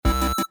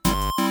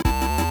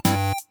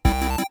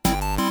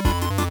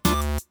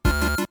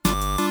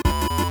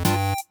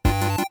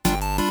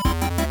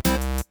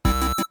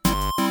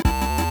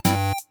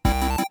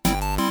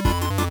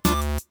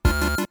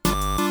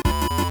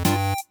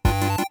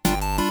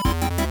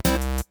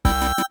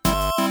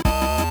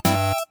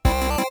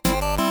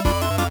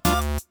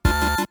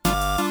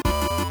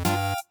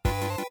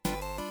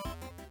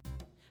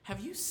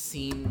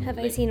Have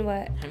I seen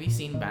what? Have you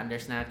seen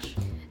Bandersnatch?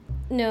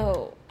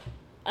 No.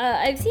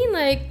 I've seen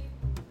like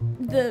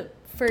the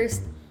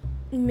first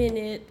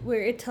minute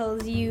where it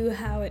tells you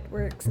how it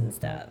works and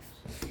stuff.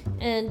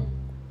 And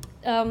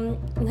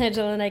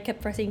Nigel and I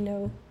kept pressing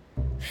no.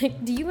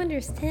 Like, do you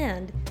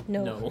understand?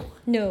 No.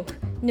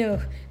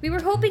 We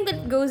were hoping that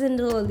it goes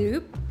into a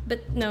loop,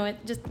 but no,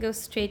 it just goes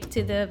straight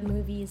to the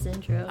movie's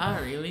intro. Ah,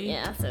 really?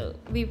 Yeah, so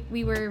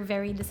we were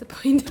very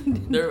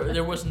disappointed.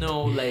 There was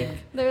no like.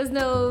 There was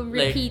no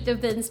repeat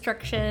of the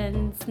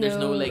instructions. There's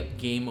no like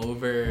game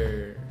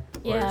over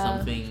or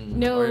something.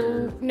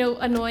 No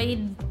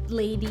annoyed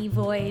lady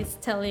voice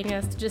telling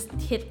us to just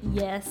hit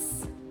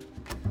yes.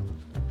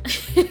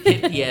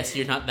 Hit yes,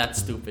 you're not that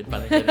stupid.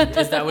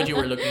 Is that what you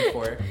were looking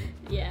for?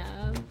 Yeah.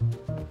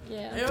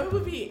 It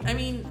would be. I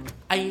mean,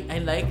 I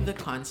like the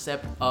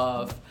concept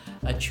of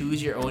a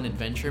choose your own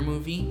adventure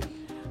movie.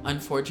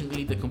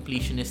 Unfortunately, the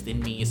completionist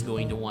in me is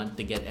going to want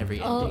to get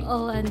every ending.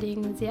 All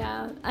endings,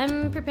 yeah.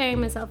 I'm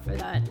preparing myself for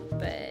that,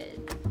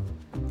 but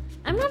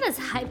I'm not as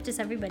hyped as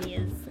everybody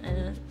is.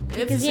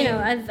 Because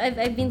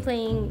I've been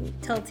playing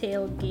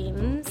Telltale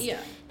games. Yeah.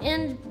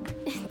 And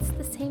it's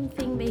the same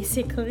thing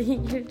basically.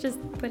 You're just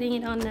putting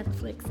it on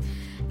Netflix.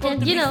 Well,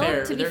 and to be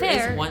fair,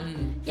 there is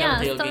one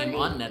Telltale game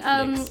on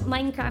Netflix.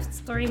 Minecraft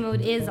Story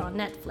Mode is on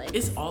Netflix.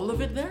 Is all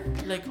of it there?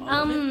 Like all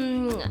of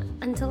it?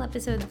 Until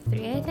episode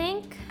 3, I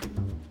think.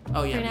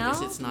 Oh yeah, for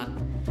because now? it's not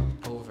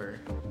over.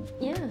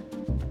 Yeah.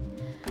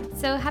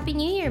 So happy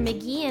New Year,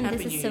 Miggy, and Happy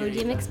this New is Year,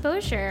 Sodium Ika.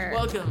 Exposure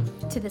Welcome.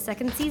 to the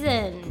second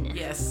season.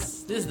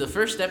 Yes, this is the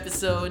first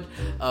episode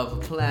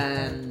of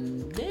Plan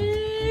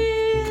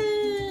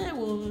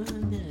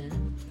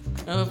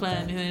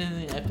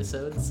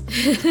episodes.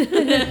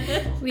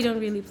 We don't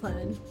really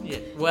plan. Yeah,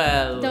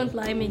 well. Don't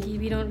lie, Miggy.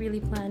 We don't really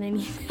plan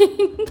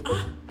anything.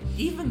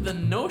 Even the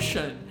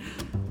notion.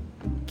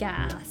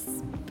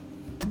 Gasp.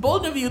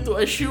 Bold of you to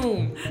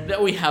assume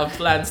that we have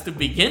plans to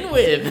begin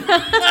with.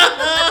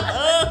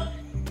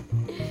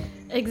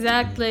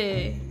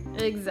 Exactly.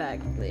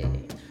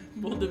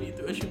 Bold of you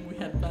to assume we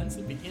had plans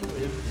to begin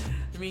with.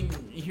 I mean,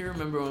 you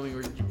remember when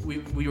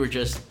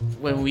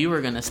when we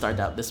were gonna start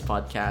out this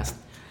podcast,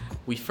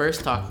 we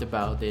first talked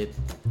about it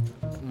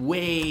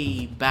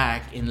way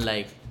back in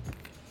like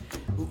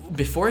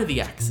before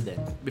the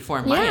accident,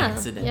 before my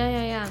accident.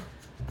 Yeah.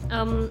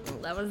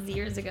 That was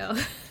years ago.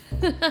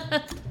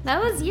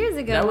 That was years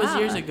ago. That was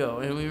years ago,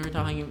 and we were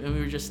talking, and we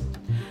were just,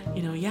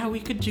 we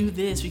could do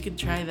this, we could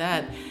try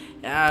that.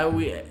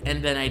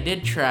 And then I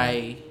did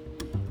try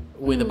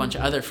with a bunch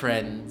of other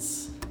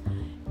friends,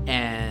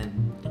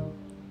 and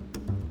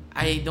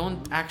I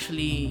don't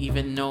actually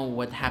even know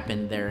what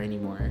happened there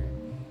anymore.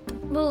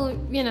 Well,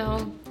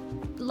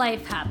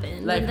 life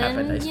happened. Life and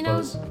happened, then, I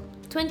suppose.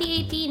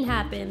 2018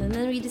 happened, and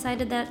then we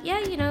decided that,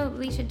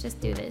 we should just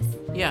do this.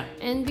 Yeah.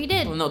 And we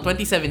did. Well, no,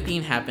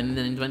 2017 happened, and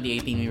then in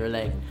 2018 we were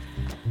like,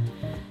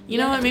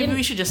 what, maybe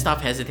we should just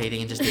stop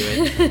hesitating and just do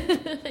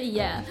it.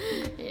 Yeah.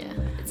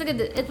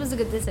 It was a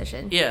good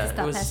decision. Yeah, to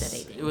stop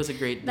hesitating. It was a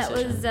great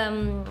decision.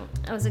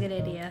 That was a good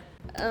idea.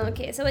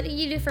 Okay, so what did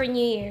you do for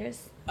New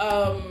Year's?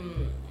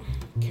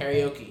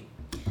 Karaoke.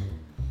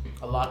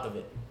 A lot of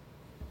it.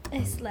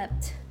 I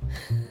slept.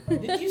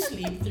 Did you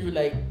sleep through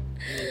like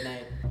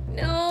midnight?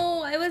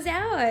 No, I was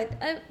out.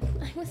 I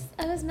was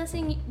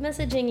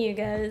messaging you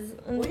guys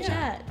on the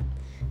chat.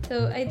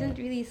 So I didn't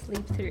really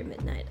sleep through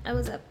midnight. I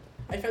was up.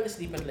 I fell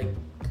asleep at like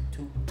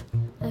 2.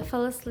 I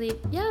fell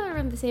asleep,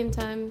 around the same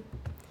time.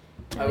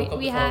 I woke up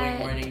the following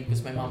morning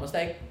because my mom was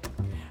like,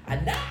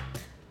 Anak,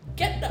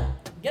 get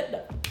up.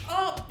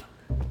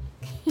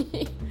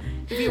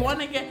 If you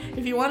wanna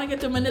get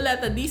to Manila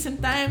at a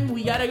decent time,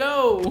 we gotta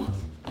go.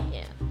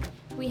 Yeah.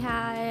 We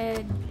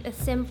had a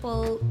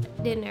simple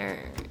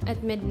dinner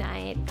at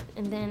midnight,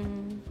 and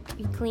then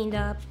we cleaned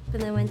up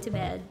and then went to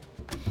bed.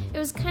 It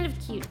was kind of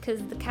cute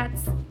because the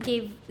cats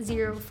gave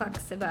 0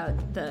 fucks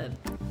about the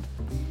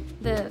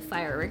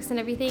fireworks and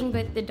everything,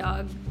 but the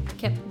dog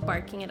kept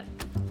barking at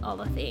all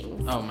the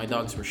things. Oh, my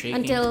dogs were shaking.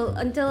 Until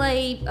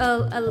I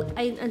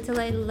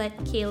let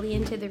Kaylee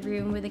into the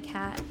room with the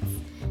cats.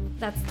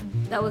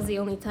 That was the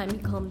only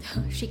time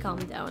she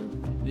calmed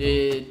down.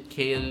 Did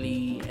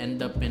Kaylee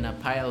end up in a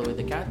pile with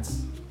the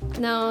cats?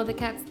 No, the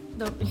cats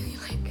don't really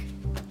like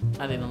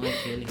her. They don't like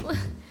Kaylee.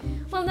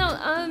 Well,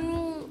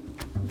 no,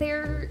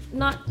 they're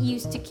not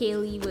used to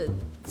Kaylee with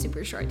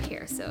super short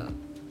hair, so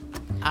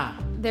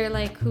they're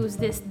like, who's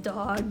this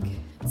dog?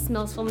 It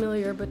smells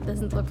familiar but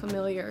doesn't look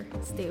familiar.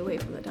 Stay away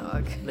from the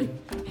dog. Like,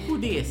 who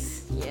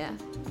this? Yeah.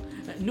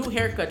 New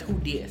haircut, who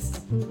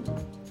this?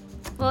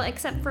 Well,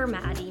 except for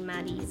Maddie.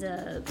 Maddie's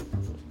that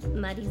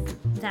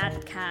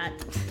cat.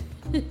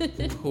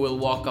 Who will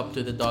walk up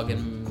to the dog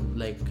and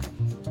like...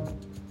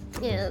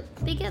 Yeah,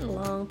 they get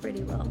along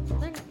pretty well.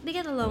 They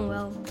get along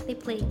well. They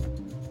play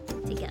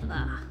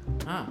together.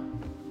 Yeah.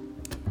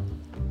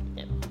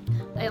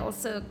 I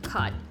also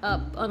caught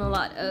up on a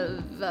lot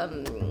of...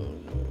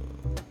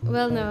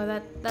 well,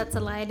 no, that's a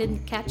lie. I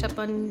didn't catch up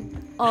on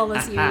all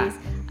the series.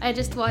 I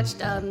just watched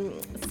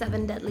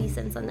 7 Deadly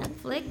Sins on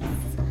Netflix.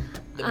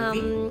 The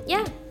movie?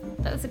 Yeah.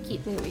 That was a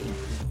cute movie.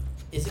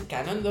 Is it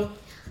canon though?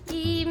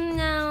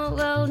 No,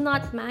 well,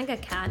 not manga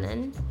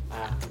canon.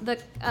 Ah.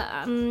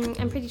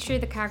 I'm pretty sure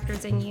the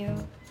characters are new.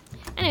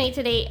 Anyway,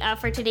 today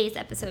for today's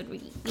episode,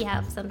 we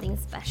have something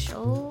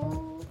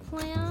special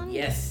planned.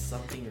 Yes,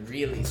 something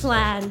really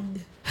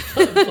Planned.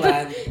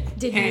 planned.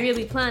 Did we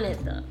really plan it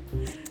though?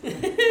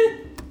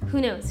 Who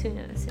knows?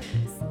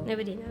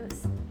 Nobody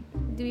knows.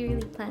 Do we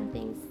really plan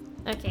things?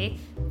 Okay,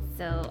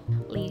 so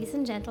ladies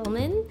and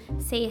gentlemen,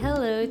 say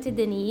hello to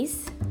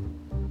Denise.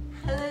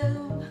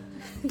 Hello.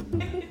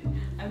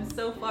 I'm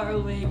so far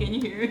away. Can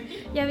you hear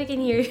me? Yeah, we can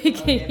hear you. We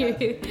can hear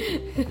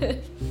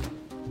you.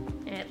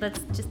 Alright, let's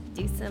just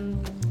do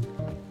some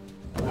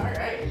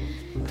Alright.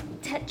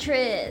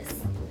 Tetris.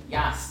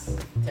 Yes.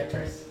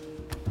 Tetris.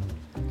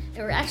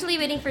 We're actually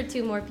waiting for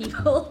 2 more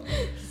people.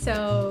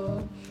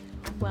 So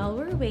while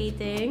we're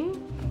waiting,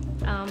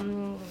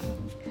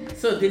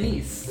 So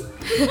Denise.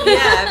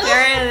 Yeah,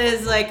 apparently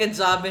it's like a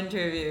job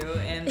interview,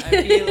 and I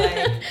feel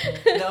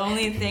like the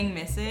only thing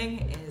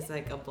missing is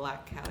like a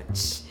black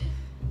couch.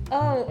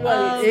 Oh,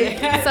 Well,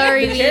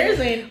 sorry. the chairs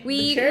ain't- the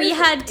We chairs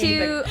had ain't to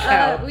the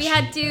couch. we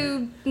had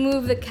to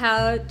move the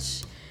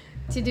couch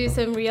to do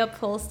some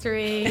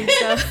reupholstering.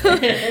 So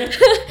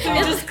Can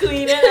you just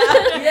clean it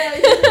out? Yeah,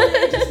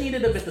 it just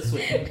needed a bit of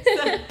sweeping.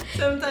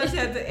 Sometimes you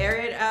have to air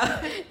it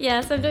out.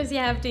 yeah, sometimes you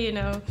have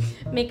to,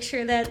 make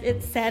sure that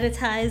it's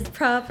sanitized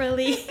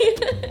properly.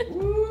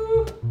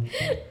 Woo.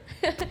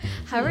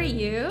 How are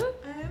you?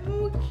 I'm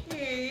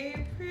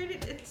okay.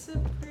 It's a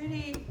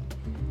pretty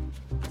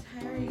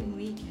tiring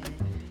weekend.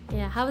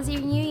 Yeah, how was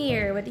your New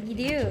Year? What did you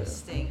do?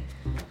 Interesting.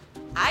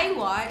 I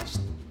watched,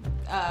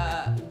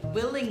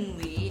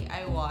 willingly,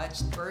 I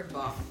watched Bird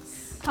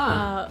Box.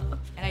 Huh.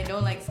 And I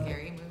don't like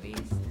scary movies.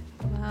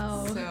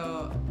 Wow.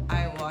 So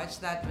I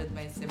watched that with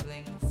my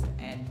siblings,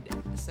 and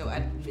so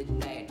at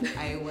midnight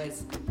I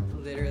was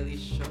literally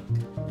shook.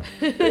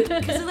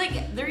 Because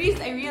like the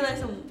reason I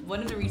realized one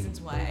of the reasons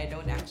why I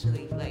don't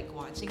actually like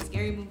watching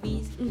scary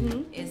movies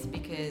Mm-hmm. is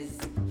because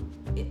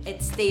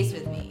it stays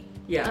with me.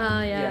 Yeah.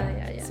 Oh,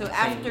 yeah. So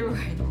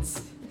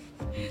afterwards,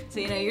 so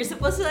you're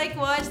supposed to like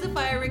watch the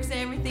fireworks and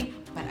everything,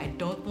 but I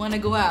don't want to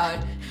go out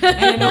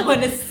and I don't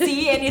want to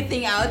see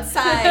anything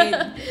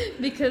outside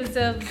Because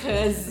of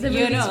because the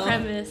movie's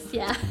premise.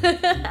 Yeah.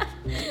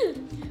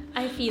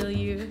 I feel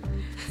you.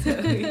 So,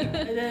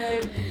 And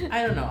then,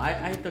 I don't know.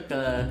 I took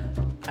a.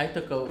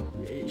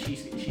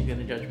 She's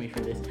gonna judge me for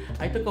this.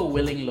 I took a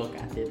willing look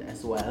at it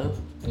as well.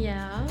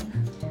 Yeah.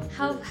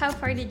 How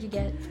far did you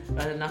get?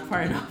 Not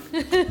far enough.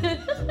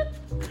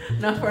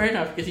 Not far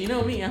enough, because you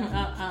know me.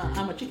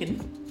 I'm a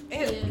chicken.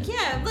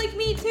 yeah, like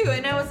me too.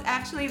 And I was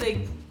actually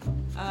like,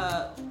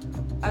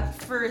 at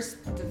first,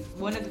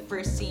 one of the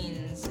first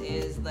scenes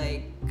is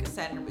like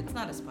Sandra. It's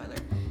not a spoiler.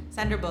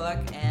 Sandra Bullock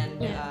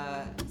and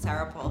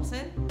Sarah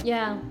Paulson.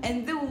 Yeah.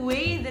 And the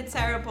way that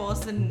Sarah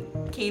Paulson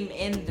came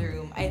in the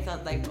room, I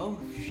thought like, oh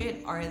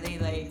shit, are they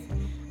like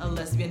a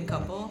lesbian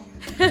couple?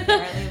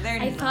 Apparently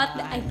they're I not.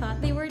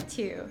 thought they were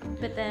too,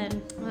 but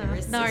then They were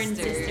darn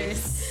sisters.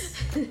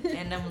 sisters.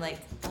 And I'm like,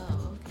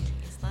 oh, okay,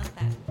 it's not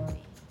that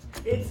movie.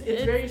 It's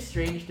very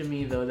strange to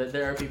me though that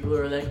there are people who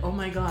are like, oh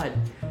my god,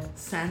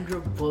 Sandra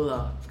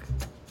Bullock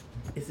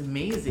is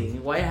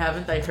amazing. Why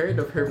haven't I heard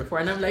of her before?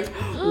 And I'm like,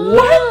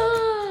 what?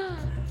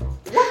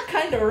 What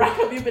kind of rock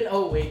have you been?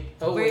 Oh wait.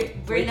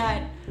 We're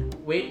not.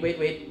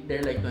 Wait.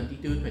 They're like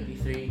 22,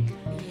 23.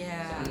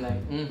 Yeah. I'm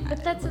like,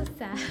 But that's so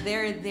sad.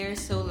 They're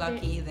so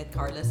lucky that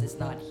Carlos is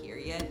not here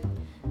yet,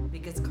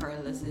 because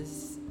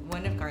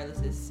one of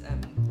Carlos's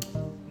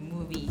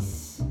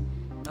movies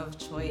of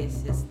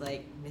choice is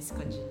like Miss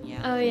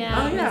Congeniality. Oh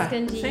yeah, Oh, yeah, Miss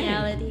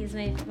Congeniality is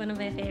one of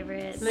my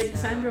favorites. like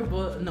Sandra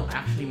Bullock. No,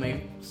 actually,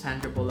 my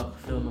Sandra Bullock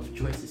film of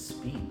choice is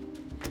Speed.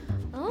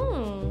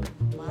 Oh.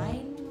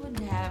 Mine would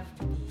have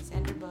to be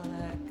Sandra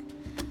Bullock,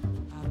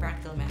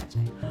 Practical Magic.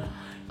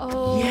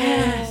 Oh.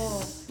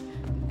 Yes.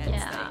 That's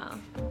Yeah.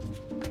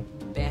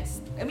 like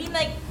best. I mean,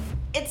 like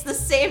it's the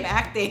same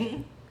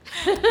acting,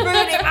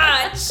 pretty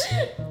much,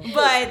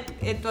 but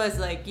it was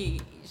like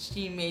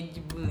she made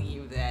you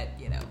believe that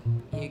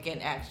you can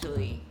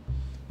actually,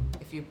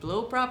 if you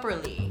blow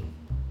properly,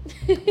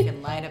 you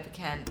can light up a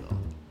candle.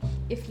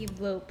 If you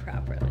blow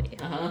properly.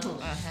 Uh-huh.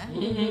 Uh-huh.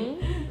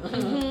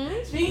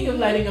 Mm-hmm. Speaking of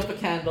lighting up a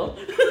candle.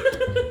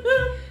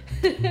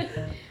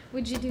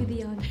 Would you do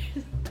the honors?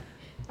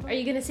 Are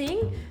you gonna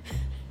sing?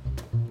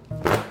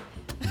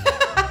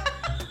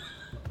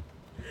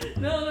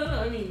 No.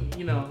 I mean,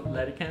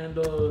 light a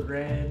candle,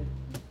 red,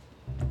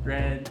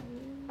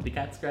 the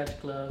Cat Scratch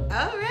Club.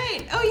 All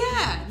right. Oh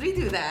yeah, we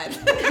do that.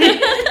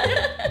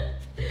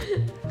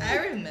 I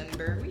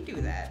remember we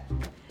do that.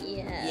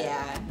 Yeah.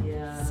 Yeah.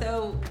 Yeah.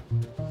 So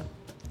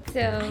I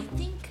So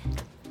think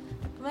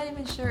I'm not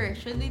even sure.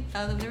 Should we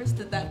tell them there was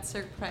that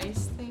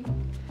surprise thing?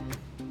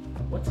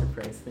 What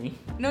surprise thing?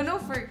 No,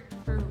 for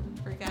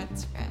Cat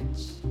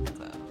Scratch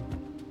Club.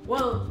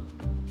 Well,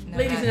 No,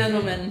 ladies not and yet.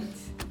 gentlemen,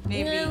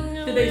 Maybe.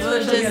 No. today's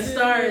We'll special guest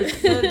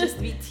stars. We'll just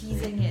be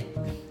teasing it,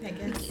 I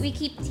guess. we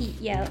keep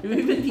yeah.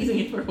 We've been teasing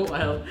it for a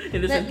while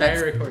in this Let- entire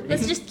let's- recording.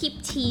 Let's just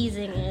keep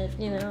teasing it,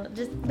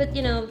 but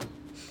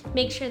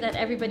make sure that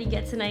everybody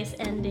gets a nice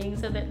ending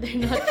so that they're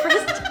not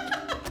frustrated.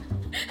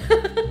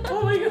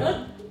 Oh my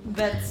god.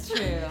 That's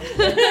true.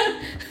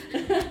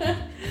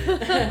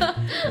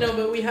 No,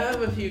 but we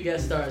have a few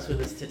guest stars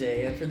with us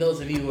today, and for those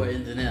of you who are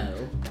in the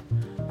know,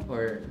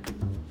 or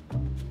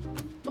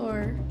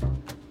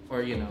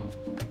you know,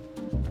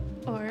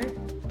 or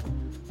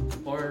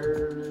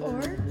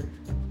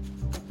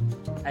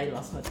I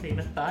lost my train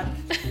of thought.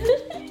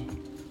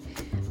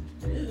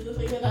 This is the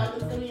thing that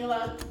happens to me a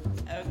lot.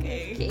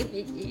 Okay. Okay,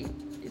 Vicky,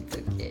 it's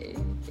okay.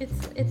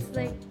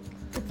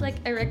 It's like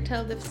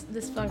erectile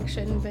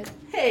dysfunction, but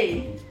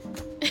Hey,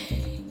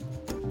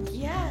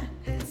 Yeah,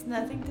 it's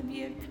nothing to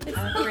be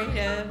afraid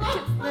of.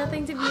 it's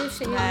nothing to be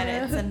ashamed But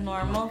it's a of.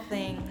 normal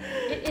thing.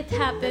 It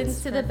happens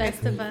It's to the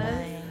best of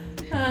perfectly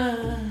us.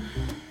 fine.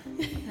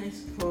 I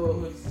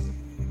suppose.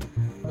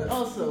 But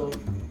also,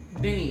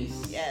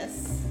 Denise,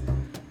 Yes.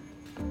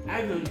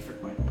 I've known you for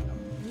quite a while.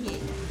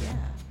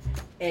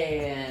 Yeah.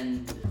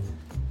 And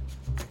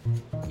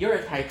you're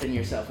a titan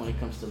yourself when it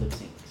comes to lip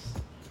syncs.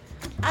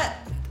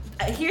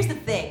 Here's the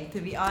thing, to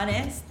be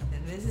honest,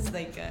 and this is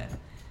like a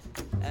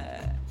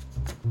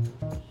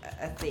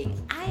thing.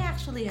 I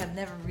actually have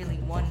never really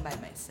won by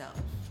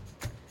myself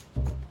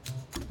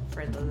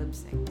for the lip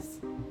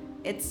syncs.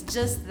 It's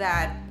just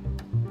that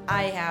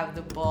I have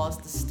the balls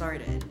to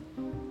start it.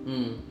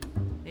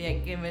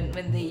 Like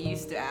when they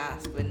used to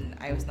ask when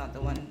I was not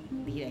the one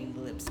leading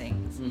the lip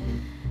syncs,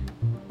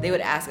 they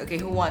would ask, okay,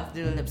 who wants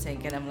to do the lip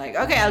sync? And I'm like,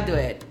 okay, I'll do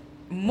it.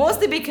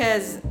 Mostly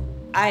because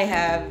I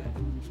have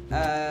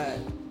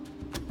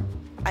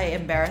I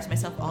embarrass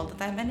myself all the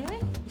time anyway.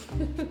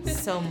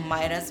 So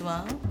might as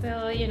well.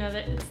 So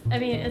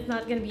it's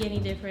not gonna be any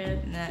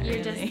different. Not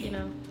You're really. just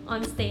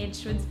on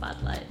stage with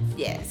spotlights.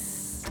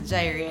 Yes.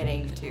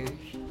 Gyrating to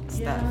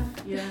stuff.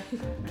 Yeah.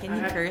 Can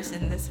you curse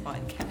in this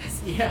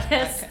podcast? Yeah.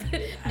 Yes.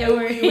 We Don't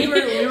worry.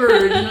 were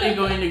originally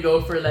going to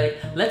go for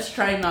let's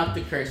try not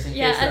to curse in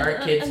case there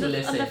are kids who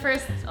listen.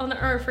 On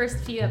our first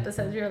few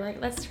episodes, we were like,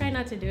 let's try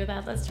not to do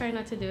that. Let's try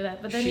not to do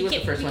that. But then She we was the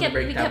kept, first we one to kept,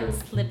 break we taboo.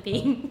 kept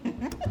slipping.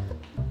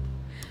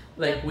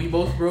 We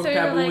both broke So we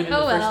were taboo like, within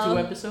oh the first well. 2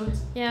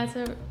 episodes. Yeah.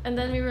 So and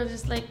then we were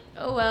just like,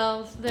 oh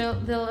well,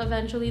 they'll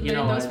eventually You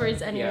learn know those what?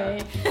 words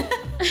anyway.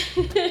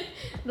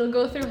 They'll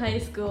go through high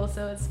school,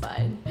 so it's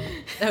fine.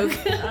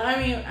 Okay. I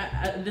mean,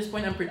 at this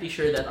point, I'm pretty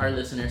sure that our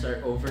listeners are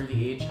over the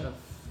age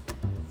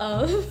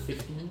of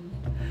 15,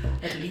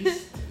 at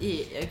least.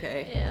 Yeah,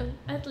 okay. Yeah,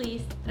 at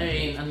least. I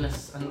mean,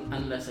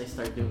 unless I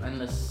start to,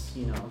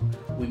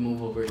 we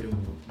move over to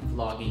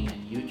vlogging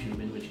and YouTube,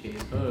 in which case,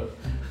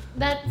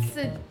 That's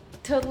a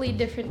totally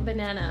different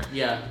banana.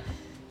 yeah.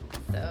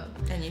 So.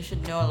 And you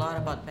should know a lot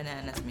about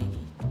bananas, maybe.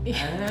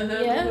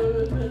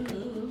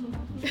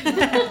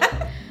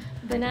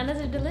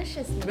 Bananas are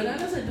delicious.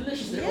 Bananas are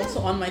delicious. They're Yeah. also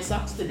on my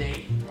socks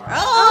today.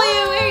 Oh,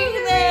 you're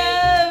wearing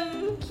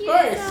them! Cute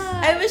course.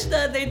 socks. I wish the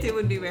other two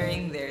would be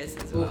wearing theirs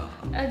as well.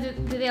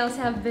 Do they also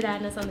have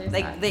bananas on their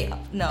Like socks?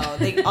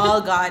 they all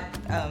got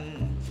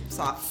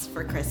socks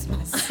for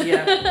Christmas.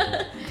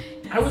 Yeah.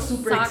 I was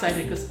super Socks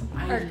excited because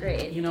are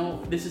great.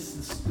 This is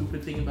the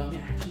stupid thing about me.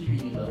 I actually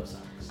really love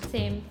socks.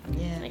 Same.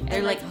 Yeah, Like, I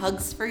they're like like-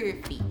 hugs for your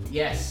feet.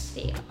 Yes.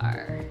 They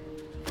are.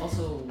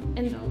 Also,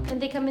 And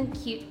they come in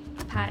cute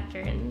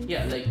patterns.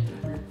 yeah, like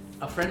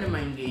a friend of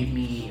mine gave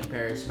me a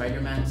pair of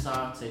Spider-Man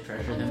socks. I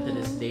treasure them to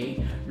this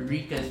day.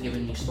 Rika has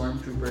given me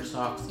Stormtrooper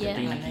socks. Yeah.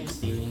 Katrina keeps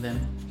stealing them.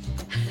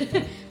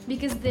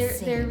 Because they're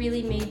Same.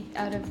 really made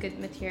out of good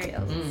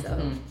materials. So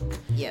Mhm.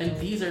 Yep. And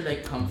these are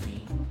like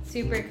comfy.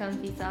 super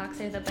comfy socks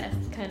are the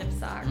best kind of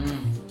socks.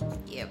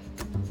 Yep.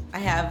 I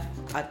have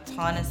a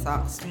ton of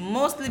socks,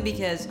 mostly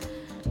because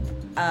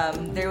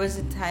there was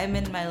a time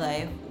in my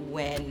life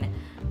when,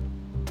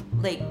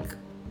 like,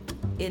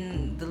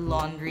 in the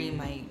laundry,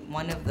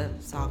 one of the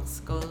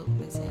socks go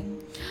missing.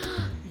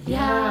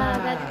 Yeah,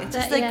 that- It's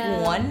just like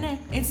yeah. one.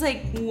 It's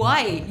like,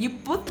 why? You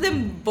put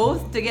them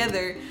both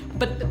together,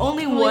 but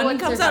only Only one one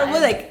comes out.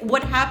 Well, survives. like,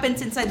 what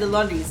happens inside the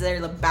laundry? Is there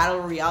a battle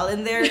royale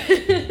in there?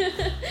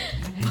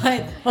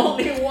 But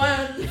Only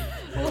one.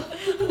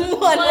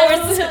 one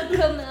more, will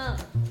come out.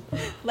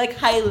 like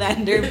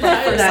Highlander, but for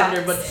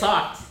Highlander,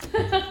 socks. but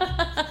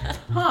socks.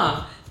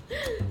 Huh.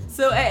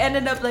 So I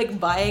ended up like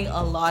buying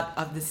a lot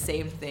of the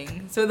same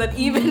thing, so that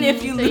even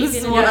if you So you lose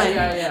didn't- one,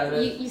 Yeah.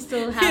 You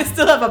still you have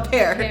still have a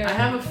pair. Pair. I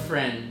have a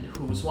friend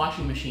whose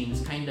washing machine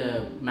is kind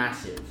of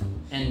massive,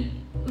 and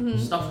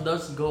stuff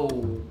does go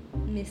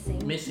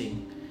missing.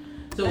 missing.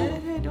 So,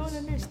 I don't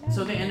understand.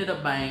 so they ended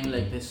up buying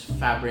like this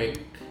fabric,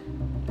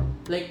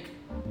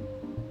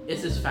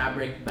 it's this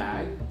fabric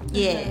bag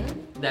Yeah,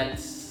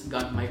 that's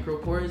got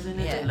micropores in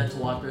it Yeah. that lets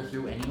water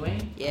through anyway,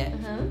 yeah.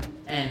 Uh-huh.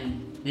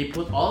 and they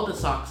put all the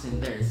socks in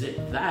there, zip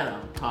that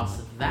up,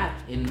 toss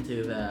that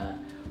into the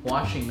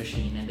washing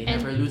machine, and they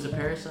And- never lose a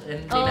pair of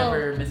and they Oh.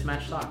 never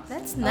mismatch socks.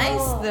 That's nice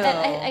Oh,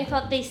 though. I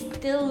thought they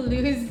still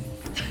lose.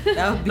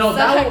 That would be No,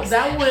 Socks.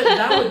 that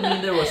would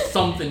mean there was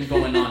something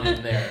going on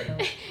in there.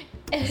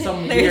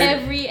 Some There's-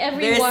 weird.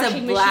 every There's a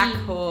washing black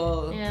machine.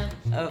 hole Yeah.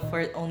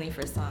 for only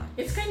for socks.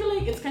 It's kind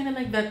of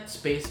like that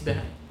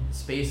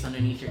space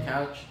underneath your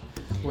couch,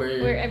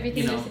 Where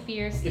everything you know,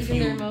 disappears, if even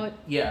the you- remote.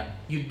 Yeah,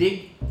 you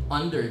dig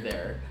under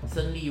there.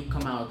 Suddenly you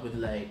come out with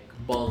like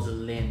balls of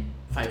lint,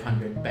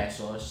 500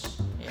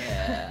 pesos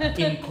Yeah.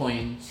 in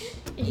coins.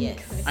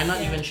 Yes. I'm not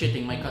Yeah. even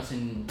shitting. My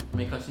cousin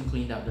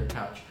cleaned out their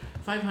couch.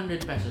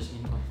 500 pesos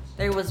in coins.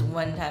 There was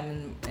one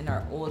time in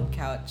our old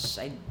couch,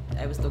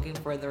 I was looking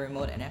for the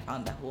remote and I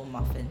found the whole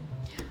muffin.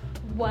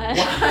 What?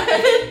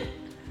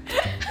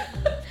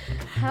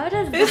 How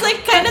does It was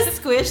like kind of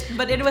squished,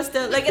 but it was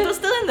still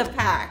in the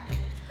pack.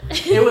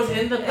 It was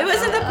in the. It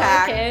was in the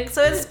pack, Okay.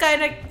 so it's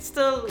kind of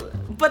still.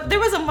 But there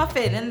was a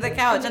muffin in the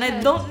couch, and I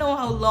don't know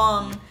how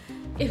long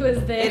it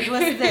was there? it was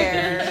Did you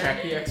there.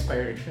 check the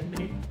expiration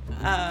date?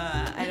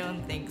 I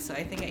don't think so.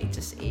 I think I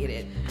just ate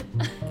it.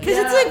 Because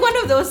it's like one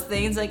of those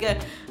things. Like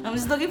I'm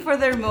just looking for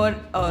the remote.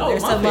 Oh, Oh,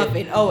 there's a muffin.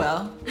 muffin. Oh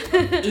well,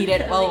 eat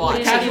it while Eat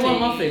watching. it. Casual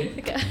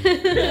muffin.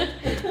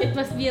 It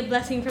must be a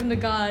blessing from the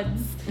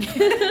gods.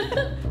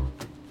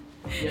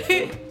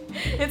 Yes.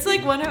 It's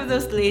like one of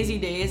those lazy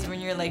days when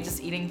you're like just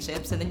eating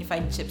chips and then you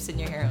find chips in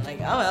your hair. I'm like,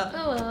 oh well,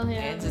 Oh well,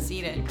 yeah. just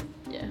eat it.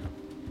 Yeah.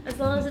 As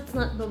long as it's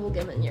not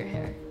bubblegum in your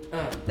hair.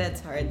 That's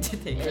hard to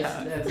take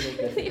out. That's like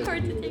It's really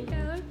hard to take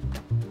out.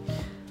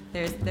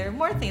 There are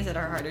more things that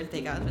are harder to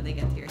take out when they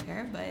get to your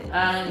hair, but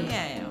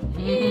yeah, you know.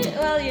 Mhm.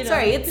 Well, you know.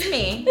 Sorry, it's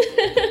me.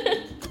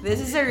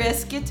 This is a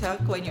risk you took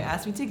when you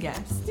asked me to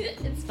guess.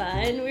 It's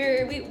fine.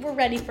 We're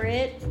ready for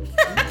it.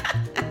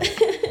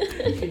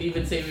 You could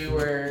even say we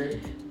were.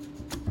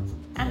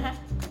 Uh-huh.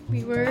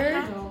 We were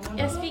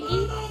Uh-huh.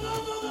 SPE.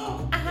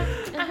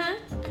 Uh-huh.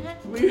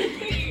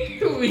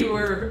 We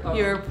were.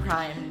 You were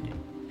primed.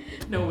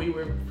 No, we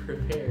were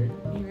prepared.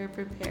 You were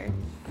prepared.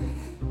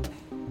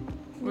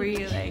 Were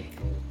you like?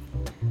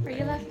 Are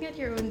you laughing at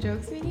your own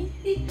jokes, sweetie?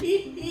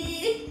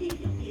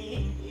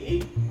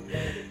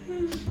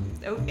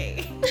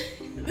 Okay.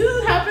 This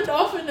has happened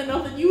often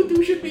enough that you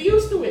two should be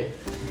used to it.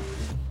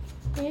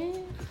 Yeah.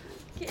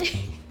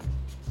 Okay.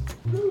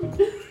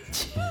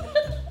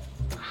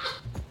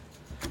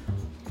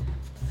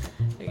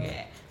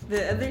 Okay.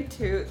 The other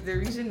two, the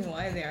reason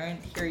why they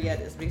aren't here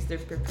yet is because they're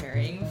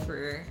preparing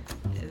for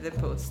the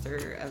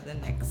poster of the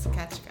next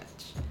Cat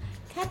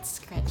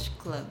Scratch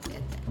Club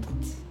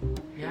event.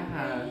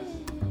 Yeah.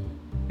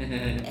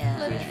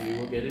 Which we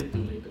will get into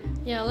later.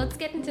 Yeah, let's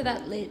get into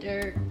that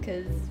later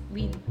because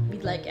we'd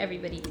like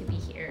everybody to be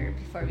here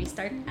before we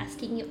start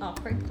asking you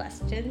awkward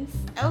questions.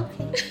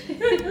 Okay.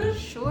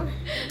 Sure.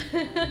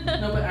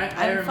 No, but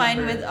I I'm fine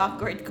remember- with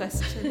awkward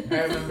questions. I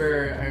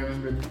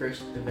remember the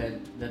first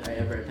event that I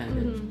ever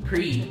attended. Mhm.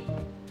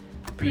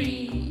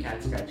 Pre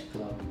Cat Scratch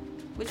Club.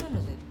 Which one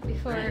was it?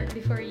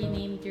 Before you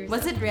named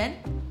yourself. Was it Ren?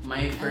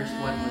 My first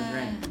one was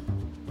Ren.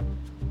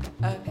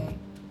 Okay.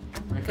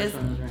 My Because first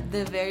one was Ren.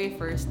 the very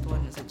first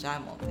one was a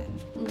Jamilton.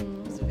 It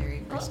Mm. was the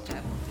very first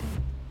Jamilton.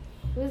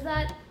 Was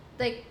that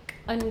like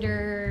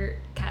under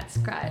Cat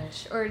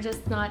Scratch or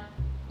just not?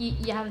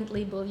 You haven't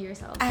labeled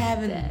yourself. I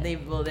haven't yet?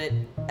 labeled it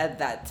at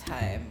that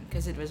time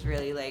because it was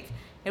really like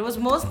it was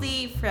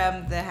mostly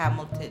from the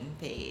Hamilton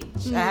page,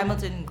 Mm.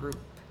 Hamilton group,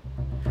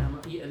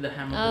 The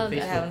Hamilton Oh, the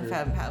the Facebook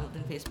group.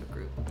 Hamilton Facebook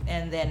group,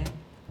 and then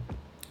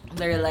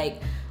they're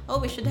like, "Oh,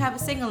 we should have a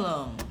sing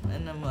along,"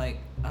 and I'm like,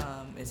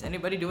 "Is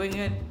anybody doing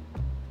it?"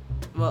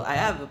 Well, I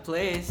have a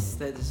place.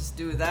 Let's just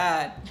do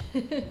that.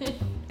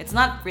 It's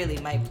not really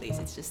my place.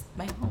 It's just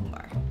my home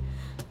bar.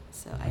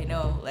 So I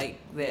know, like,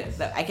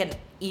 the I can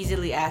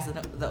easily ask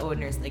the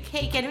owners, like,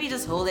 hey, can we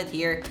just hold it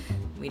here?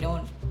 We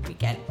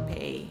can't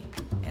pay.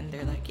 And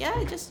they're like, yeah,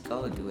 just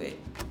go do it.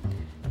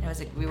 And I was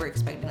like, we were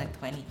expecting like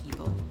 20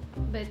 people.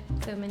 But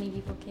so many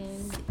people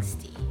came.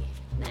 60.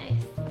 That's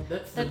Nice. the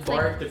That's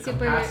bar like to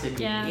super.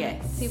 capacity. Yeah. Yes.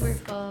 Super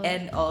full.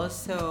 And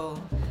also,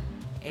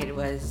 it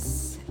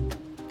was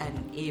an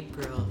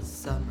April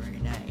summer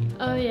night.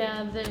 Oh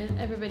yeah,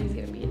 everybody's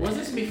gonna be there. Was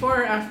this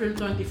before or after the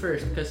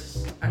 21st?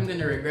 Because I'm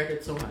gonna regret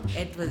it so much.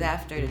 It was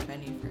after the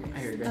 21st.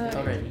 I regret it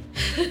already.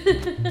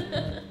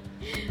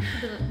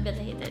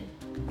 Belated.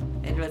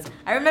 It was.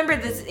 I remember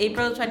this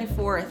April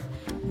 24th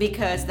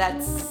because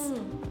that's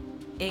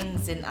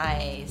Ings and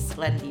I's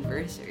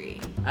Landiversary.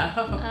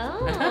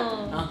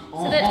 Oh.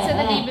 So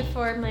the day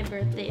before my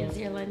birthday is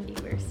your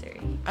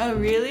Landiversary. Oh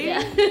really?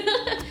 Yeah.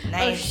 Oh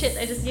Nice. shit!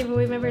 I just gave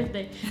away my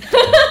birthday.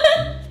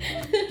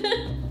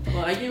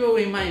 Well, I gave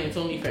away mine. It's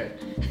only fair.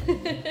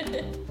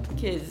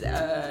 Because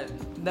that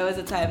was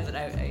the time that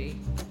I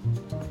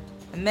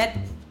met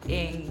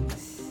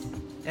Ings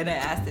and I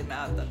asked him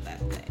out on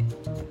that night.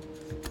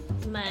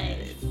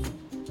 Nice.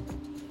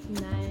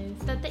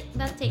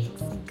 That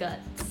takes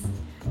guts.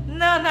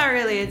 No, not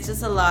really. It's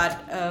just a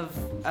lot of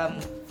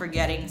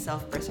forgetting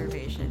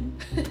self-preservation.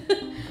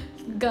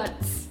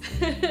 Guts.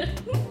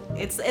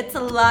 It's a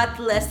lot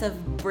less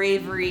of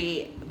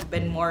bravery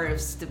and more of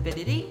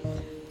stupidity.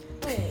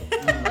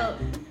 Well,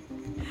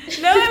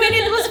 No, I mean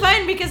it was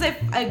fine because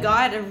I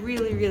got a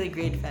really really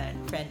great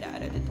friend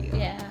out of the deal.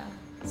 yeah.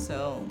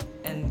 So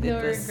and No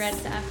it was,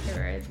 regrets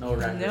afterwards. No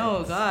regrets.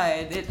 No,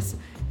 God,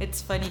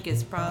 it's funny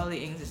because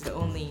probably Ings is the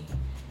only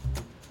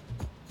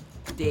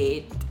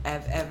date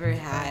I've ever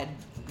had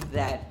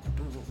that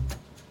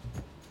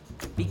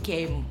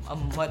became a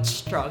much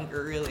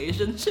stronger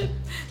relationship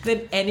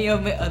than any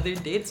of my other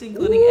dates,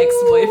 including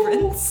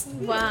ex-boyfriends.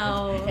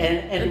 Wow.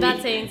 And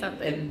that's saying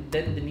something. And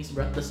then Denise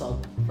brought the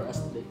salt for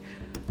us today.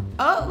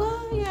 Oh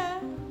well, yeah,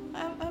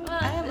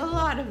 I have a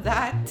lot of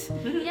that.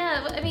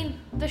 Yeah, but I mean,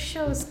 the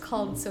show's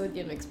called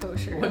Sodium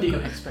Exposure. What do you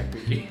expect,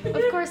 really?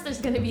 Of course, there's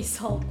gonna be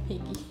salt,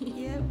 Miggy.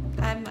 Yep,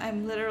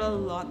 I'm literal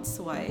Lot's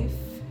wife.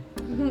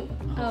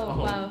 Oh,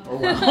 wow. Oh,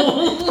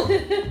 wow.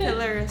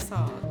 Pillar of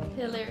salt.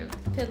 Pillars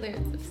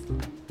of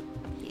salt.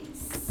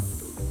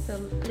 Yes. So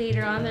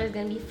later on, there's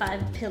gonna be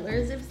 5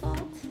 pillars of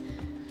salt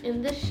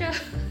in this show.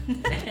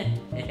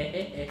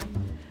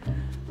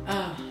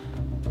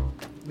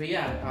 But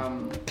yeah,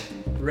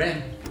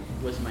 Ren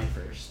was my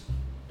first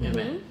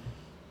event.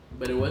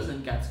 But it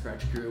wasn't Cat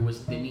Scratch Crew, it was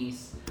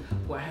Denise,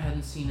 who I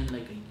hadn't seen in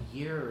like a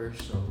year or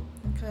so.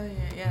 Okay,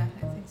 yeah,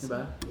 I think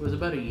so. It was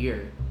about a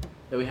year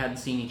that we hadn't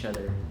seen each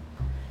other.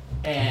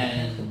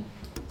 And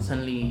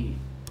suddenly,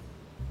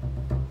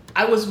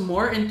 I was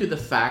more into the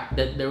fact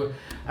that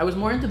I was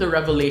more into the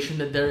revelation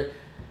that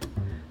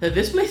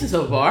this place is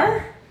a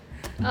bar.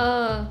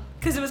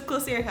 Because it was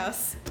close to your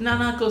house. No,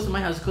 not close to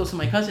my house, close to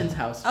my cousin's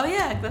house. Oh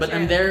yeah, close But to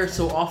I'm your there house.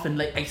 so often,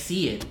 like I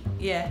see it.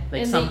 Yeah.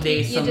 Like And some like,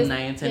 days, you some just-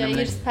 nights, and yeah, I'm you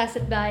like, just pass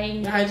it by.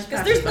 And yeah, I just Because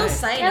pass there's it no by.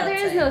 sign yeah, there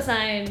is outside. no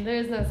sign. There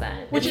is no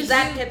sign. Which It's is-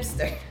 that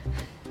hipster.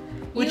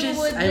 Which you is-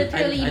 would I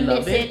literally love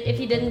miss it. it if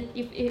you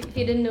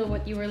didn't know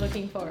what you were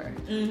looking for.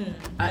 Mm-hmm.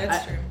 I-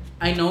 That's true.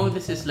 I know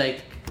this is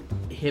like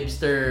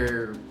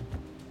hipster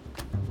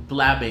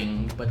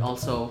blabbing, but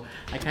also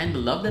I kind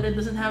of love that it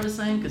doesn't have a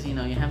sign because you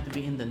have to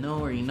be in the know,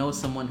 or you know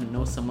someone who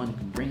knows someone who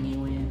can bring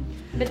you in.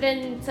 But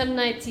then some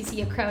nights you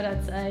see a crowd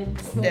outside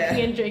smoking Yeah.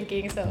 and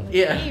drinking, so like,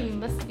 Yeah. hey,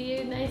 must be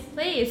a nice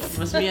place.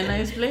 Must be a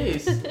nice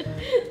place.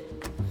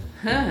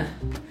 Huh.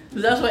 So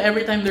that's why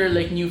every time there are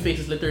like new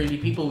faces, literally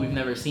people we've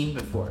never seen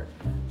before.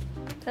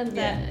 Sometimes.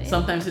 Yeah.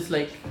 Sometimes it's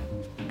like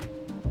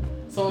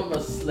some of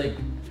us, like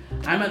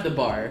I'm at the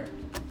bar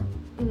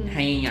Mhm.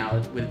 hanging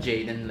out with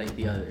Jade and like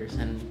the others,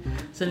 and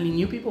suddenly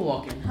new people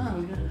walk in.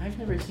 I've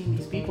never seen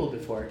these people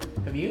before.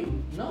 Have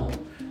you? No.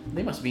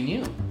 They must be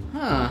new.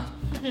 Huh.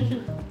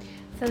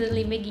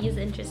 Suddenly Miggy is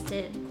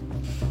interested.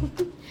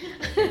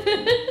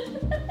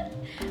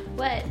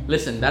 What?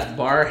 Listen, that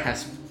bar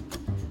has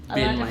A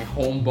been lot my of-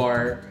 home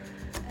bar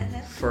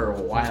for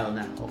a while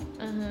now.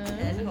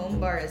 Uh-huh. And home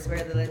bar is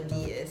where the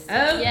Lindy is.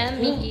 Yeah,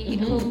 Miggy.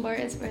 Home bar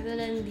is where the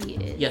Landy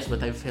is. Yes,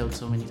 but I've failed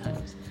so many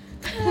times.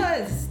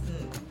 Yes.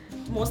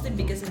 Mostly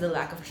because of the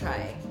lack of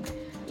trying.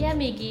 Yeah,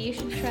 Miggy, you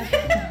should try.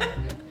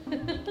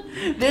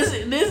 This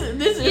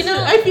You is.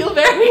 know- I feel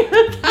very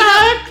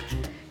attacked.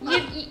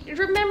 you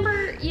remember,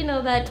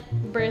 that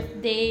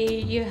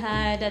birthday you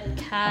had at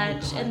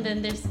Catch, and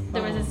then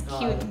there was this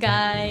cute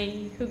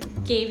guy who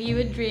gave you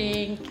a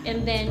drink,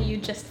 and then you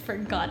just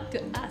forgot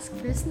to ask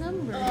for his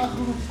number.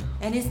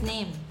 And his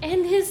name.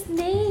 And his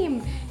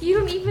name! You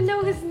don't even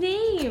know his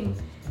name!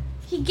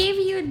 He gave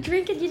you a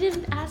drink and you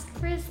didn't ask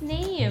for his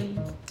name.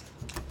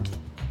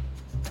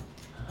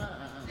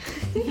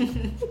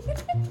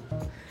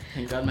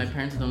 Thank God my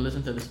parents don't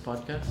listen to this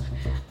podcast.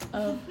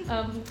 Oh,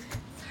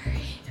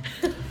 sorry.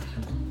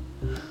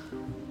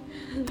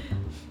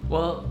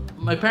 Well,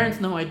 my parents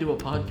know I do a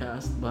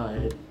podcast,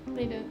 but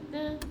They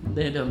don't.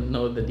 they don't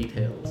know the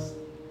details.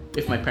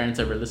 If my parents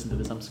ever listen to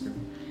this, I'm screwed.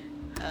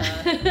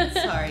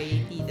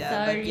 Sorry, Tita,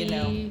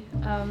 Sorry.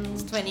 but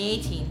it's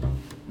 2018.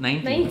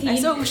 19. 19.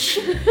 So, it's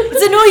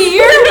a new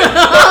year!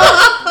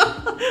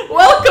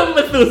 Welcome,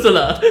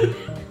 Methuselah!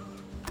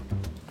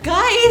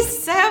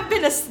 Guys, I have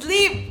been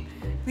asleep.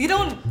 You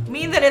don't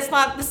mean that it's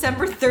not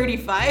December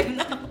 35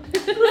 now?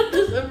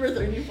 December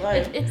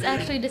 35. It's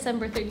actually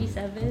December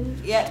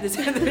 37. Yeah,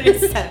 December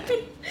 37.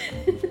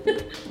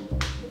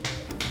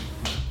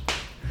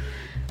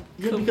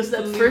 Yeah, because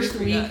that Completely first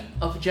week forgot.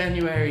 of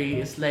January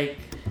is like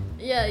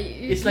Yeah,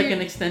 it's like an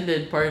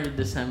extended part of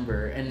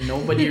December, and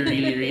nobody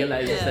really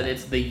realizes Yeah. that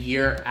it's the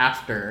year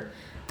after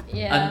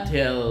yeah.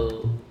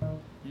 until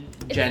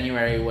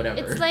January, whatever.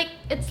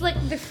 It's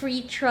like the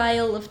free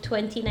trial of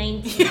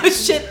 2019. Oh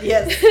shit,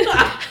 yes.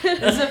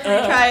 It's a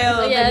free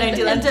trial of Yeah,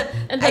 the 19.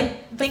 and I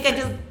think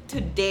until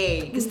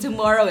today, because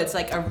tomorrow it's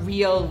like a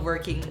real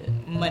working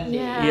Monday.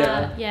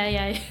 Yeah.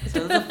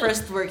 So it's the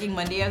first working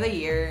Monday of the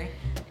year.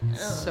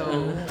 So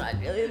Not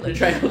really The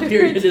trial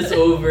period is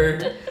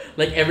over.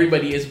 Like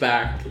everybody is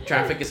back.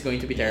 Traffic is going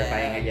to be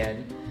terrifying Yeah. again.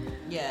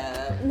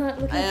 yeah, Not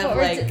looking I have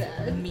forward like to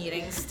that.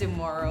 meetings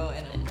tomorrow,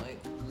 and I'm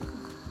like,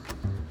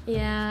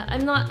 Yeah,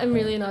 I'm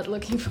really not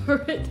looking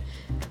forward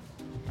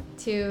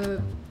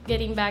to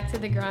getting back to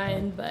the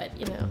grind, but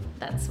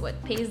that's what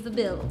pays the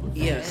bills.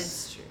 Yes.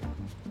 it's true.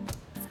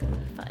 It's gonna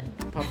be fun.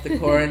 Pop the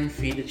corn,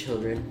 feed the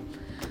children.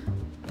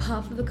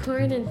 Pop the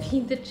corn and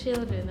feed the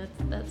children.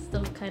 That's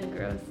still kind of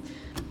gross.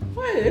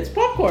 What? It's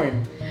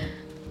popcorn.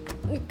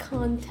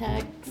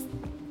 Context.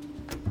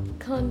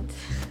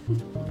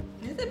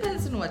 It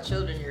depends on what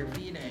children you're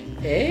feeding.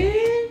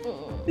 Eh?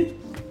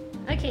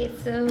 Okay,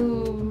 so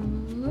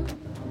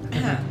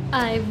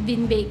I've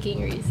been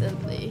baking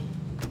recently.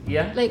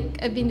 Yeah? Like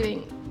I've been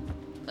doing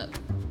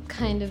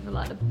kind of a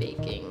lot of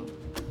baking.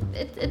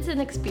 It's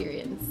an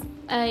experience.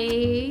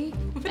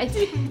 What do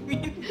you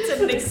mean?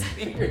 It's an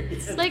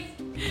experience. Like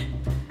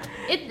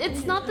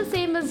it's not the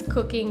same as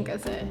cooking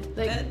kasi.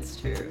 Like That's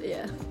true.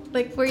 yeah.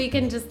 Like where you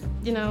can just,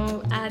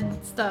 add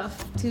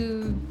stuff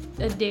to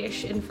a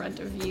dish in front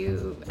of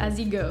you as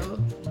you go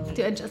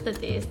to adjust the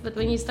taste. But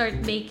when you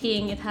start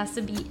baking, it has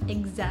to be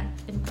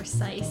exact and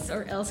precise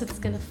or else it's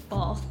gonna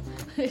fall.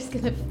 It's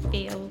gonna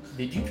fail.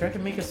 Did you try to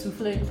make a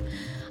souffle?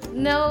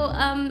 No,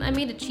 I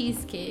made a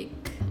cheesecake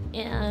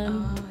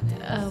and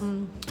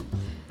Oh, nice.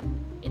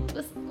 it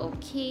was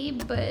okay,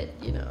 but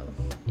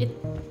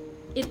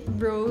it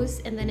rose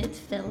and then it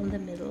fell in the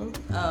middle.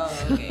 Oh,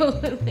 Like-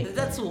 okay.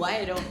 That's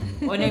why I don't.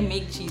 When I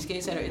make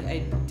cheesecakes,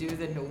 I do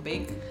the no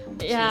bake.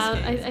 Yeah,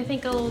 cheesecakes. I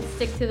think I'll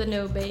stick to the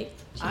no bake.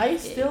 I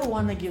cheesecake. still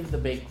want to give the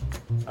bake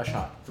a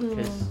shot.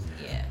 Because,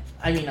 Yeah.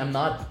 I mean, I'm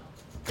not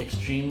an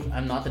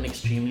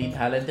extremely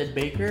talented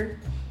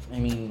baker. I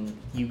mean,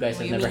 you guys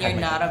have You never mean had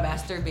you're my not a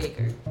master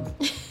baker?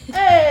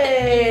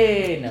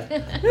 Hey! No.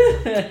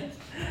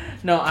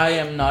 No, I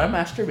am not a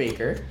master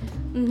baker.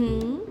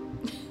 Mm-hmm.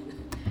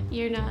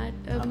 You're not.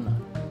 I'm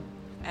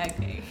not.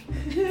 Okay.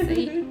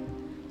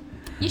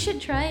 You should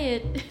try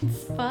it.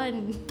 It's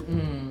fun.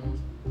 Mm.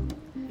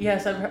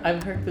 Yes,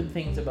 I've heard good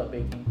things about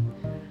baking.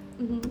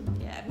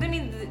 Mm-hmm. Yeah, I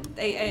mean,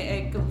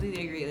 I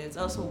completely agree. That's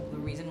also the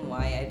reason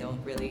why I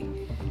don't really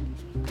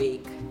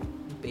bake.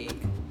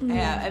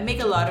 I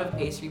make a lot of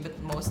pastry, but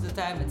most of the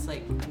time it's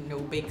like no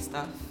bake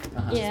stuff.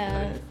 Uh-huh. Yeah.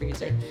 Put it in the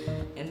freezer.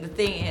 And the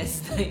thing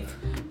is, like,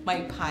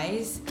 my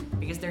pies,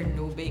 because they're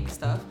no bake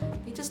stuff,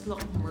 they just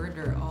look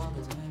murder all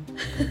the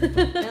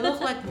time. They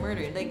look like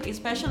murder. Like,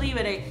 especially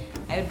when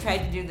I tried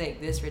to do like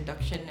this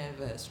reduction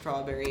of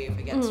strawberry, if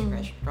I get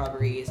fresh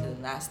strawberries.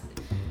 And last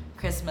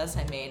Christmas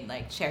I made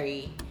like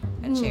cherry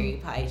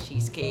pie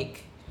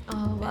cheesecake. Oh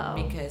And wow.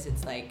 because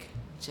it's like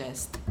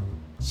just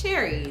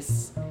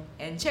cherries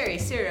and cherry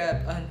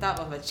syrup on top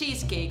of a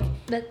cheesecake.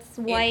 That's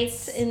white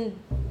It's- and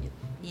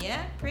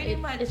Yeah, pretty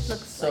much. it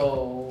looks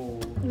So,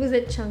 was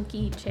it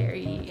chunky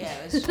cherry? Yeah,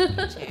 it was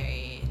chunky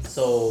cherries.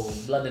 so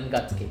blood and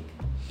guts cake.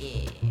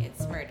 Yeah,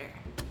 it's murder.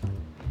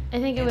 I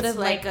think I would It's have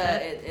like liked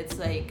that. it's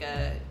like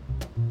a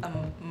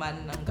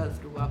mananggal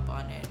threw up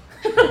on it.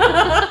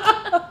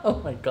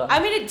 Oh my god.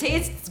 I mean, it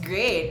tastes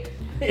great,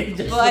 It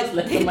just but looks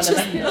like it a just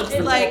manananggal looks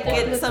threw like up on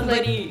it's it.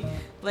 somebody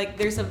like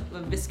there's a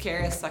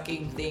viscera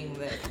sucking thing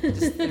that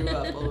just threw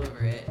up all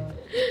over it.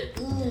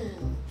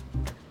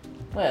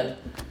 Well,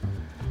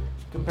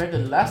 compared to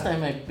the last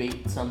time I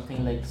baked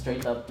something like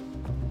straight up,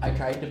 I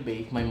tried to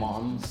bake my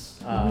mom's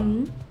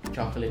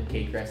chocolate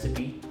cake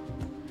recipe.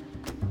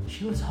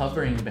 She was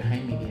hovering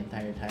behind me the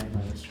entire time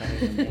I was trying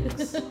to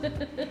mix.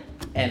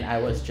 And I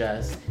was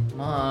just,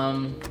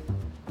 Mom,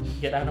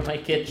 get out of my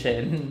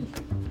kitchen.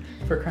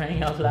 For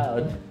crying out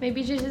loud.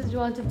 Maybe she just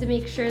wanted to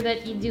make sure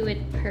that you do it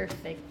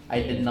perfect.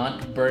 I did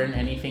not burn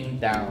anything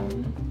down.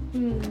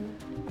 Mm.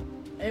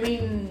 I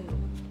mean,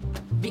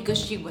 Because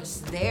she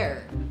was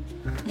there.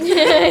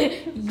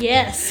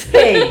 Yes.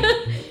 hey!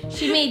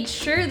 She made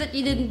sure that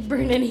you didn't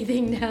burn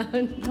anything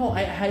down. No,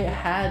 I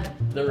had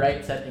the right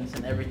settings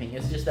and everything.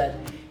 It's just that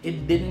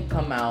it didn't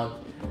come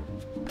out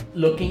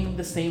looking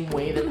the same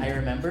way that I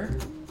remember.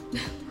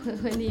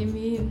 What do you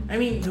mean? I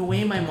mean, the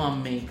way my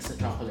mom makes a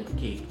chocolate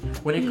cake,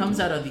 when it comes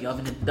out of the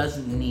oven, it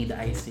doesn't need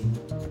icing.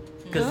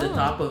 Because the Oh.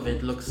 top of it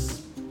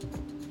looks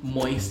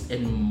moist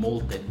and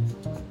molten.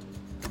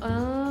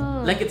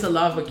 Oh. Like it's a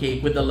lava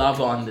cake with the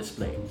lava on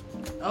display.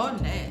 Oh,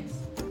 nice.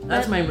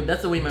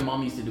 That's the way my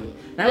mom used to do it.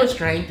 And I was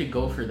trying to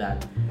go for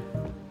that.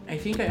 I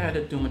think I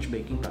added too much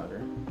baking powder.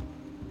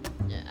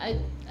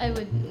 I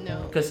would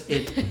know. Because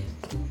it,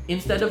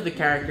 instead of the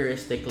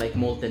characteristic like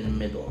molten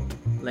middle,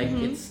 like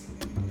it's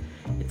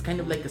kind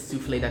of like a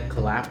souffle that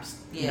collapsed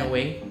in Yeah. a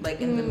way.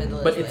 Like in the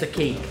middle. But is it's a like-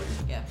 cake.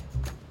 Yeah.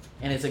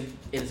 And it's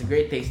a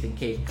great tasting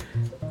cake.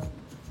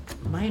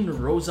 Mine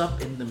rose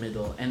up in the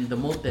middle, and the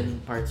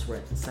molten parts were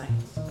at the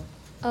sides.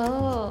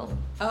 Oh.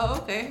 Oh,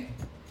 okay.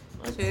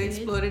 That's So it weird.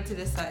 exploded to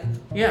the side.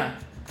 Yeah,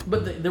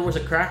 but there was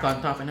a crack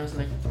on top, and I was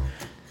like,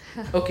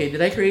 okay,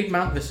 did I create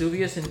Mount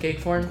Vesuvius in cake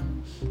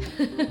form?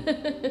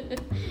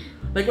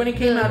 Like when it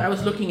came out, I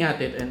was looking at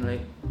it and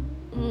like,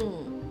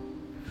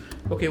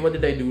 okay, what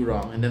did I do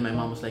wrong? And then my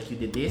mom was like, you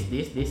did this,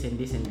 and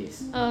this, and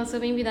this. Oh, so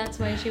maybe that's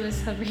why she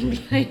was hovering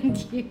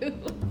behind you.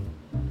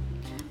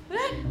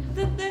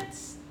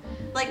 That's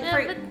like Yeah,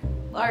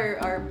 for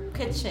our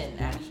kitchen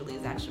actually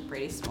is actually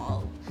pretty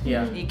small.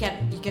 Yeah. You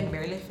can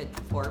barely fit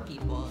 4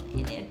 people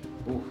in it.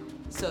 Ooh.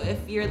 So if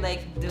you're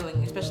like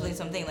doing especially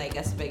something like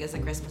as big as a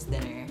Christmas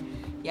dinner,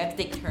 you have to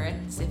take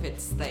turns if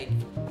it's like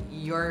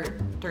your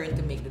turn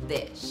to make the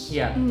dish.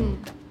 Yeah.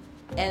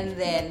 And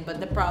then but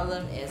the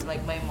problem is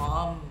like my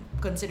mom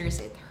considers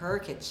it her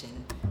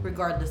kitchen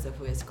regardless of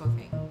who is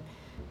cooking.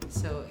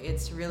 So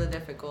it's really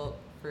difficult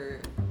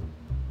for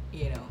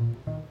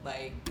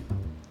like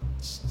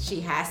she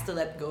has to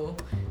let go.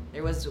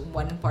 There was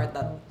one part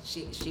that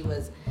she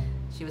was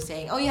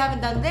saying, "Oh, you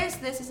haven't done this.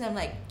 And I'm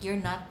like, "You're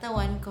not the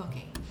one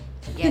cooking.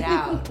 Get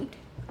out.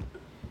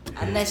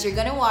 Unless you're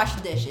gonna wash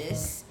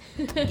dishes,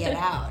 get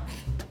out."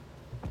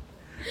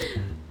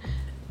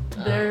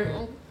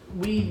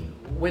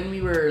 When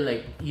we were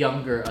like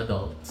younger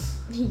adults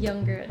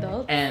Younger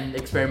adult. and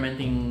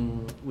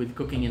experimenting with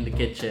cooking in the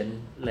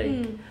kitchen,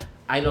 like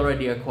I'd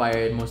already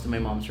acquired most of my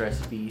mom's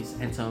recipes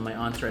and some of my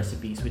aunt's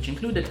recipes, which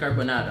included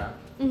carbonara.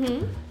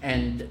 Mm-hmm.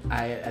 And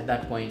at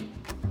that point,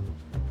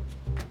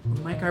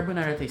 my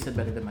carbonara tasted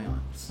better than my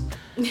aunt's.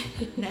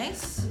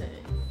 Nice.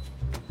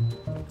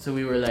 So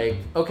we were like,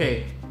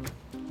 okay,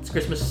 it's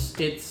Christmas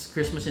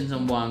in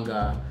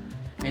Zamboanga,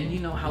 and you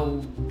know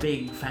how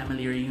big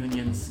family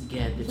reunions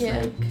get. It's Yeah.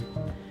 like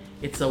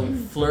it's a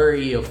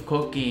flurry of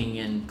cooking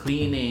and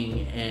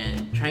cleaning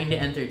and trying to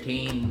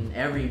entertain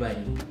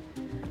everybody.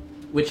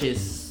 Which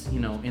is, you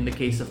know, in the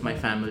case of my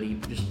family,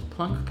 just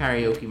plunk a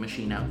karaoke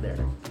machine out there.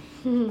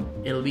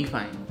 It'll be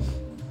fine.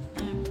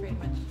 Pretty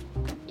much.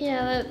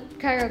 Yeah, the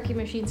karaoke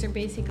machines are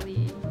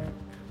basically,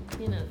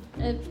 you know,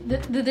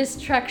 the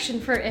distraction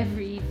for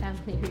every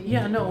family reunion.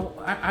 Yeah, no,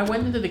 I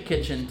went into the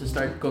kitchen to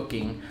start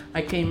cooking.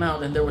 I came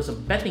out and there was a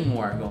betting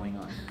war going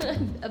on.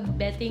 A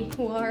betting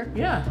war.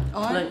 Yeah,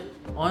 On? like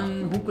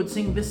on who could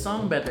sing this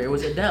song better. It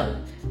was Adele.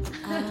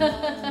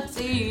 So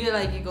you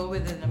go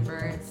with the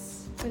numbers.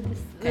 With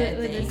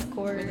Kinda the thing?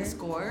 score. With the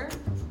score?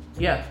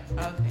 Yeah,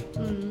 Okay.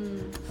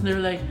 they were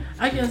like,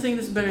 I can sing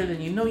this better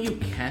than you. No, you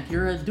can't.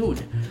 You're a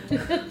dude.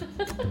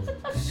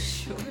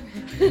 Sure.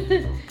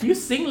 You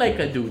sing like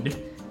a dude.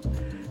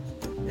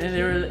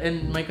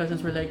 And my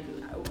cousins were like,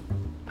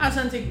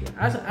 asan si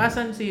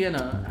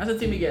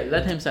Miguel,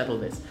 let him settle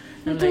this.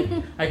 And like,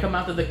 I come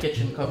out of the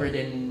kitchen covered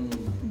in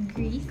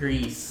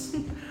grease.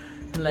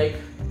 Like,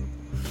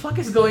 fuck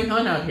is going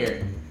on out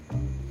here?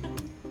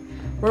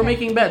 We're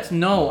making bets.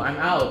 No, I'm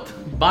out.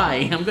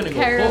 Bye. I'm gonna go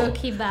cook.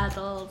 Karaoke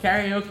battles.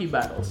 Karaoke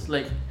battles.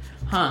 Like,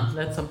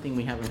 that's something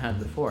we haven't had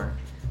before.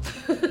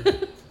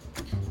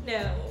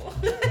 No.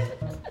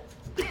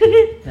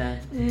 Yeah.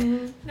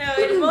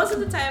 No, most of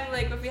the time,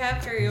 like, if we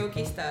have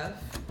karaoke stuff,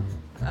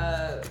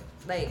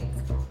 like,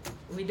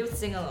 we do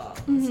sing along.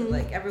 So,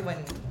 like,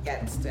 everyone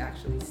gets to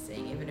actually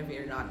sing, even if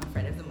you're not in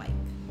front of the mic.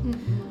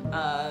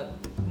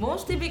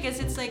 Mostly because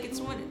it's like,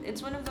 it's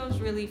one of those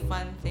really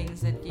fun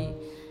things that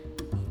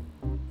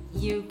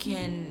you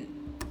can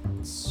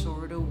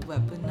sort of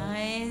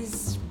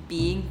weaponize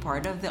being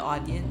part of the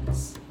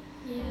audience.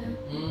 Yeah.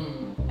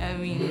 I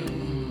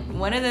mean,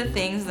 one of the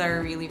things that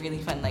are really, really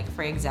fun, like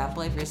for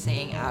example, if you're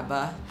saying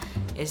ABBA,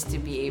 is to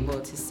be able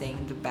to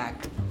sing the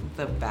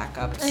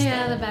backup stuff.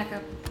 Yeah, the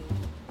backup.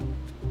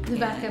 The Yeah.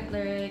 backup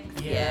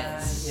lyrics.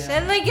 Yes. Yeah.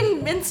 And like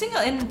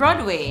in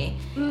Broadway,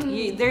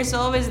 there's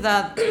always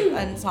that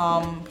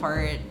ensemble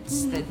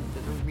parts that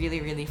are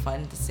really, really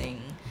fun to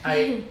sing.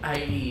 I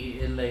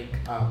like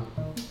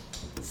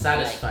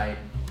Satisfied.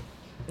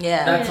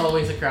 Yeah. That's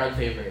always a crowd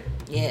favorite.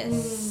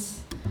 Yes.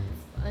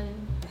 Fun.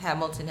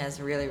 Hamilton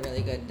has really,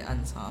 really good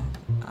ensemble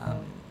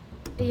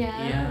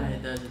Yeah. Yeah,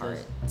 it does.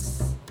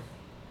 parts.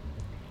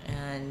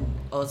 And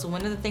also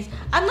one of the things,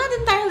 I'm not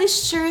entirely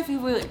sure if we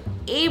were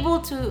able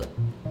to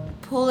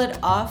pull it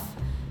off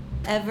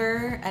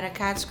ever at a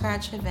Cat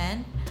Scratch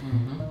event.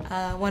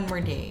 One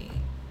More Day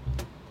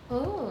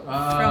Oh.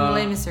 from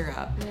Les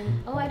Miserables.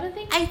 Oh, I don't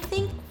think. I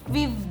think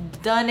we've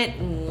done it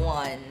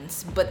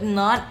once, but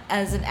not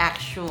as an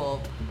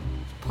actual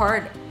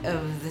part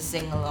of the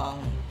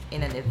sing-along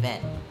in an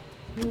event.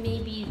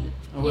 Maybe.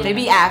 Well,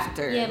 Maybe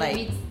after, Yeah, like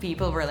maybe it's-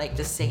 people were like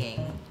just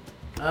singing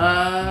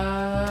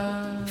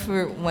Uh,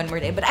 for One More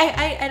Day. But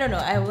I don't know.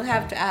 I will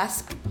have to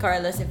ask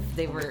Carlos if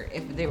they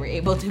were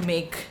able to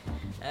make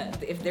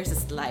if there's a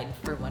slide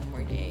for One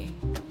More Day.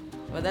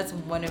 Well, that's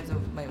one of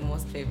my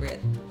most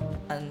favorite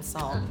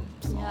ensemble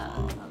Yeah.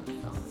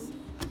 songs.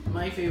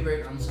 my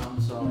favorite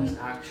ensemble song is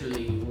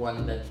actually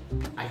one that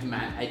I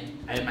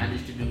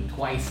managed to do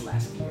twice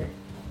last year.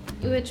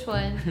 Which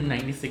one?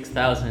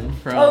 96,000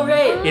 from Oh,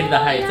 right. In the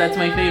Oh, Heights. yeah, That's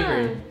my yeah.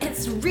 favorite.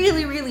 It's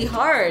really, really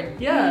hard.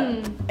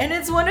 Yeah. And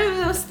it's one of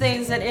those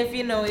things that if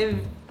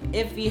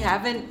you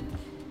haven't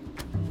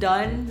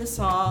done the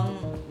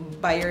song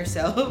by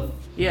yourself,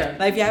 Yeah.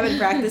 like if you haven't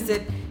practiced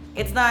it,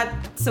 it's not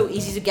so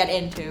easy to get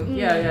into.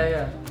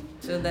 Yeah.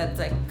 So that's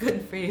like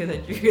good for you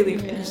that you really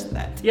finished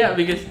that. Yeah,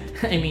 because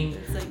I mean,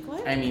 It's like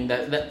what?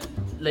 that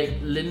like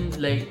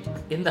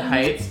In the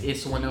Heights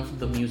is one of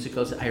the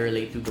musicals I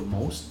relate to the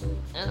most.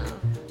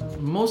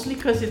 Mostly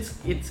because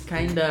it's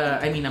kind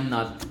of, I mean, I'm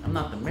not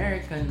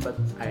American, but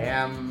I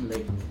am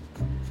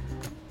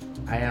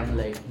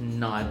like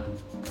not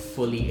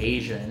fully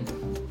Asian.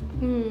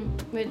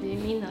 What do you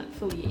mean not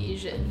fully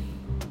Asian?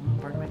 I'm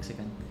part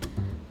Mexican.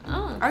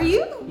 Oh. Are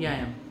you? Yeah, I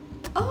am.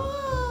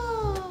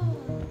 Oh.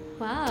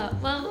 Wow.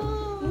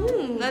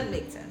 Well. That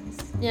makes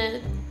sense. Yeah.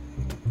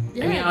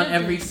 I mean, on that's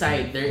every it.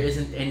 side there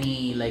isn't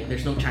any, like,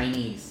 there's no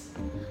Chinese.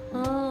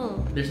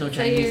 Oh. There's no So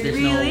Chinese. you're- There's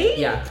Really?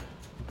 no, yeah.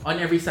 On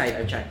every side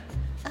I've checked.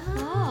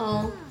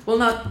 Oh. Well,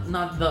 well,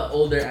 not the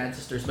older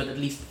ancestors, but at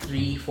least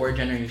 3-4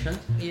 generations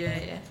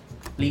Yeah.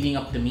 leading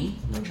up to me.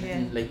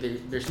 Yeah. Like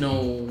there's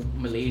no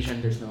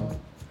Malaysian, there's no.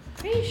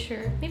 Are you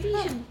sure? Maybe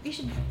you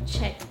should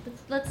check.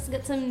 Let's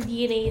get some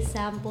DNA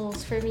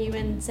samples from you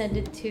and send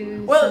it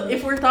to. Well, some-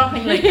 if we're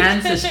talking like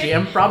ancestry,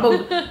 I'm probably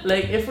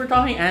like if we're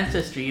talking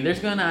ancestry, there's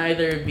gonna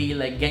either be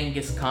like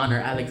Genghis Khan or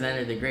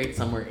Alexander the Great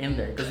somewhere in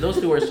there because those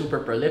two are super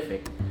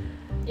prolific.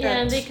 yeah,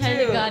 and they That's kind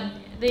of true. got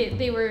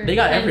they were. They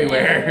got kinda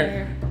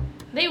everywhere.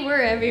 They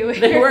were everywhere.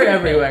 They were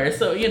everywhere,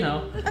 so you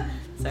know.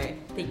 Sorry,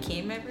 they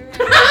came everywhere.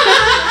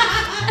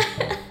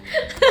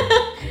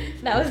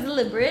 That was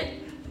deliberate.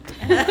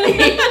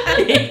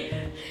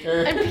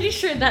 Uh, I'm pretty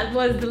sure that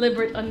was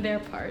deliberate on their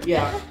part.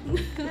 yeah.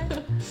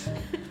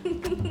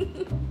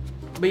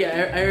 But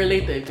yeah, I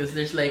relate to it because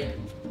there's like,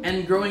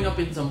 and growing up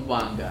in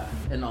Zamboanga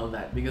and all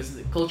that, because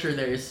the culture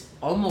there is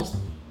almost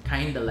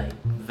kind of like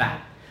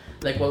that,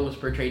 like what was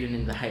portrayed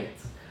in The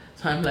Heights.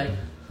 So I'm like,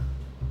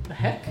 the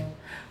heck?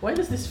 Why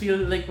does this feel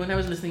like when I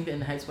was listening to In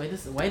the Heights? Why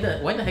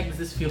the heck does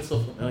this feel so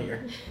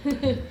familiar?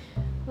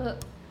 Well,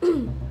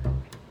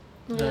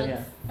 So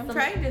yeah, I'm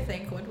trying to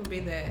think what would be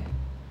the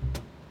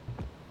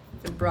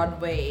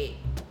Broadway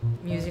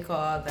musical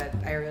that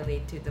I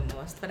relate to the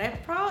most, but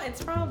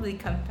it's probably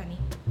Company,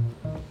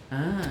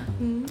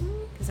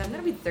 because I'm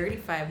gonna be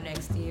 35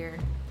 next year.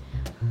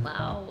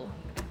 wow.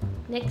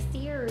 Next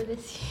year or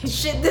this year?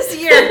 Shit, this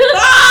year!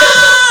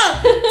 Ah!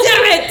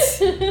 Damn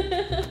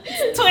it!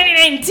 It's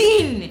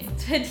 2019.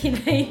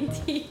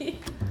 2019.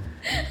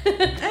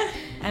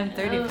 I'm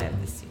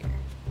 35 this year,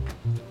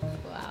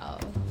 Wow.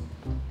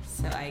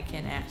 so I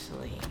can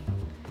actually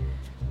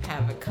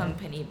have a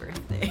Company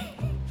birthday.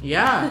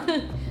 yeah.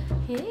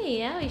 Hey,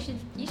 yeah,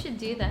 you should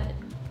do that.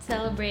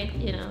 Celebrate,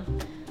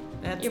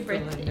 That's Your still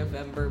birthday. in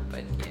November,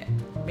 but yeah,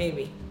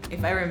 maybe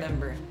if I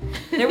remember.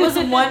 There was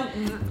one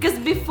because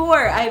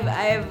before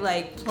I've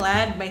like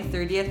planned my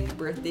 30th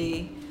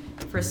birthday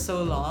for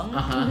so long,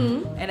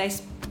 Mm-hmm. and I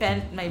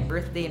spent my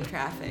birthday in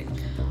traffic.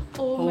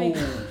 Oh my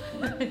Oh.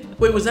 god.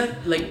 Wait, was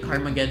that like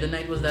Carmageddon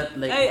night? Was that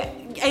like?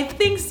 I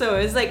think so.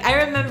 It's like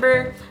I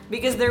remember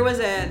because there was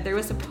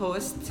a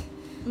post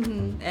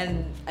Mm-hmm.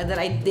 and that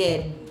I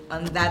did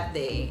on that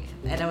day,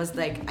 and I was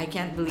like, I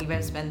can't believe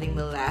I'm spending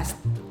the last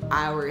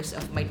hours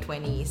of my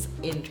 20s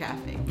in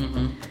traffic.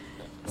 Mm-hmm.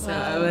 So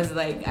Wow. I was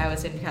like, I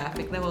was in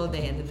traffic the whole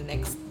day, and then the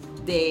next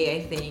day,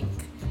 I think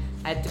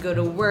I had to go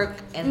to work,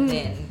 and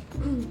then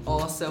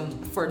also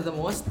for the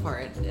most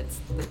part, the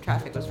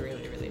traffic was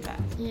really, really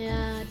bad.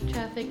 Yeah,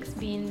 traffic's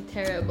been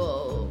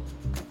terrible,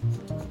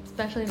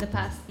 especially in the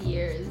past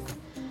years.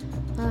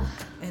 Ugh,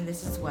 And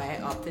this is why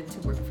I opted to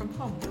work from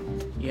home.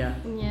 Yeah.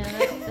 yeah,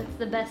 that's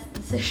the best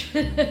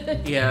decision.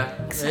 Yeah.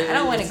 'Cause I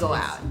don't want to It's- go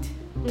it's- out.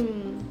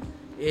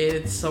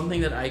 It's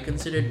something that I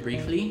considered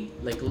briefly,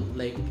 like oh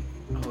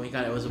my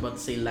god, I was about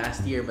to say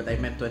last year, but I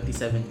meant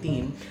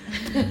 2017.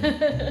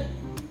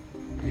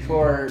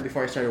 Before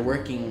I started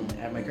working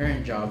at my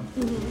current job,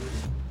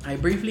 I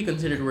briefly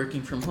considered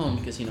working from home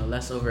because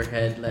less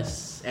overhead,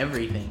 less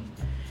everything,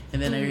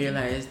 and then I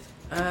realized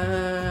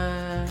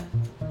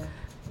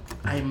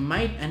I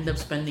might end up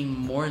spending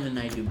more than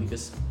I do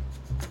because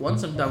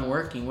once I'm done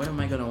working, what am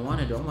I gonna want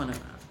to do? I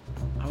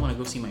want to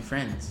go see my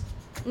friends.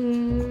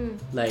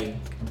 Like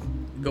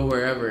go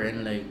wherever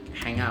and like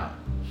hang out.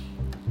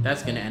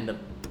 That's gonna end up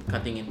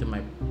cutting into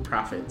my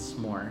profits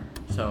more.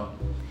 So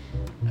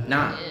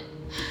nah.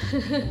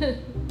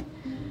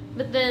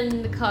 But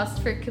then the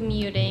cost for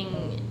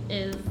commuting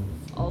is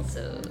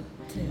also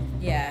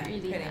Yeah, Really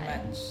pretty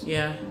high. much.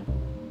 Yeah.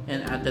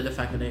 And add to the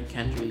fact that I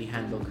can't really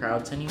handle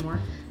crowds anymore.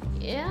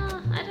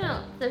 yeah, I don't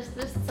know. There's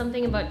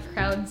something about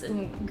crowds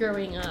and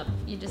growing up.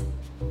 You just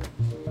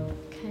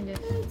kind of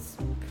It's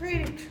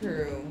pretty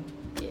true.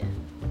 yeah.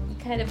 You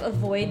kind of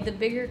avoid the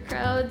bigger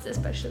crowds,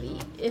 especially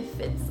if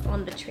it's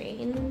on the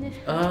train.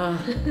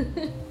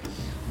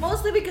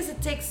 Mostly because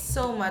it takes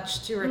so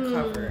much to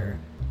recover.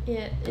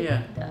 Yeah, it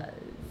Yeah. does.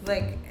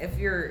 Like if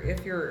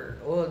you're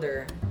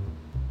older,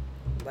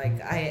 like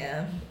I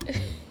am.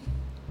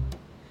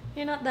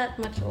 You're not that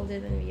much older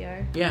than we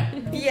are. Yeah.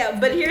 Yeah,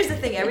 but here's the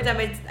thing. Every time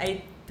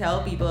I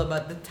tell people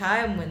about the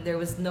time when there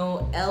was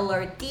no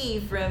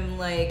LRT from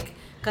like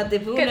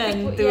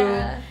Katipunan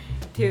yeah.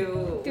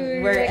 to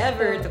To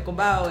wherever, Recto. to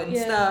Cubao and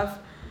Yeah. stuff.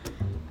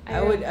 I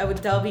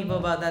would tell people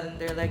about that, and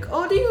they're like,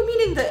 "Oh, do you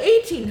mean in the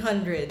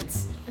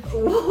 1800s?"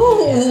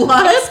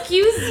 What?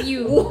 Excuse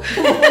you.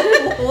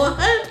 What?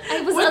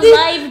 I was What did-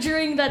 alive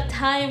during that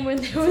time when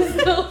there was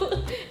no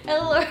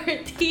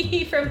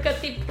LRT from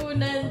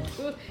Katipunan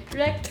to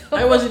Recto.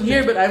 I wasn't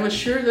here, but I was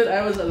sure that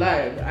I was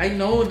alive. I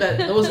know that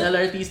those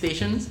LRT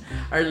stations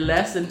are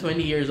less than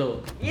 20 years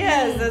old.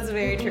 Yes, that's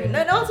very true.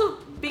 And also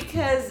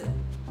because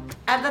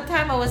at the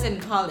time I was in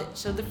college,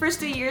 so the first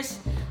 2 years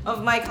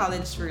of my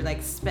college were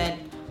like spent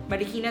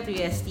Marikina to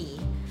UST,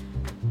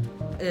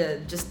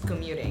 just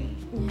commuting,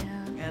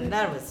 Yeah. and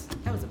that was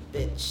a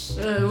bitch.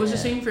 It was the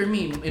same for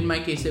me. In my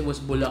case, it was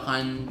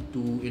Bulacan to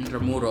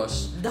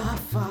Intramuros. The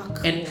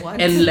fuck? And What?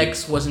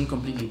 NLEX wasn't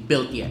completely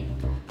built yet.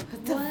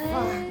 What the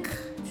What?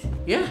 fuck?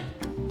 Yeah.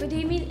 But do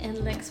you mean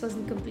NLEX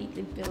wasn't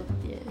completely built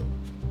yet?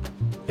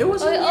 It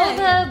wasn't.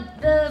 Yeah,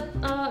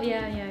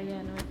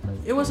 yeah. No,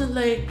 It wasn't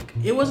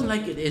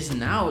like it is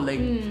now.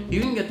 Like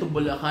you can get to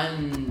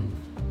Bulacan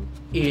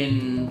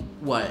in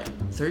what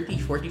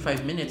 30,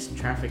 45 minutes,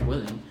 traffic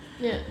willing.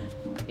 Yeah.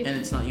 And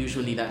it's not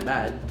usually that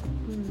bad.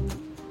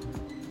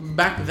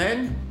 Back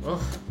then,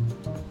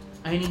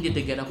 I needed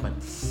to get up at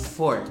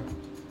 4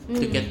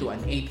 to get to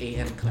an 8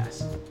 a.m.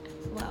 class.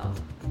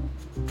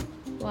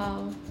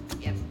 Wow.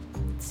 Yep.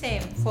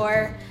 Same.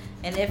 4,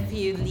 and if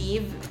you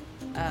leave,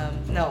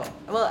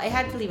 I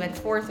had to leave at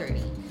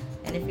 4:30,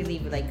 and if you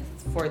leave like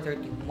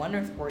 4:31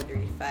 or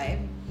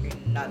 4:35, you're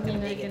not gonna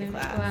make it to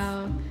class.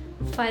 Wow.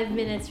 5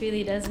 minutes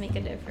really does make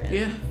a difference.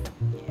 Yeah.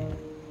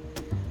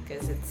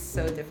 Because it's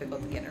so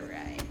difficult to get a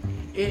ride.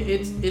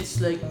 It's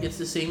like it's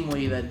the same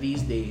way that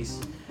these days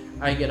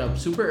I get up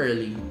super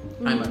early.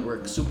 I'm at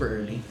work super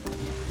early,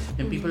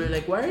 and people are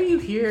like, "Why are you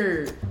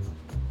here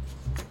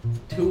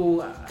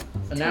 2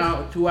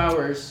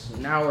 hours,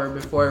 an hour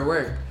before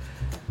work?"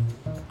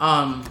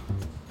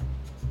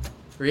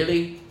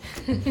 Really?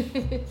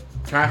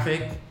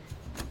 Traffic?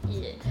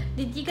 Yeah.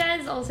 Did you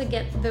guys also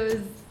get those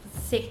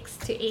 6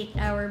 to 8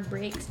 hour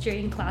breaks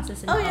during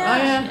classes in college?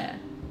 Yeah.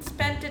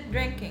 Spent it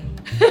drinking.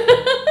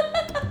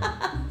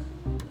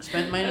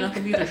 Spent mine in a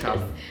computer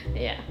shop.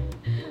 Yeah.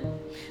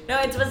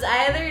 No, it was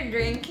either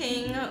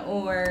drinking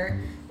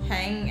or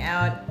hanging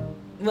out.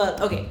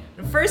 Well, okay,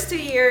 the first 2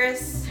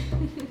 years,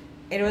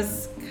 it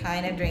was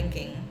kind of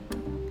drinking.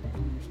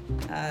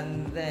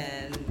 And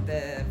then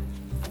the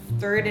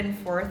 3rd and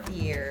 4th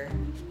year,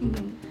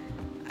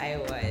 I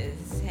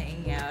was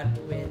hanging out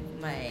with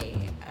my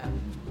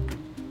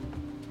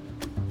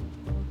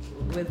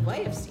with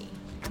YFC,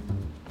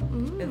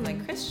 with my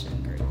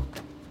Christian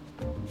group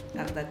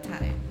at that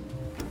time.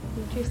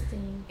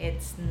 Interesting.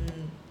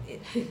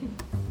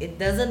 It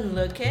doesn't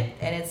look it,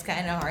 and it's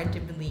kind of hard to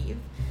believe.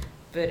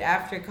 But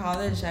after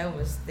college, I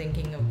was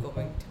thinking of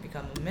going to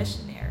become a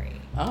missionary.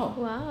 Oh.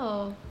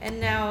 Wow. And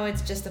now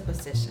it's just a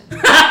position.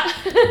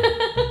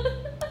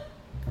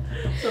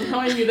 Somehow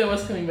I knew that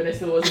was coming, but I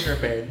still wasn't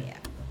prepared. Yeah.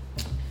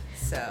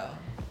 So.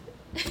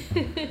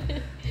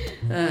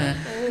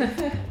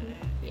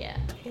 Yeah.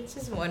 It's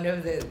just one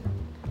of the.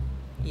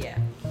 Yeah.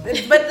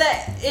 But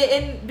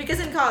because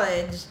in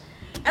college,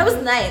 I was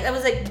nice. I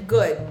was like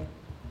good.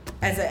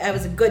 I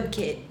was a good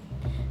kid.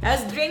 I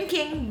was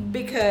drinking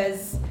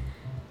because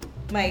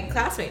my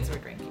classmates were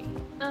drinking.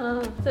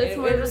 So it's It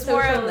was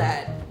more social. of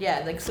that.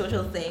 Yeah, like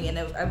social thing, and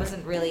I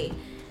wasn't really.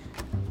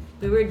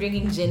 We were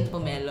drinking gin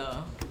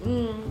pomelo,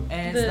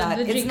 and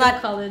it's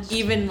not college.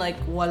 even like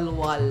wal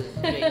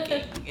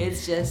drinking.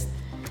 It's just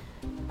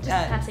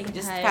passing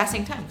time.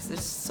 passing time. 'Cause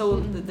there's so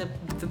the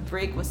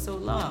break was so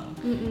long.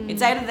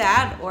 It's either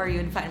that or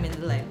you'd find me in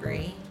the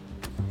library,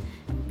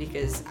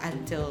 because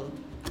until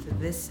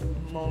this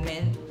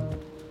moment,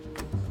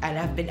 and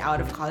I've been out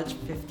of college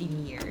for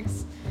 15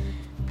 years,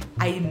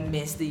 I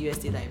miss the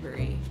USD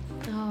library.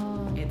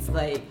 Oh. It's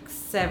like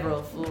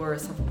several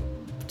floors of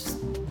just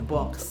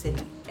books in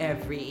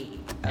every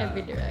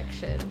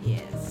direction.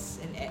 Yes,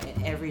 in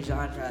every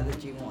genre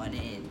that you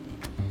wanted,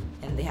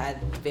 and they had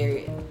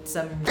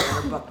some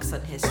rare books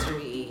on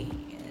history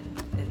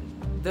and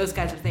those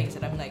kinds of things.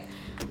 And I'm like,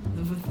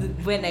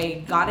 when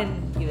I got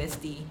in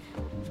USD,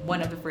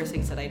 one of the first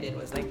things that I did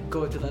was like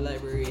go to the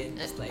library and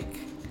just like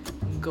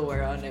go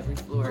around every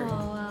floor.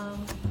 Oh wow.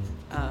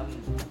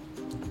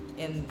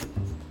 And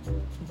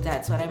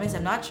that's what I miss.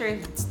 I'm not sure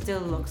if it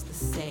still looks the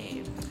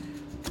same.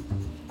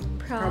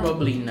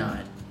 Probably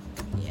not.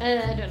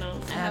 Yeah. I don't know.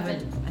 I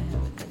haven't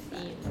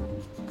seen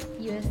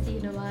USD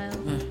in a while.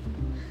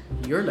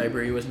 Your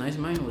library was nice.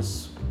 Mine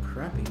was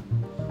crappy.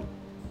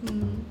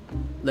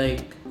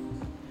 Like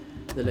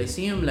the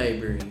Lyceum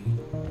library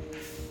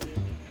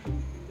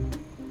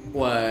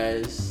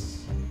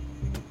was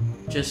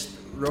just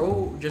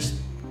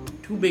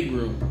 2 big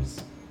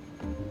rooms.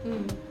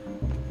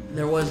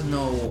 There was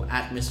no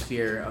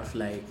atmosphere of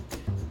like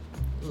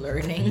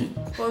Learning.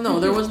 well, no,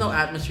 there was no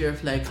atmosphere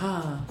of like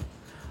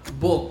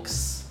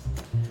books,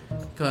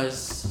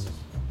 because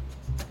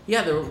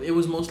it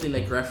was mostly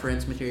like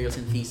reference materials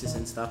and thesis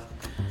and stuff,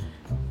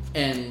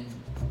 and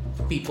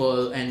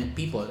people.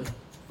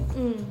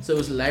 So it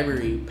was a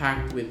library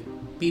packed with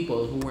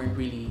people who weren't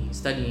really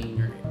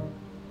studying, or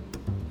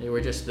they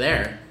were just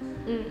there.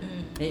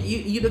 And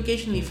you'd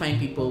occasionally find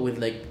people with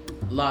like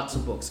lots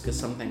of books, because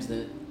sometimes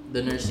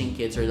the nursing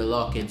kids or the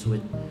law kids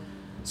would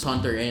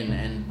saunter in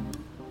and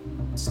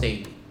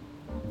stay.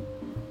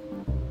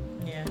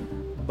 Yeah.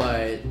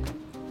 But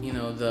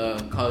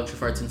the College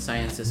of Arts and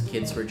Sciences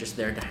kids were just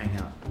there to hang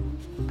out.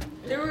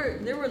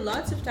 There were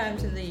lots of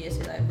times in the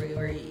USC library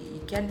where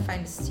you can't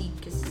find a seat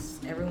because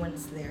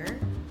everyone's there.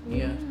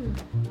 Yeah. And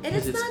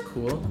Because it's it's not.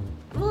 cool.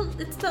 Well,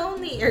 it's the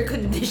only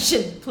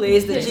air-conditioned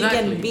place that you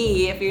Exactly. can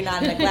be if you're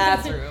not in a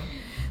classroom.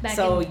 Back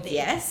So in the day.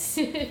 yes,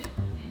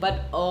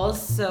 but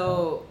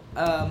also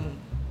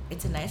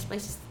it's a nice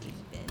place to sleep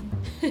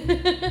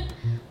in.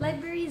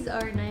 Libraries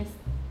are nice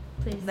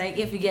places. Like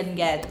if you can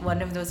get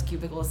one of those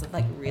cubicles that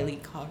like really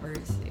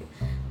covers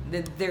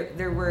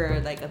there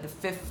were like on the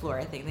 5th floor,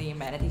 I think, the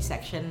humanities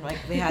section, like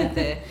they had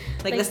the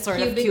like, Like the sort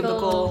of cubicle.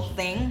 cubicle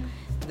thing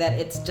that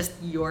it's just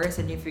yours,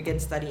 and if you can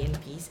study in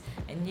peace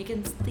and you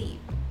can sleep.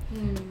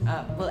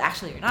 Well,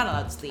 actually, you're not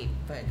allowed to sleep,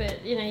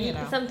 But you You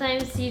know, know.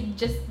 sometimes you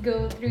just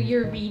go through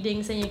your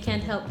readings and you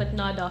can't help but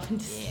nod off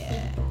into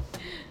yeah.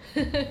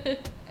 sleep.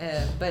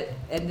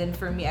 And then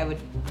for me, I would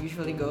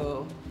usually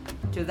go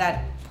to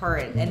that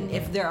part, and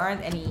if there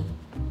aren't any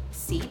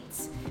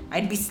seats,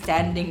 I'd be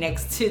standing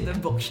next to the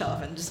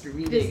bookshelf and just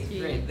reading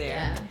Just right there.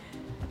 Yeah.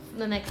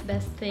 The next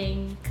best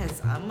thing.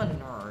 Cause I'm a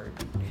nerd.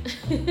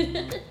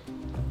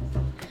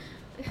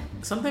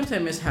 Sometimes I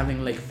miss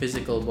having like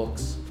physical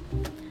books.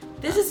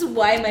 This is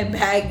why my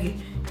bag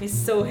is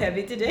so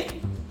heavy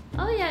today.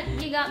 Oh yeah,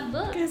 you got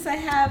books. Because I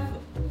have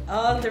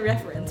all the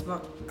reference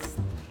books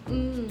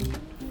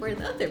for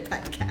the other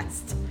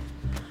podcast.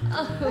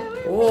 Oh,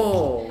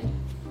 Oh,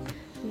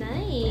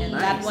 nice. And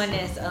that Nice. one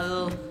is a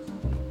little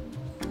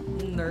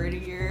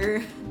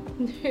nerdier.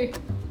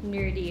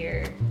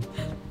 Nerdier.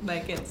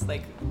 Like it's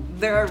like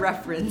there are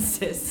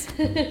references.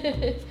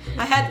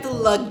 I had to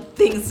lug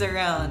things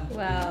around.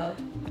 Wow.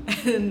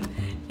 And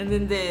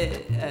then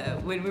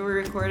when we were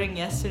recording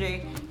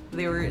yesterday,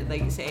 they were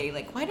like saying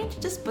like, why don't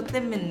you just put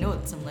them in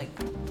notes? I'm like,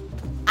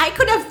 I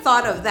could have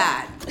thought of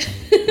that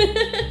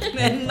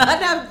and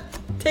not have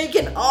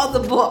taken all the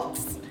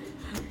books,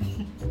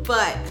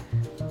 but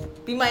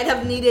we might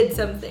have needed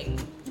something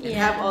and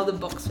have Yeah. all the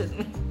books with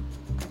me.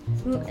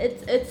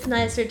 It's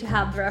nicer to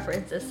have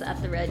references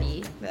at the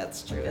ready,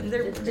 That's true, and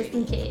they're just pretty.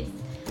 in case.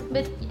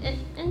 But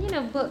and you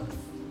know, books,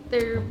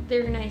 they're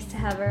nice to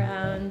have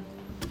around.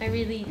 I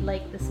really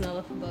like the smell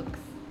of books.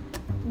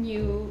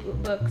 New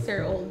books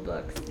or old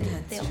books, they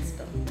all That's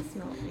true.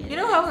 smell really You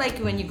know how like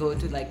when you go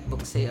to like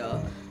book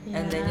sale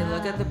and then you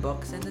look at Yeah. the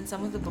books and then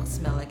some of the books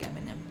smell like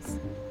M&Ms.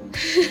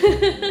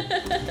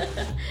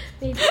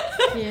 Maybe,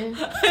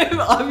 yeah. I've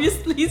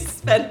obviously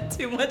spent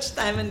too much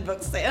time in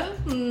book sale.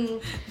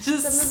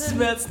 Just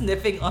Some of them-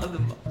 sniffing all the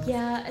books.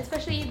 Yeah,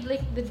 especially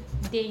like the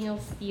Daniel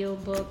Steele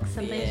books.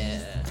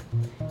 Sometimes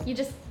you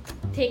just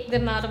take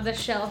them out of the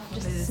shelf,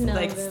 just Just smell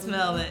like them.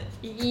 smell it.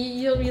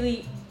 You'll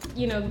really,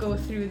 go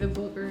through the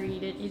book or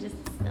read it. You just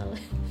smell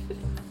it.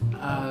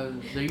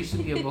 there used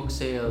to be a book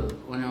sale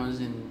when I was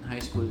in high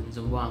school in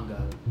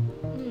Zamboanga.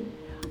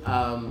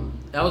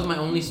 That was my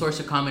only source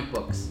of comic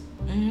books.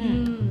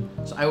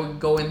 So I would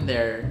go in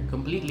there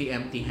completely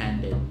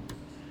empty-handed,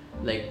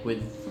 like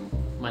with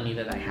money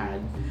that I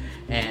had,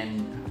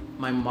 and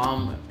my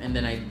mom, and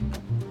then I'd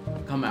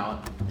come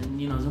out, and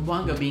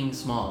Zamboanga being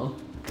small,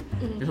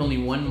 there's only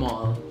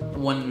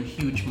one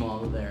huge mall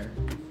there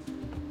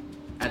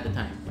at the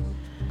time.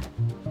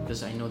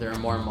 Because I know there are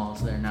more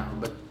malls there now,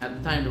 but at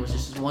the time there was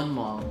just one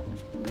mall,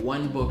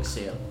 one book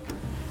sale,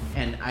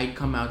 and I'd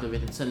come out of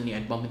it and suddenly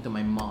I'd bump into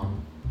my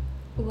mom.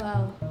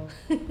 Wow.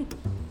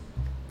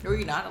 Were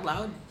you not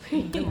allowed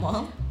in the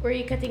mall? Were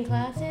you cutting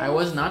classes? I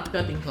was not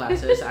cutting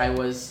classes. I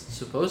was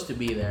supposed to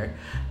be there.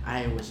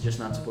 I was just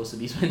not supposed to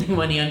be spending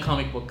money on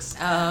comic books.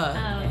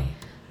 Okay.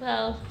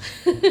 Well.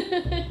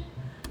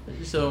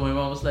 So my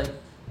mom was like,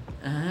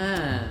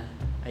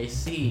 I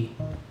see.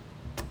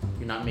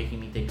 You're not making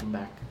me take them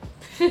back.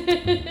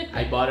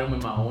 I bought them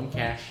with my own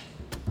cash.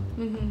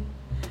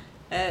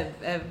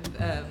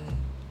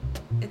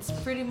 It's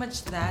pretty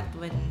much that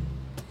when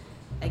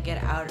I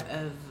get out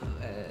of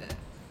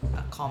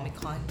a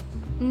Comic-Con.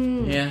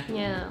 Yeah.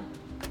 Yeah.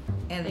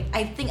 And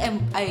I think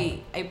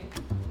I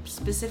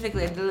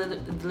specifically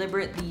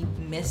deliberately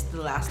missed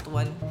the last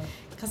one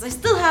because I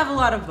still have a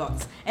lot of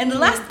books. And the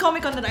last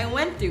Comic-Con that I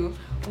went to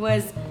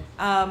was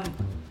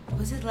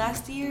it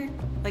last year?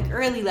 Like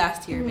early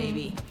last year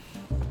maybe.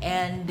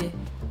 And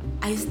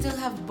I still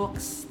have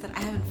books that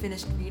I haven't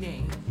finished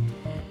reading.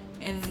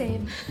 And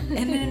Same.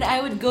 and then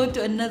I would go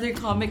to another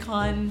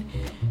Comic-Con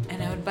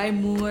and I would buy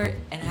more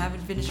and I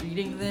haven't finished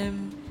reading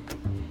them.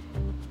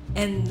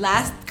 And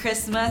last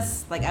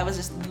Christmas, like I was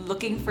just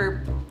looking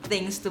for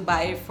things to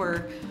buy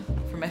for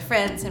my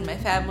friends and my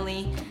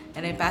family,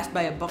 and I passed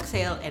by a book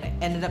sale and I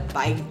ended up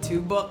buying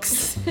 2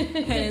 books.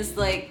 And it's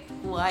like,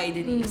 why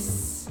did you?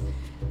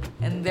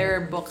 And there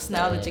are books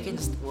now that you can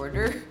just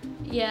order.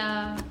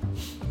 Yeah.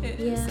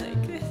 It's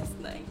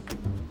like,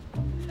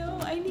 no,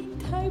 I need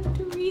time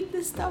to read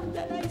the stuff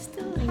that I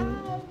still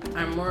have.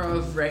 I'm more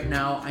of right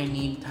now, I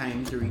need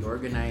time to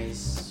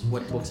reorganize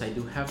what books I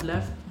do have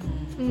left.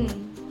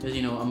 Because,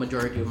 a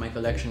majority of my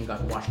collection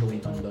got washed away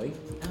in Ondoy.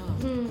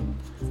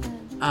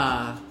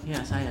 Oh.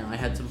 Yes, I know. I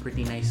had some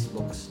pretty nice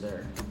books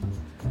there.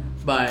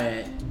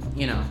 But,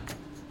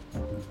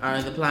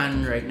 the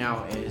plan right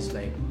now is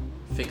like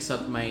fix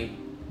up my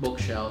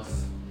bookshelf,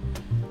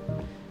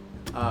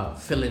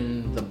 fill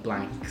in the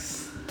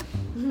blanks.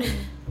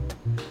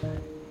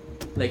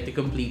 Like to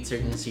complete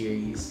certain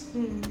series.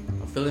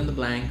 I'll fill in the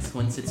blanks.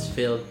 Once it's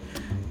filled,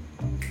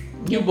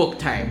 new book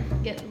time.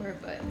 Get more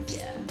books.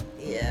 Yeah.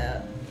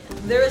 Yeah.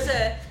 There was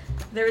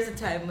a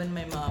time when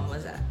my mom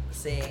was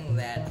saying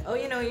that,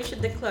 you should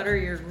declutter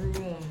your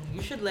room.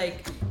 You should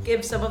like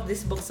give some of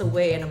these books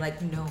away. And I'm like,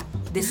 no,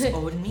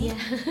 disown me.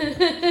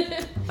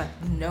 Yeah. But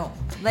no.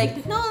 Like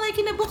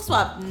in a book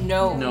swap.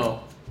 No.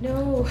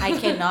 No. I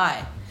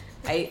cannot.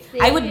 I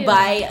would Same.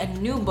 buy a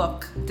new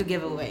book to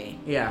give away.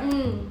 Yeah.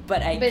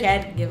 But I But-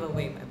 can't give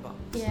away my book.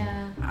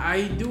 Yeah.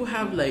 I do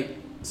have like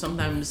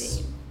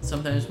sometimes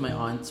my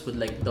aunts would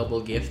like double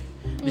gift.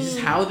 This is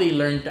how they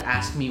learned to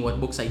ask me what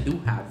books I do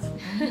have.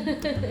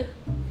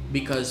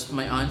 Because some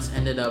of my aunts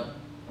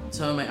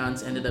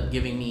ended up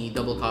giving me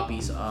double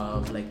copies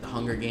of like the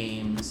Hunger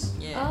Games,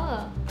 Yeah.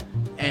 Oh.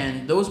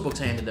 and those books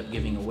I ended up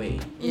giving away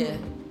Yeah.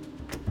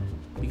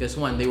 because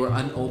one, they were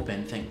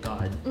unopened, thank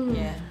God,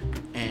 Yeah.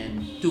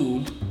 and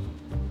two,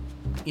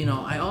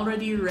 I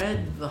already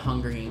read the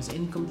Hunger Games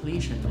in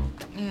completion.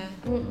 Yeah.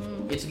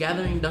 It's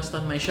gathering dust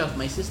on my shelf.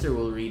 My sister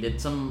will read it.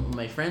 Some of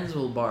my friends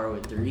will borrow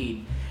it to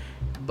read.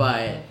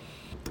 But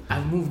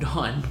I've moved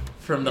on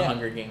from the Yeah.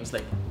 Hunger Games.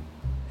 Like,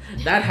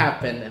 that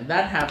happened and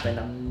that happened.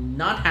 I'm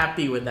not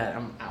happy with that.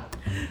 I'm out.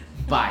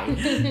 Bye.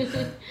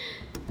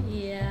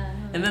 Yeah.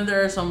 And then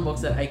there are some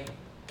books that I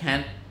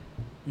can't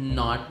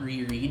not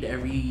reread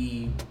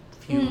every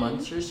few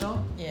months or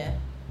so. Yeah.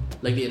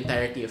 Like the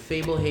entirety of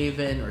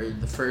Fablehaven or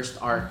the first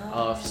arc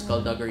of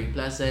Skullduggery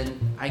Pleasant.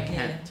 I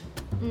can't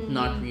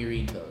not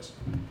reread those.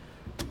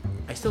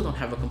 I still don't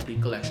have a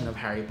complete collection of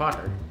Harry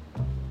Potter.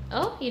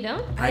 Oh, you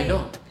don't? I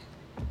don't.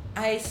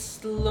 I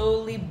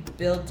slowly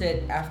built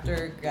it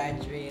after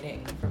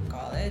graduating from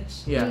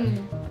college. Yeah.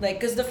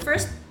 Like, cause the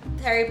first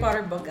Harry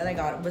Potter book that I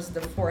got was the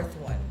fourth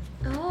one,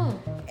 Oh.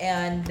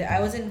 and I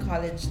was in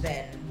college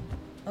then.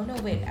 Oh no,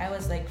 wait, I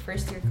was like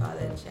first year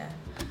college, yeah.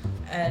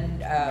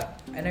 And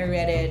I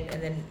read it,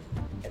 and then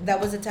that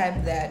was the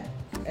time that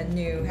a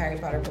new Harry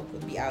Potter book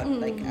would be out,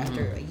 like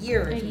after a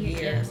year or A 2 year,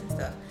 years and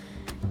stuff.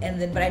 And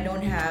then, but I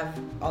don't have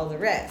all the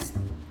rest.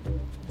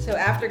 So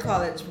after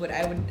college, what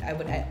I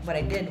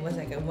did was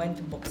like I went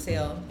to book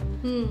sale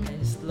and I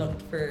just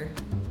looked for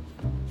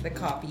the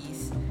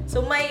copies.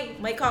 So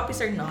my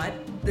copies are not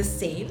the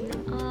same.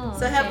 Oh.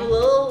 So I have a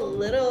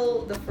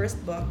little the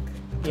first book,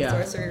 The Yeah.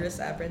 Sorcerer's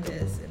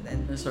Apprentice, and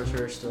then The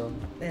Sorcerer's Stone.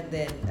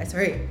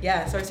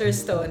 Sorcerer's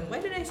Stone. Why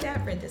did I say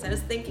Apprentice? I was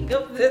thinking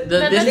of the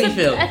The Disney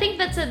film. I think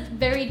that's a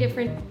very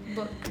different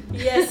book.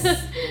 yes.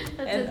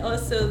 That's And a-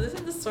 also, this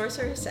is the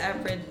Sorcerer's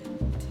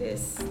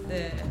Apprentice.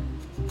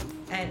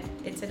 And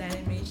it's an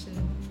animation.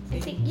 I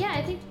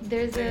think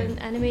there's an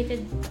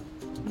animated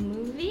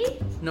movie.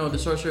 No, The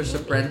Sorcerer's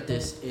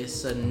Apprentice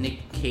is a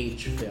Nick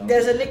Cage film.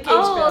 There's a Nick Cage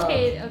Oh,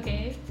 film.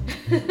 okay.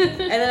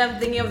 And then I'm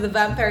thinking of The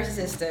Vampire's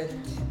Assistant,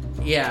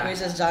 Yeah. which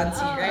has John C.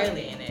 Oh,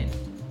 Reilly in it.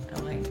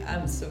 I'm like,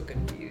 I'm so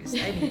confused.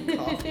 I need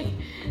coffee.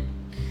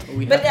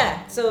 We But have-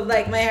 yeah, so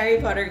like my Harry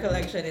Potter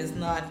collection is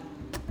not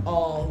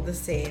all the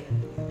same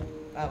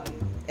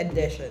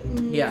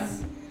edition. Yeah.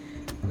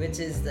 Which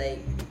is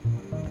like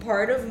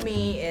part of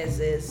me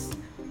is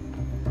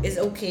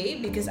okay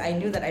because I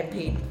knew that I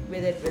paid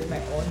with it with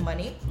my own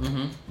money.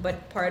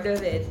 But part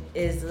of it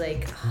is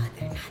like,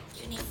 they're not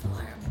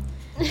uniform.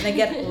 And I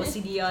get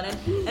OCD on it.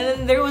 And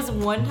then there was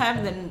one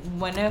time then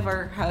one of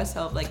our house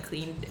help like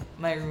cleaned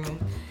my room,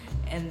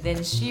 and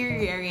then she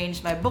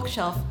rearranged my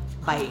bookshelf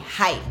by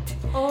height.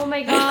 Oh my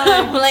And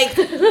I'm god. like,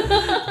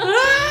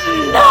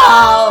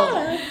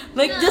 no!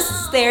 Like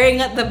just staring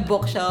at the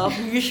bookshelf,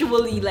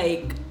 usually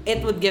like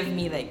it would give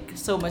me like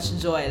so much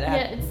joy to have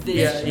Yeah, it's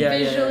this.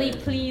 visually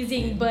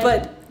pleasing,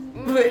 But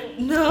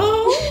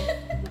no.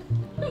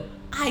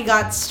 I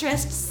got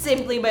stressed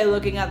simply by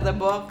looking at the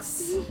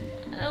books.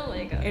 oh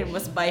my god. It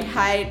was by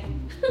height,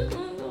 Oh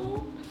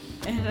no.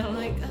 and I'm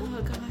like,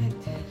 oh god.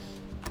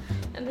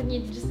 And then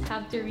you just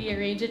have to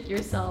rearrange it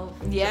yourself.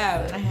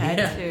 Yeah, I had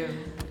Yeah. to.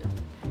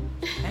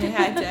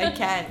 I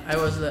can't.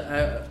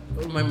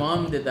 My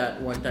mom did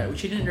that one time.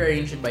 She didn't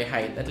arrange it by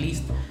height. At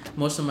least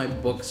most of my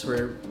books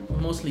were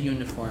mostly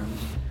uniform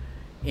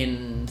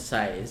in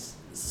size.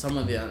 Some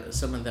of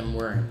them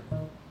weren't.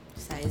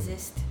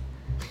 Sizist.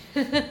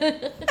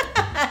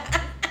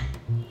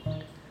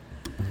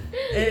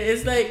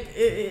 It's like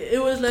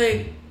it was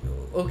like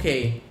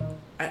okay,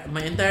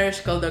 my entire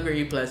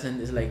Skullduggery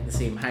Pleasant is like the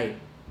same height.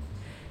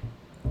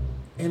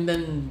 And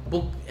then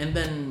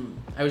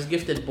I was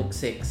gifted book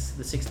 6,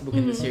 the 6th book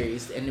in the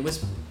series, and it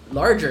was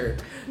larger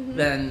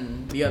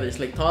than the others,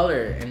 like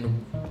taller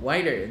and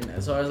wider.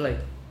 And so I was like,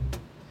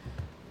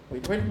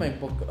 wait, where did my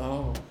book?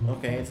 Oh,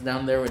 okay, it's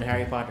down there with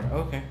Harry Potter.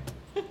 Okay,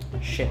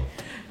 shit,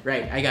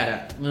 right, I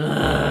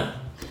gotta.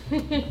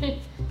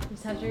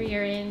 Just have to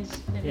rearrange.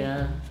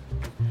 Yeah.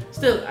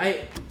 Still,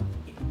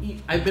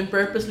 I've been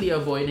purposely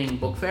avoiding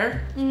book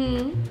fair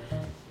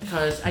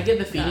because I get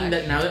the feeling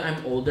that now that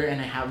I'm older and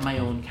I have my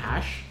own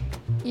cash,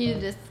 You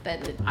just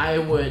spend it. I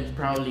would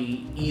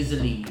probably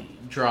easily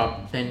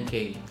drop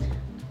 10K.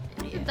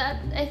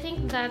 I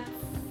think that's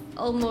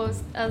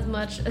almost as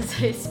much as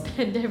I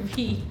spend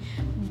every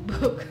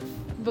book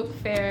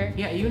fair.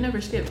 Yeah, you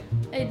never skip.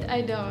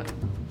 I don't.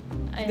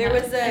 I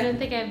don't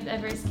think I've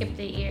ever skipped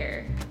a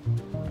year.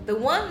 The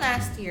one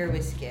last year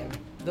we skipped.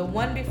 The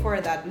one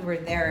before that we were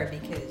there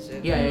because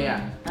of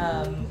Yeah.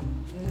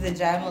 the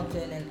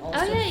Jamilton and also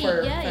Oh, yeah,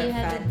 for yeah, you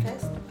had Fan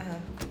Fest,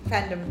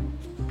 fandom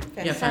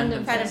Yeah,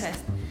 Fandom Fest.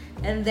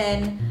 And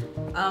then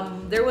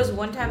there was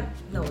one time,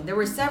 no, there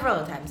were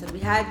several times that we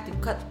had to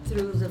cut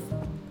through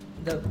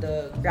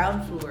the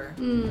ground floor,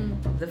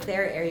 the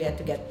fair area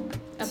to get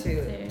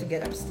to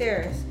get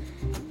upstairs,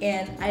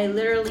 and I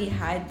literally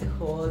had to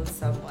hold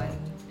someone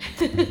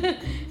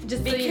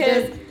Just so you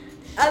because don't-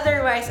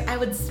 otherwise I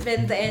would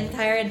spend the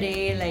entire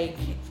day like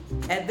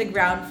at the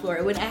ground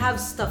floor when I have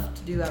stuff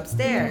to do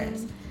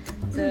upstairs.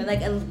 So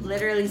like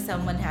literally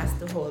someone has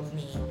to hold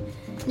me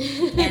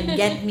and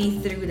get me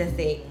through the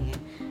thing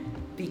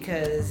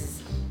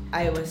because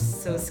I was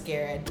so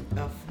scared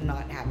of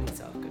not having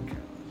self-control.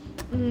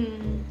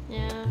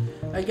 Yeah.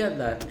 I get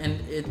that,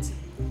 and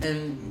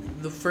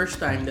the first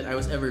time that I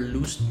was ever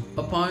loosed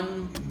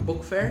upon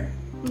book fair,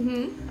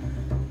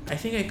 I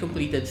think I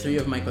completed 3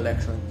 of my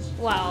collections.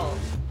 Wow.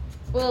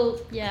 Well,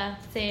 yeah,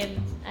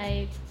 same.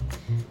 I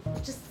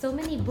just so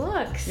many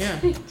books. Yeah.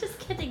 Just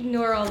can't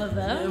ignore all of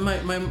them.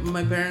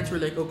 My parents were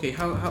like, okay,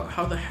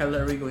 how the hell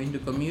are we going to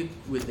commute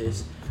with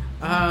this?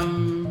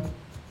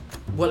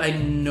 Well, I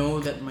know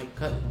that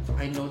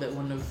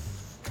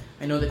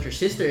I know that your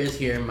sister is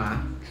here,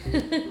 Ma,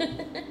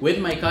 with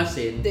my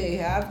cousin. They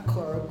have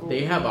cargo.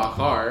 They have a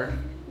car.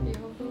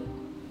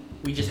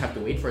 We just have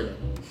to wait for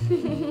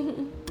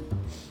them.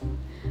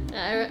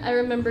 I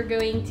remember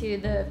going to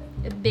the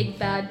Big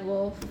Bad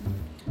Wolf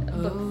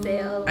book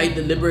sale. I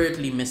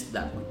deliberately missed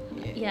that one.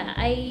 Yeah,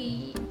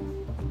 I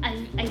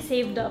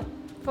saved up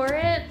for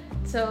it,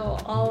 so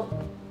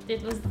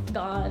it was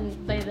gone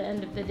by the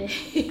end of the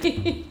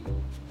day.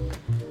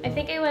 I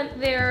think I went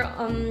there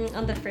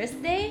on the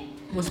first day.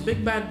 Was the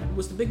Big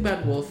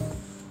Bad Wolf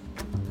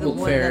The book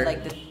one fair that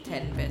like the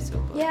 10 peso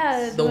books.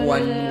 Yeah, the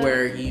one the-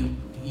 where you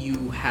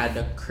had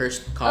a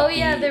cursed copy Oh,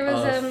 yeah, there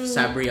was, of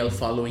Sabriel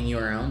following you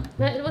around?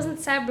 No, it wasn't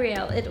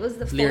Sabriel. It was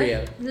the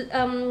Lyriel.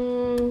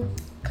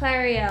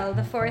 Clariel,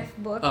 the 4th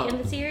book Oh. in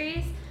the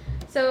series.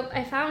 So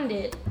I found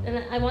it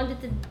and I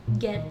wanted to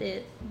get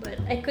it, but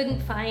I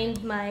couldn't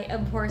find my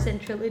Abhorsen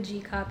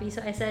trilogy copy.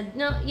 So I said,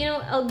 no,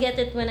 I'll get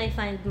it when I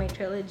find my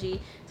trilogy.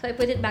 So I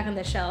put it back on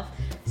the shelf.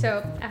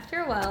 So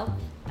after a while,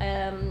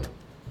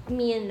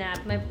 me and Nat,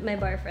 my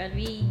boyfriend,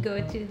 we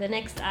go to the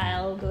next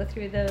aisle, go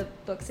through the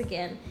books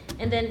again,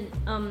 and then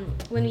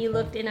when we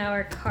looked in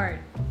our cart,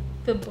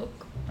 the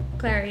book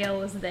Clariel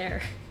was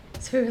there.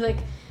 So we were like,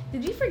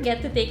 did we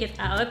forget to take it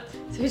out?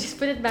 So we just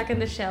put it back on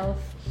the shelf.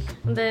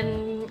 And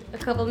then a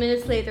couple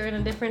minutes later in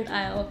a different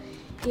aisle,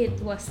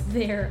 it was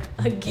there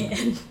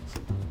again.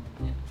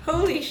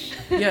 Holy shit.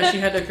 Yeah, she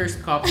had a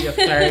cursed copy of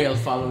Clariel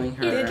following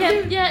her It around.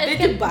 kept, yeah, it Did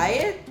kept, you buy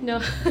it?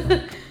 No.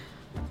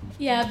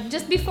 Yeah,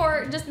 just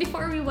before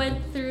we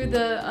went through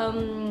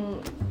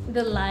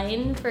the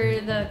line for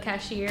the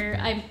cashier,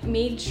 I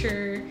made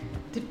sure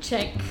to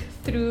check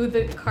through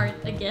the cart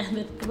again.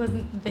 It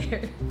wasn't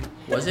there.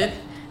 Was it?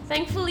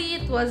 Thankfully,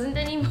 it wasn't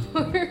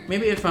anymore.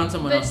 Maybe it found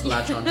someone else to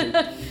latch onto.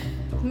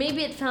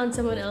 Maybe it found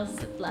someone else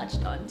that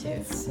latched onto.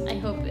 I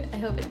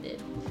hope it did.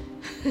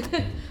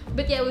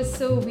 But yeah, it was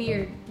so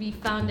weird. We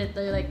found it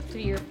there like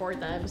 3 or 4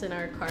 times in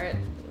our cart.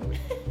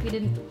 We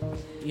didn't.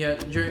 Yeah,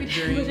 Put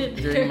it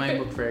during my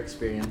there. book fair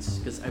experience,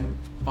 because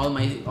all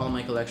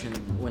my collection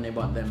when I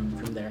bought them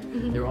from there,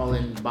 they were all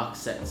in box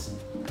sets.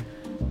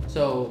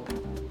 So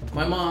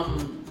my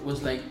mom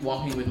was like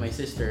walking with my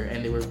sister,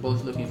 and they were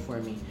both looking for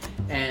me,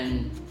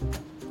 and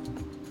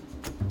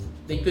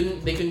they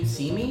couldn't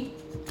see me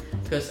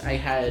because I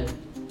had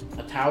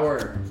a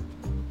tower.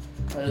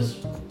 I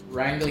was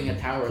wrangling a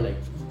tower like.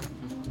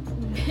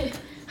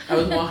 I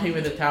was walking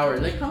with the tower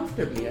like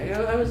comfortably.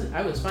 I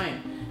was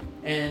fine,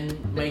 and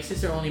my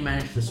sister only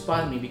managed to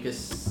spot me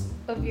because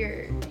Of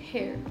your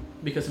hair.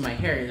 of my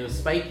hair. It was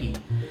spiky,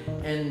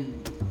 and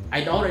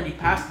I'd already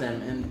passed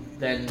them, and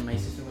then my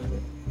sister was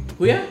like,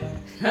 "Kuya,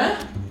 huh?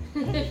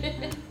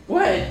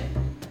 What?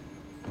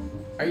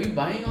 Are you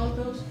buying all of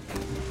those?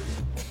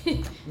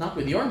 Not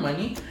with your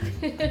money."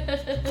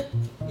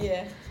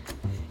 Yeah.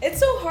 It's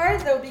so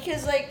hard though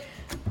because like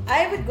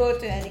I would go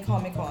to any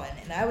Comic Con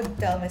and I would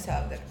tell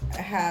myself that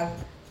I have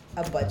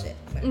a budget.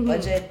 My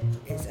budget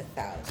is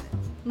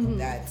 1,000.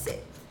 That's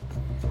it.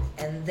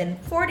 And then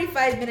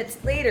 45 minutes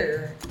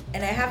later,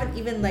 and I haven't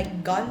even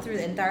like gone through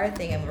the entire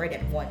thing. I'm already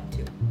at 1,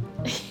 2.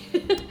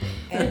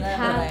 And It then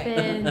I'm like,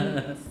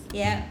 happens.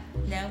 yeah,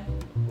 no.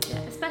 Yeah,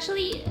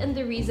 especially in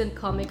the recent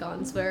Comic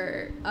Cons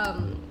where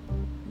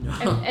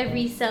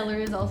every seller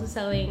is also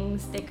selling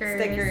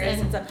stickers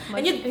And stuff.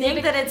 And you'd you're think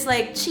like, that it's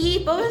like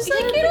cheap, but it's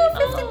like, Yeah,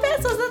 50 oh.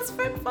 pesos, that's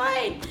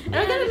fine. And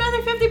I got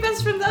another 50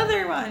 pesos from the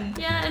other one.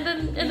 yeah, and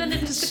then it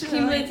just Sure.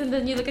 accumulates, and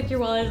then you look at your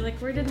wallet and like,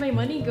 where did my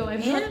money go?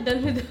 I'm Yeah. not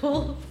done with the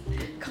whole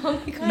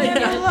Comic Con. I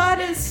have a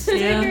lot of Yeah.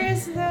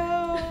 stickers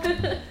though.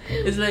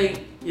 It's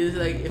like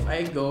if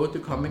I go to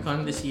Comic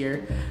Con this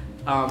year,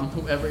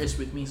 whoever is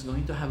with me is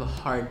going to have a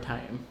hard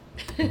time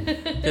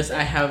because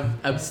I have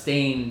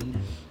abstained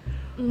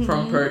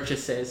from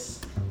purchases.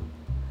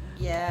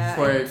 Yeah,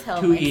 For I tell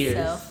 2 years.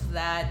 myself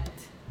that.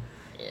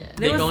 Yeah.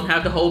 They There was- don't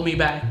have to hold me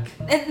back.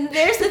 And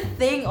there's the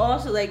thing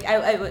also, like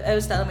I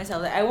was telling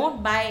myself that I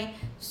won't buy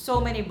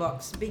so many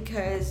books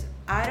because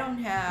I don't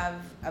have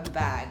a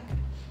bag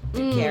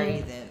to Mm. carry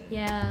them.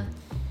 Yeah.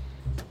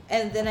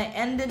 And then I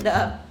ended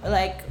up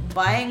like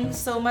buying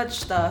so much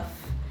stuff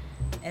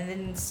and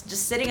then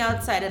just sitting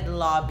outside at the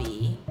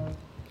lobby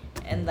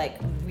and like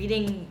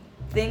reading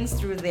things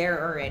through there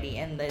already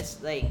and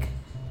just like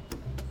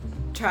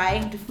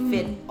trying to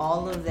fit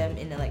all of them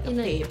in a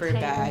paper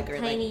bag or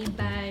tiny like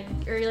bag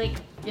or like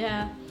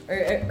yeah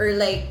or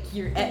like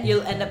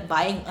you'll end up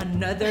buying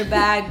another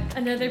bag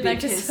another bag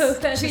just because-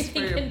 so just everything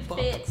for your can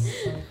fit. books.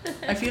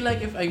 I feel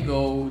like if I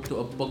go to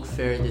a book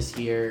fair this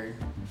year,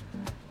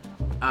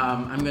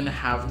 I'm gonna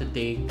have to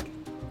take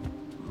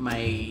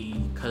my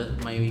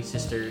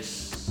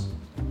sister's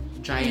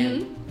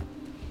giant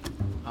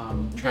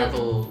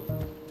travel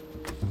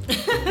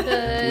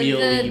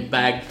wheelie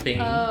bag thing.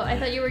 Oh, I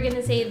thought you were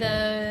gonna say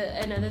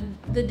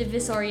the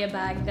Divisoria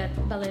bag that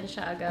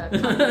Balenciaga.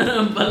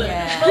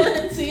 Yeah.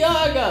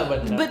 Balenciaga, but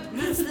no. But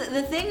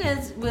the thing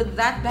is, with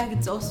that bag,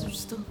 it's also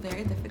still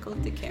very difficult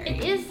to carry.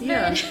 It is very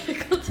Yeah.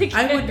 difficult to carry.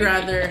 I would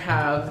rather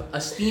have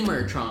a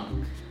steamer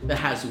trunk that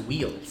has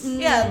wheels.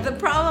 Yeah, the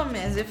problem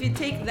is if you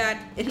take that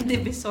in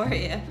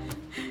Divisoria,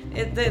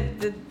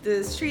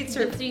 the streets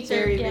are The streets are-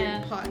 very yeah.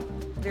 very hot.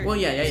 They're Well,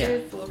 yeah.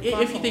 very full of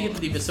If you take it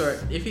to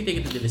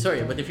potholes.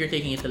 Divisoria, but if you're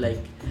taking it to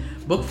like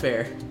book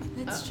fair,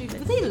 That's true.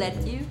 Would they let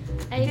you?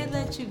 I- They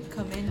let you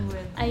come in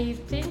with. I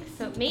think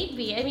so.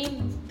 Maybe. I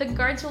mean, the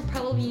guards will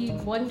probably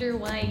wonder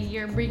why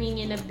you're bringing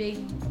in a big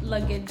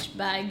luggage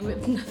bag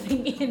with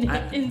nothing in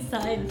it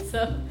inside.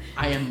 So.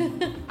 I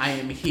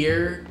am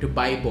here to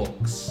buy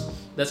books.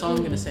 That's all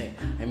I'm gonna say.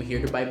 I'm here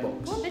to buy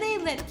books. Won't they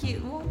let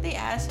you? Won't they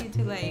ask you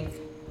to like?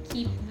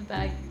 Keep the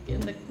bag in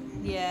the.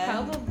 Yeah.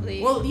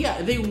 Probably. Well,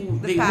 yeah, they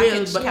will,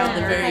 package but at the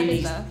counter very kind of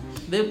least, stuff.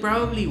 they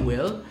probably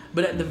will.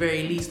 But at the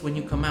very least, when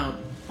you come out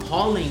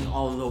hauling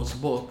all those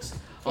books,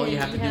 all you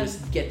Yeah, have to do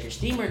is get your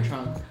steamer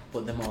trunk,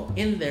 put them all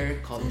in there,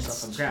 call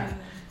yourself a grab.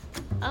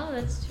 Oh,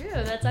 that's true.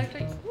 That's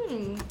actually.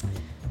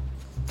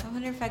 I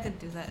wonder if I could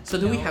do that. So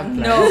do we have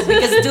plans? No,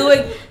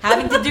 because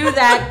having to do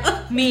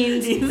that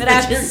means that I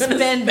have to you're gonna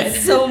spend spend-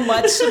 so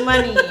much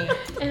money.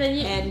 And then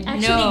you And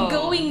actually no.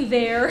 going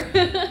there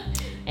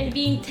and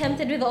being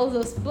tempted with all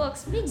those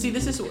books. See,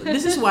 this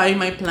is why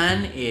my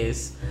plan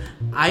is,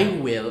 I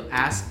will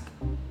ask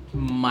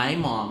my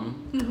mom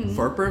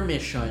for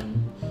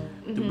permission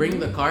to bring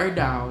the car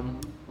down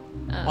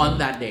on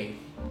that day.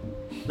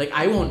 Like,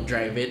 I won't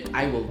drive it.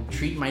 I will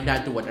treat my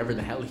dad to whatever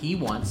the hell he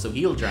wants, so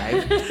he'll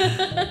drive.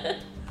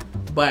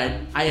 But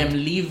I am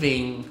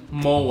leaving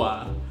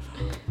MOA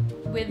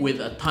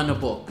with a ton of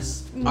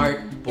books,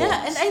 art books,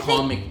 Yeah, and I think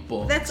comic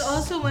books. That's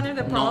also one of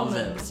the problems.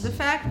 Novels. The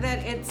fact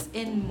that it's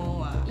in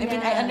MOA. I mean,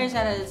 I Yeah.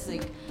 understand that it's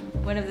like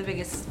one of the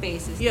biggest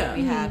spaces Yeah. that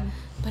we have,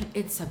 but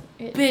it's a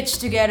It- bitch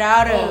to get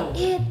out of.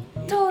 It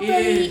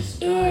totally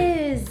is,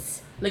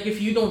 is. Like,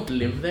 if you don't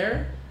live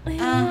there,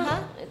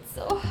 Uh-huh. It's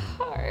so like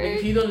hard.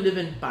 if you don't live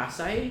in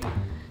Pasay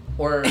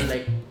or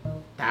like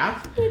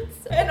Taft,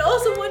 It's so And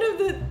also one of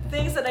the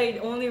things that I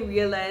only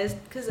realized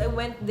because I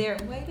went there.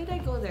 Why did I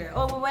go there?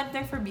 Oh, we went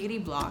there for Beauty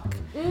Block,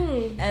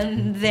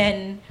 and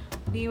then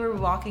we were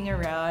walking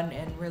around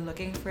and we're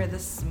looking for the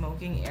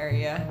smoking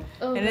area,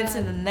 Oh, and it's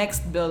in God. the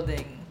next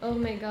building. Oh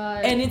my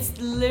god. And it's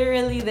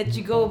literally that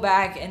you go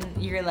back and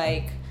you're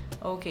like,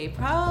 okay,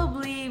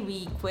 probably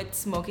we quit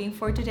smoking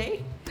for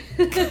today.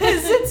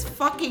 Because it's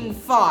fucking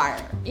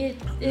far. it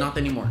not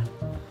anymore.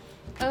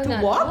 oh, To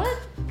not- walk? What?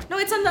 No,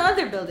 it's on the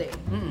other building.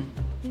 Mm.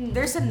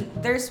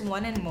 There's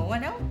one in MOA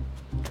now?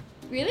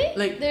 Really?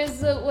 Like-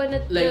 There's one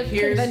at Like, the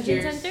here's- convention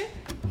here's- center.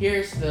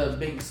 Here's the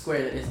big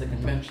square that is the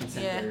convention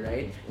center,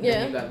 right? And Yeah.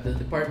 then you got the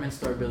department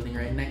store building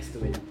right next to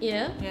it.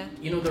 Yeah. Yeah.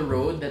 You know the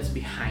road that's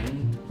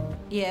behind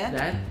Yeah.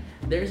 that?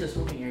 There's a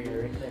smoking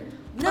area right there.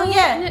 No, Oh,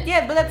 yeah, yeah.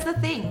 yeah, but that's the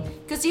thing.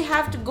 Because you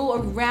have to go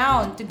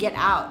around to get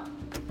out.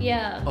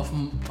 Yeah. Of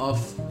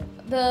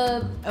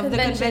The Of the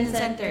convention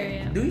center.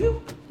 Yeah. do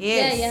you? Yes.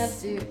 Yeah, you have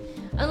to.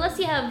 Unless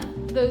you have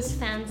those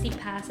fancy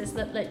passes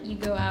that let you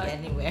go out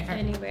Anywhere.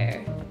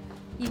 anywhere.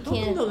 You I don't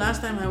think can't. the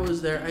last time I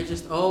was there, I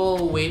just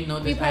wait, no,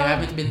 We I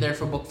haven't been there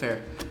for book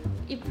fair.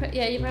 You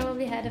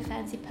probably had a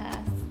fancy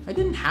pass. I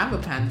didn't have a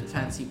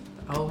fancy.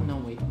 Oh no,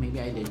 wait, maybe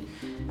I did.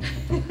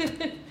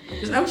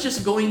 Because I was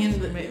just going in.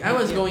 I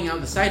was going out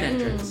the side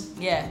entrance.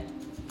 Yeah.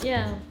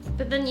 Yeah,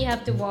 but then you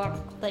have to walk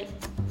like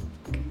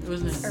It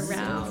was nice.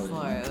 around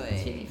far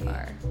away. really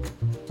far.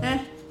 Eh.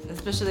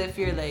 Especially if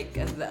you're like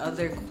at the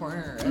other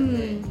corner of,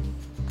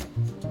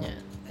 Yeah.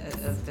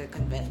 of the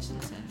convention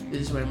center.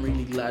 This is why I'm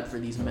really glad for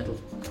these metal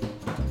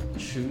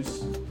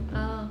shoes.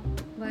 Oh,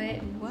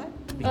 why? What?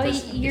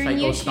 Because your if I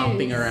go new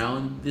stomping shoes.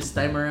 around this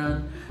time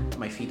around,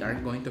 my feet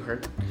aren't going to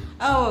hurt.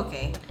 Oh,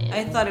 okay. Yeah.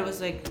 I thought it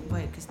was like,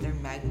 why? Because they're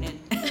magnet.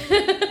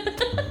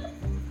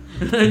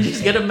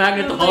 Just get a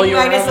magnet to haul you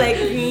magnet's around. like,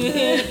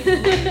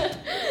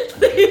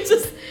 you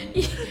just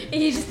use the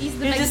You just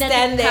magnetic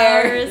stand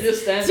there. powers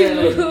Just stand to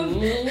there like,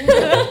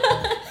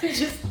 move.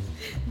 just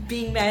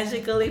being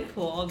magically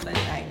pulled by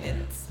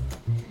magnets.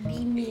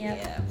 Beam me up.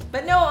 Yeah.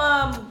 But no,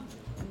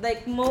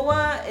 like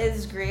MOA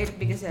is great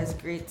because it has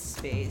great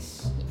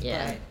space.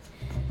 Yeah.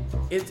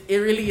 it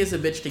really is a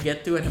bitch to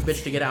get to and a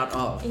bitch to get out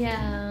of.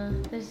 Yeah,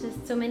 there's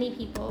just so many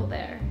people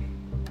there.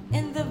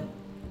 And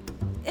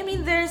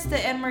there's the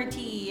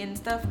MRT and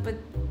stuff, but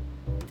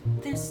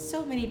there's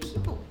so many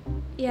people.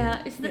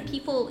 Yeah, it's the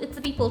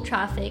people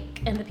traffic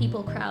and the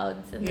people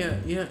crowds and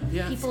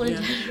Yeah. people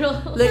in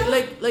general.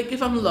 Like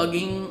if I'm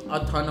lugging a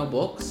ton of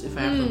books, if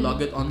I have to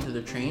lug it onto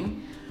the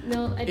train,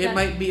 No, it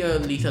might be a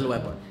lethal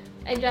weapon.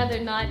 I'd rather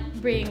not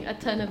bring a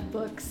ton of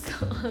books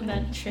on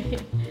that train.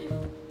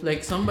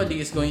 Like somebody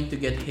is going to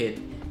get hit.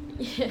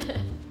 Yeah.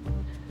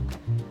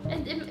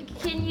 And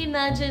can you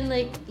imagine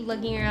like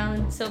lugging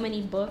around so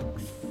many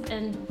books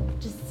and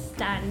just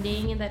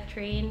standing in that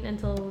train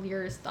until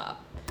you're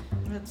stopped?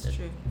 That's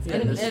true. Yeah,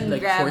 and that's and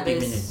like Grab 40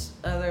 is minutes.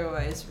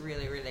 otherwise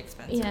really, really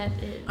expensive. Yeah,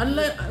 it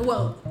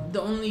is.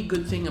 The only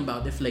good thing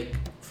about if like,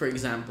 for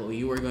example,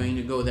 you were going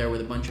to go there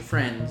with a bunch of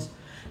friends,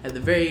 at the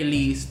very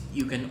least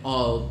you can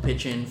all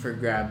pitch in for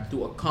Grab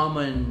to a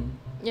common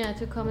Yeah,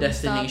 to come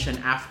destination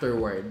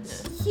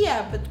afterwards.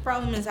 Yeah, but the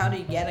problem is, how do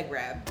you get a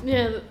Grab?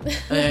 Yeah,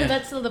 Eh.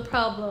 that's still the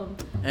problem.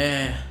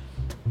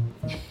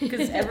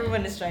 Because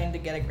everyone is trying to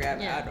get a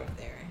Grab Yeah. out of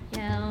there.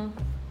 Yeah,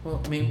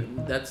 Well, maybe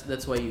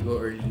that's why you go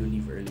early, you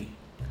leave early.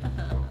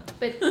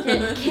 but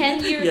can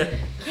you Yeah.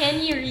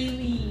 can you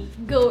really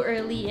go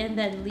early and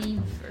then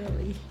leave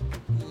early?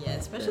 Yeah,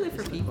 especially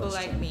for That's the people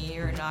question. like me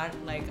who are not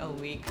like a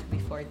week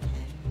before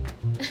 10.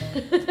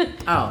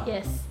 Oh,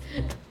 Yes.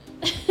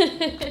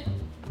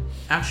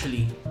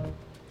 actually, I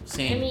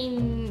same.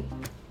 mean,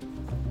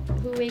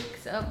 who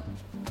wakes up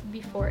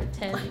before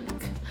 10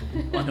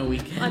 On a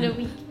weekend. on a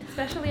week,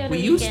 especially on We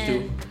a used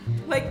weekend?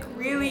 Like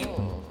really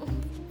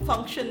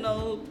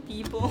functional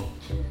people.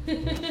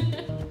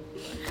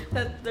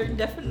 That they're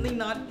definitely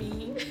not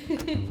me.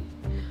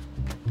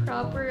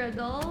 Proper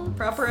adult.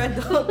 Proper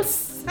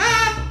adults.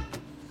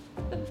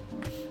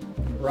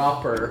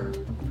 Proper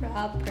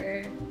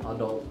Proper.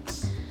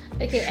 adults.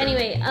 Okay. Sure.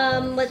 Anyway,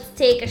 let's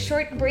take a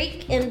short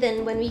break, and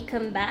then when we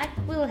come back,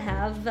 we'll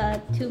have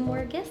 2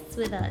 more guests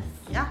with us.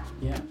 Yeah.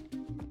 Yeah.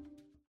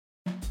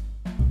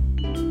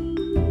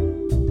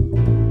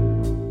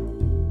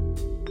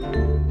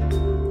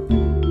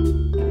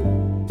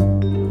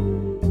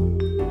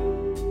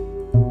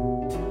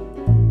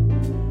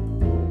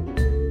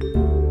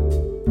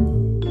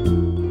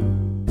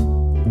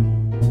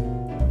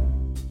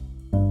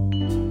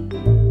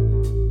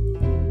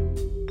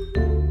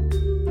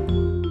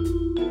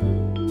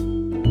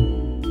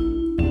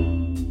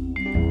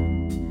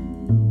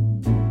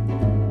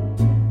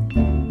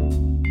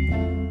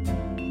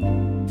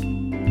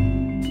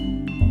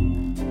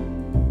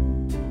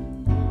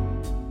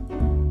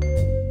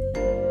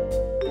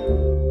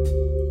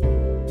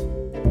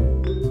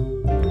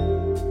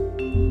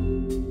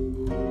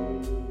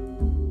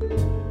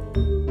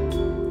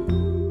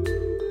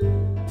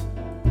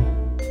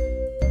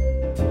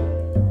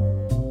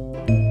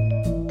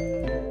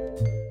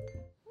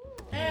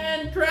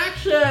 And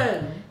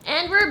traction.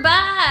 And we're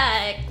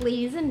back,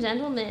 ladies and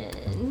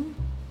gentlemen.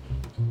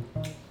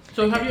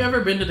 So have you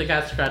ever been to the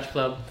Cat Scratch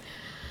Club?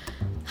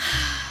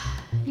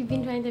 You've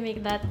been trying to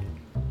make that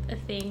a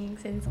thing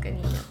since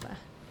kanina pa.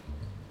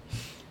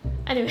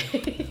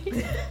 Anyway.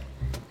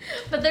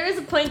 But there is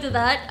a point to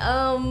that.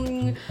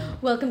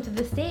 Welcome to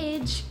the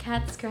stage,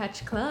 Cat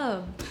Scratch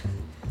Club.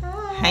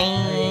 Hi.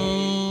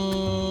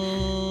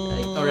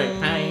 Alright,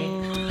 hi.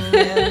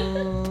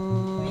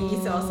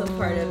 He's also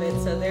part of it,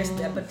 so there's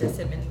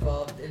nepotism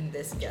involved in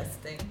this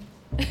guesting.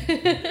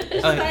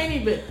 Just Oh, a tiny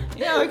bit.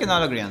 Yeah, we can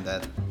all agree on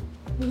that.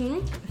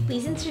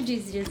 Please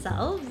introduce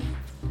yourselves.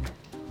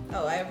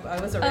 Oh, I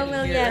was already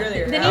well, here yeah,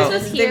 earlier. Denise was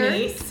This is here.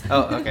 Denise.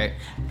 Oh, okay.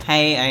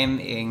 Hi, I'm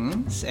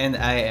Ings, and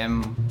I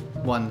am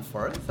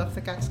 1/4 of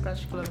the Cat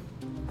Scratch Club.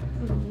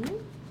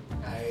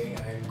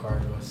 I'm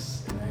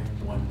Carlos, and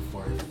I'm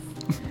 1/4.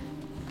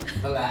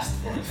 The last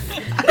fourth.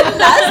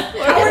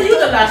 How are you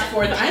the last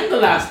fourth? I'm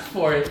the last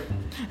fourth.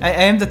 I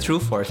am the true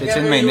fourth. It's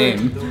in my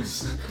name.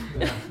 Those,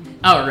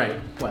 Oh, right.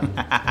 Well,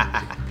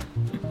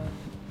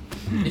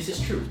 this is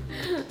true.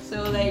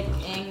 So like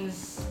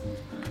Ings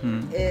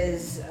Hmm.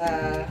 is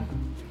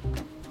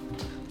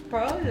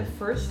probably the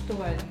first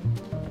one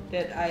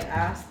that I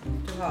asked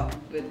to help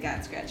with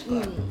Cat Scratch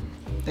Club.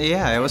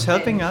 Yeah, I was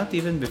helping out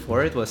even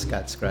before it was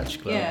Cat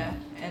Scratch Club. Yeah,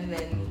 and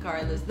then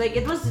Carlos, like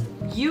it was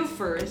you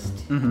first,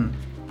 Mm-hmm.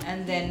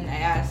 and then I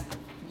asked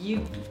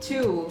you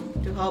two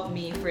to help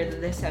me for the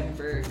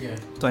December yeah.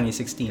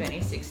 2016.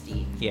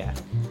 2016, Yeah,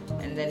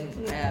 and then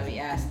we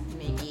asked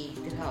Miggy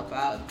to help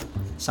out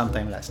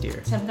sometime last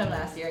year. sometime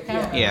last year. I can't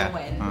remember Yeah.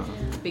 when, Uh.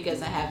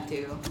 because I have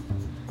to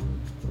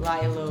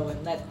lie low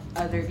and let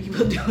other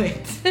people do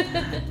it.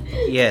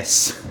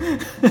 Yes.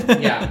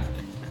 Yeah.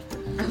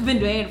 I've been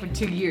doing it for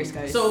 2 years,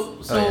 guys. So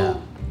Oh, yeah.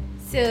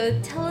 So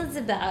tell us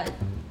about,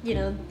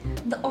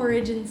 the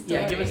origin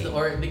story. yeah, give us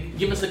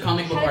the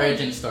comic book How did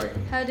origin you- story.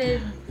 How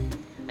did?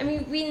 I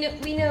mean, we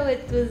know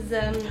it was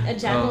a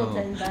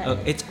Jamilton, but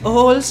It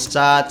all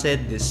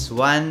started this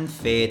one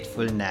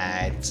fateful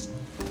night.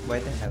 Why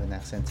did I have an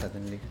accent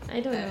suddenly? I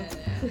don't know.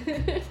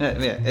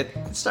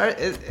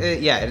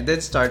 It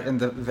did start in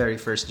the very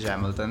first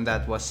Jamilton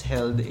that was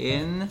held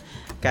in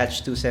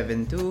Catch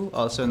 272,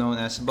 also known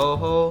as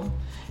Boho,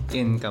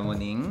 in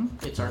Kamuning.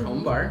 It's our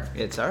home bar.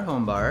 It's our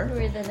home bar.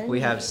 Where the Landi We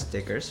have is.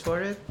 stickers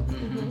for it.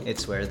 Mhm.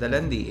 It's where the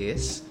Landi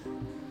is.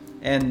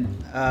 And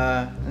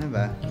ano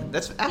ba?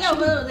 That's Yeah, actually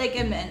well, like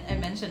I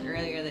mentioned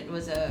earlier, that it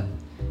was a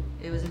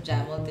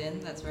Jamilton.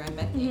 That's where I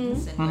met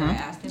Ings and where I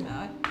Mhm. asked him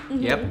out.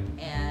 Yep.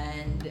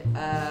 And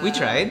We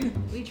tried.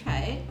 We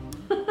tried.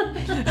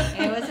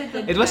 It was a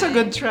good. It was a try.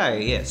 good try,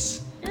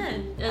 yes. Yeah,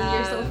 and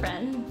you're still Um,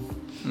 friends.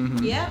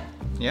 Mhm. Yeah,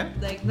 Yeah.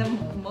 like the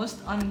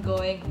most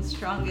ongoing,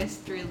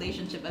 strongest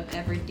relationship I've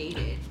ever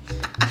dated.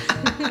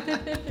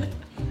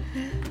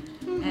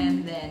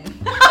 And then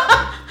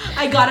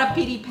I got a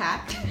pity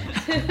pack.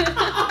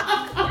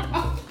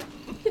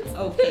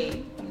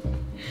 Okay.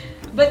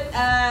 But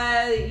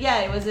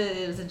yeah, it was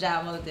a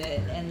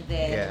Jamilton, and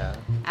then Yeah.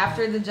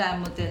 after the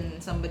Jamilton,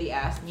 somebody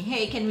asked me,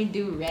 "Hey, can we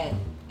do Red?"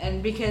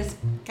 And because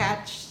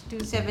Catch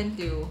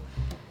 272,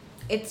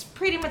 it's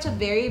pretty much a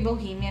very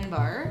bohemian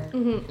bar,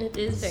 It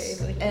is very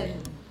bohemian. and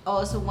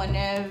also one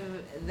of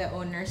the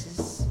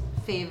owners'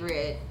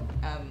 favorite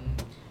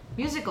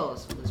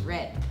musicals was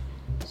Red.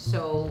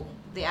 So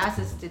they asked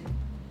us to,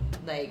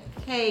 like,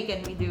 "Hey,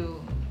 can we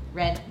do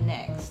Red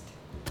next?"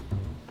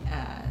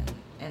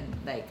 And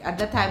like at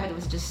that time it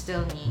was just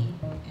still me,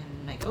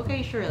 and like,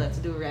 okay, sure, let's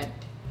do Red.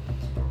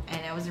 And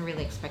I wasn't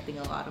really expecting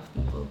a lot of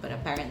people, but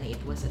apparently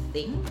it was a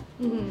thing.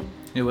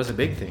 It was a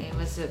big thing. It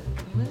was a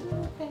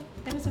pretty.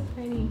 It was It's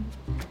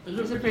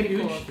a a pretty pretty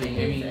huge cool thing.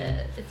 thing. I mean,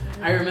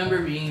 I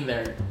remember being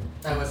there.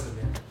 I wasn't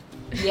there.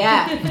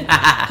 Yeah,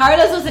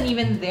 Carlos wasn't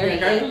even there Yeah,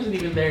 yet. Carlos wasn't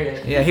even there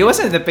yet. Yeah, he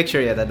wasn't in the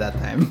picture yet at that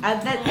time.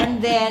 And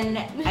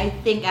then I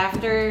think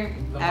after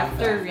month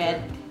after.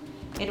 Red,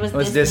 it was, It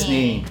was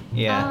Disney.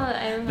 Yeah. Oh,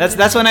 I remember.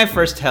 That's when I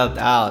first helped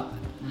out.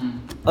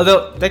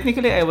 Although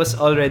technically I was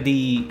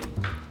already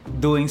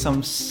doing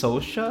some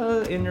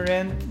social in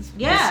Rent.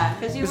 Yeah,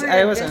 because you were.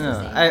 I was dressed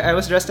the same. I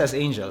was dressed as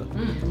Angel.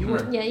 You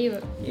were. Yeah, you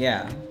were.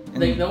 Yeah.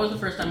 And Like that was the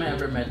first time I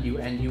ever met you,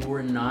 and you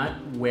were not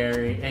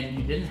wearing, and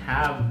you didn't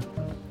have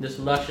this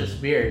luscious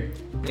beard.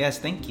 yes,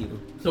 thank you.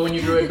 So when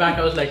you grew it back,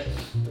 I was like,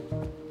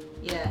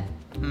 Yeah,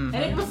 Mhm. and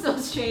it was so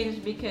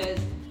strange because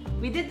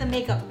we did the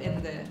makeup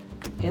in the.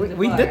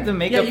 We bar. did the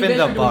makeup you in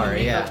guys the were doing bar,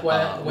 the yeah. makeup when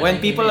When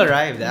I people came in.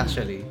 arrived,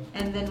 actually.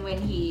 And then when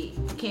he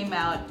came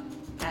out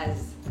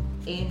as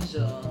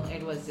Angel, it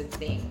was a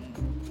thing.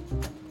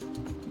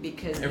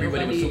 Because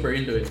everybody was super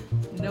into it.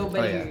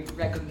 nobody Oh, yeah.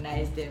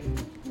 recognized him.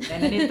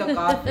 And then he took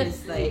off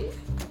his like.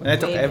 When I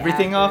took wig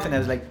everything off, after. and I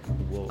was like,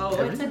 whoa. Oh, it's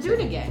a everything's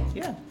dude in- again.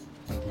 Yeah.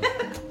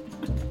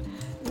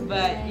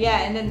 But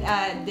yeah, and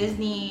then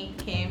Disney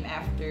came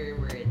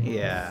afterwards.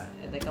 Yeah.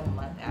 Like a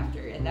month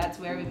after, and that's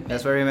where we met.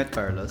 That's where we met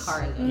Carlos.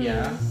 Carlos.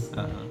 Yeah.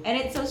 Uh-huh. And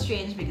it's so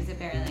strange because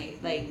apparently,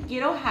 like,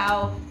 you know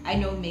how I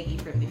know Miggy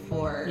from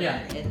before, Yeah.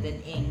 and then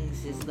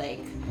Ings is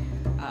like,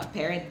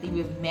 apparently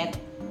we've met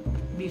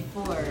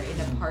before in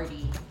a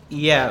party.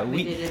 Yeah, We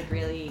we didn't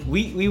really.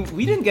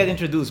 we didn't get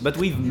introduced, but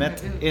we've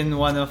met in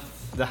one of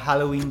the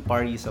Halloween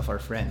parties of our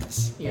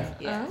friends. Yeah.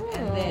 Yeah. Oh.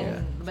 And then, Yeah.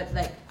 but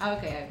like,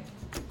 okay,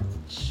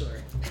 sure.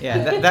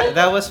 Yeah,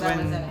 that was That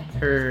when was a-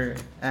 her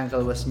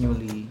ankle was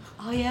newly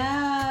Oh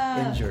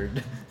yeah. injured.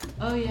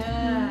 Oh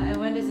yeah. I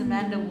went as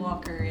Amanda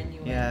Walker, and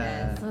you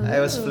Yeah, went I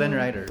was Oh. Flynn as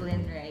Rider,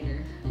 Flynn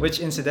Rider. which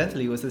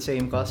incidentally was the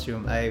same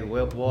costume I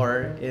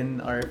wore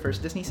in our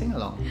first Disney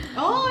sing-along.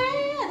 Oh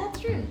yeah, that's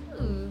true.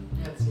 Ooh.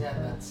 Yes, yeah,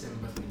 that's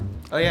sympathy.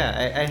 Oh yeah,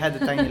 I had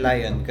the tiny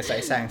lion because I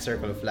sang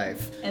Circle of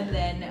Life. And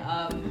then,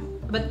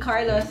 but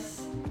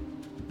Carlos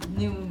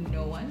knew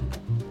no one.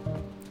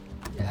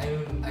 Yeah,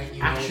 I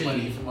knew Actually-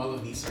 nobody from all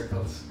of these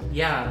circles.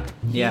 Yeah.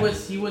 Yeah.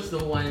 He was the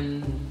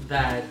one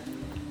that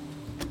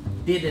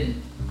didn't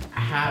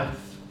have,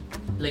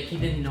 like, he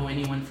didn't know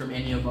anyone from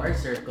any of our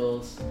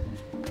circles,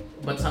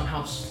 but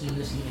somehow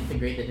seamlessly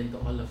integrated into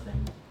all of them.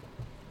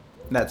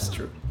 That's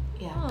true.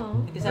 Yeah.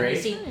 Oh. Because Right?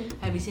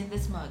 have you seen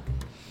this mug?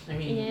 I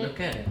mean, Yeah. look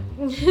at it.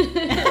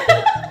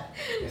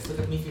 Yes, look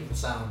at me feel the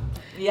sound.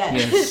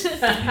 Yes.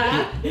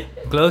 Yes.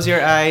 Close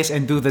your eyes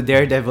and do the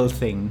daredevil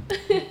thing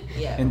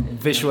Yeah. and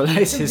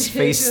visualize his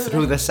face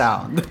through the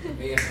sound.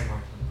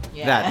 ASMR.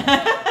 Yeah.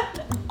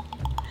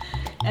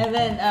 And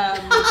then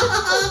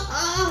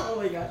Oh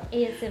my god.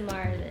 ASMR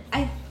artist.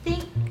 I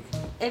think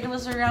it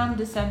was around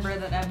December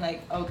that I'm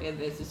like, okay,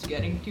 this is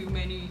getting too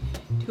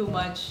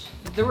much.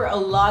 There were a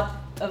lot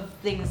of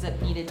things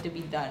that needed to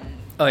be done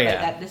Oh, by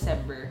yeah. that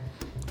December.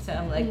 So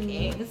I'm like,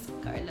 Ings,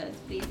 Carlos,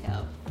 please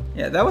help.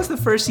 Yeah, that was the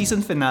first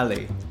season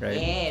finale, right?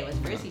 Yeah, it was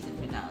first season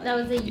finale. That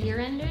was a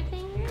year-ender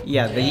thing, right?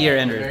 Yeah, the Yeah,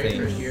 year-ender Very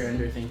thing. first year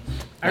ender thing.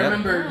 I Yep.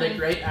 remember, Yeah.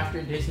 like, right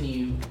after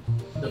Disney,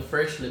 the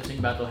first lip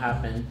sync battle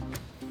happened.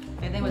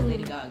 I think it was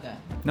Lady Gaga.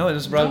 No, it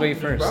was Broadway No, it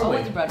was first. Broadway.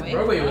 Oh, it's Broadway?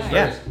 Broadway was Alright.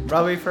 Yeah, first.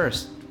 Broadway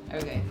first.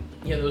 Okay.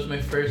 Yeah, that was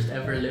my first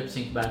ever lip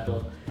sync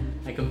battle.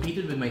 I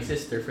competed with my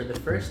sister for the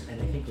first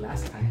and I think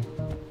last time.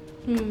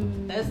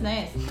 Hmm. That was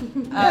nice.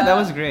 Yeah, that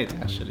was great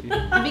actually.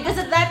 Because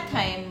at that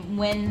time,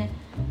 when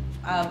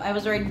I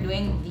was already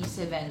doing these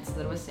events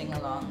that was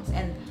sing-alongs,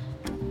 and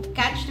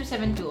Catch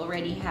 272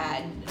 already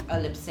had a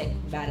lip sync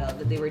battle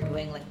that they were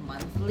doing like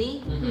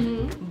monthly.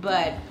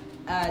 But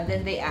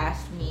then they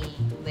asked me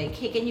like,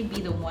 hey, can you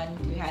be the one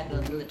to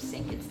handle the lip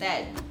sync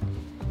instead?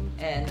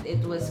 And it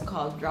was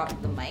called Drop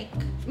the Mic.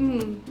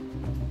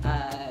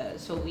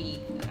 So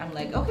I'm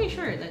like, okay,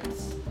 sure,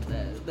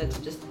 let's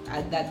just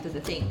add that to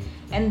the thing.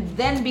 And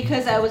then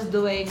because I was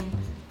doing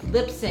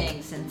lip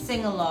syncs and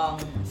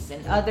sing-alongs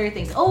and other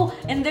things. Oh,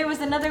 and there was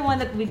another one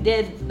that we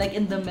did like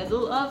in the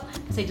middle of,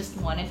 because I just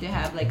wanted to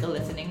have like a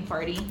listening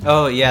party.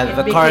 Oh yeah, It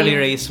the became- Carly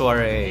Rae It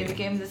soiree.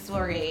 became the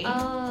soiree.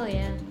 Oh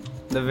yeah.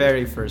 The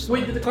very first Wait,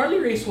 one. did the Carly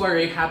Rae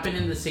soiree happen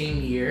in the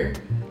same year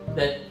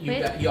that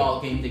Wait. you all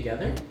came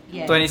together?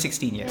 Yes.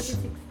 2016, yes.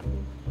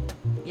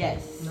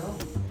 Yes. No.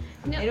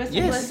 No, It was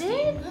Yes. Was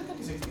it? Was that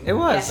 2016? It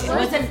was. Yes, it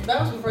wasn't.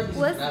 That was before the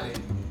Was- finale.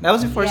 That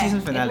was before Yeah,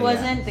 season finale. It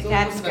wasn't the So it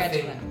cat wasn't a scratch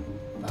thing. one.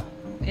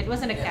 It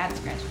wasn't a Yeah. cat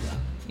scratch one.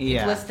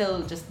 Yeah. It was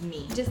still just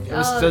me. Just It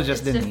was still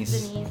just it's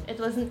Denise. It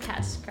wasn't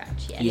Cat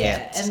Scratch yet.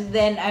 Yeah. And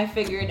then I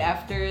figured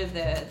after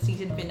the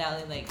season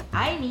finale, like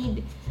I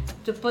need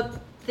to put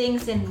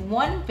things in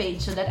one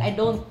page so that I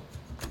don't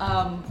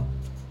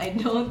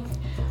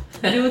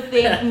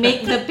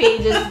make the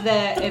pages,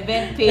 the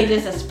event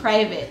pages as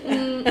private.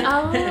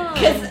 Oh.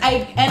 Because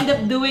I end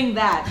up doing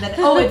that.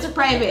 Oh, it's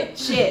private.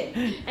 Shit.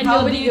 And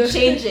How do nobody you goes-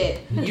 change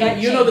it?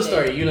 You know the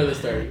story. You know the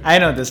story. I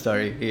know the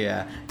story.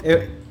 Yeah.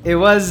 It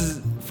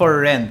was for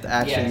rent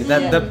actually. Yes.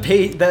 That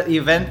Yeah. the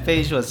event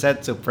page was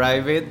set to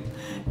private,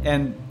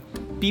 and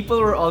people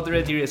were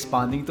already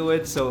responding to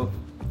it, so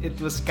it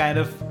was kind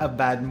of a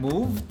bad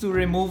move to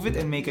remove it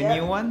and make a Yeah.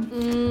 new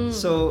one.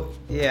 So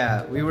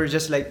yeah, we were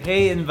just like,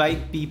 hey,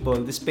 invite people.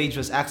 This page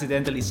was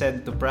accidentally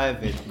set to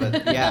private,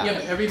 but Yeah, yeah.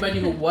 but everybody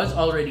who was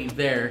already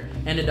there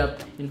ended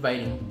up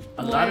inviting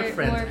a lot of More-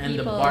 friends, more and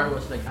the people. bar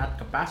was like at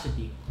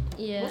capacity.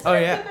 Yeah. Oh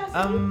yeah.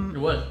 It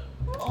was.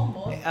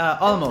 Almost.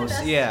 Almost.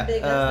 That's Yeah.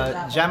 big as the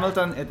that one.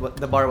 Jamilton,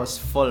 the bar was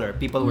fuller.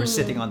 People were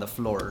sitting on the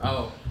floor.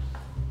 Oh.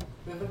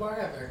 Did the bar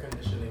have air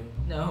conditioning?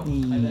 No.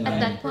 At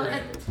that point,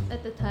 Correct.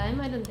 at the time,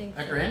 I don't think.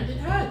 At so. Rent, it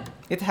had.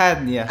 It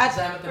had, yeah. At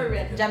Jamilton for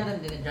rent. didn't.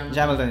 Jamilton didn't.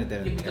 Jamilton it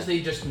Yeah, did. because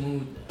they just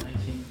moved, I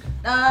think.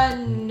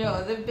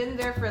 No, they've been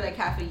there for like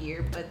half a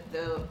year, but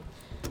the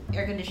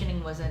air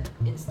conditioning wasn't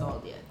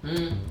installed yet.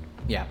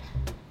 Yeah.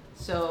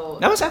 So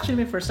That was actually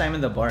my first time in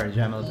the bar,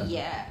 Jamilton.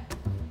 yeah.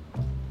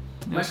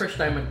 My first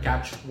time at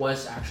Catch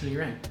was actually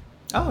Rent.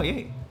 Oh,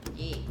 yay.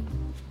 Yeah.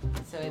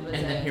 So it was.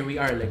 And then here we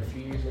are, like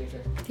 3 years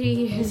later. 3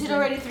 years. Is it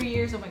already 3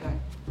 years? Oh my god.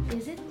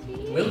 Is it 3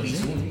 years? Will be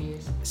 3 soon.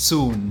 years.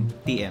 Soon,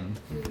 TM.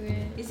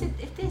 Is it?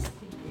 It is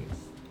 3 years.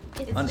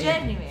 It's On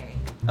January.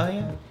 Oh,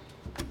 yeah.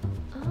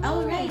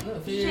 Oh right. No,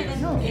 3 Shit, years.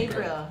 it's No.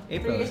 April. 3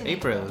 April. years in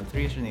April.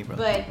 3 years in April.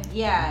 But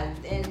yeah,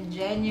 in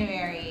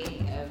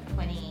January of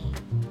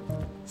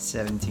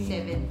 17.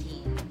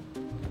 2017,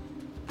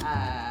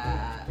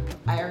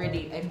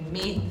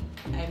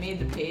 I made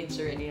the page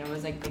already. I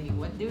was like thinking,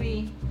 what do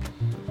we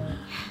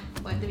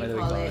What do we call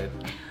call it? it?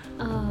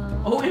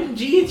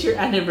 OMG, it's your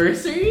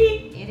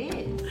anniversary? It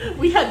is.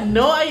 We had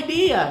no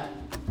idea.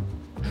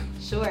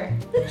 Sure.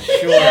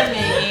 Sure.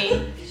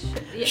 Maybe.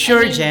 Yeah,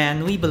 Sure, I mean,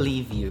 Jan, we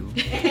believe you.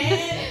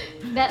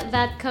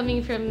 That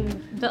coming from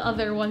the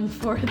other one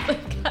for the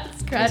Cat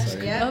Scratch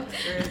Sorry. Yeah. Club.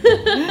 Sure. No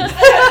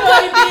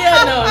idea.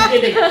 No, I'm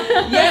kidding.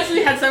 Yes,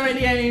 we had some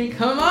idea. I mean,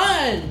 come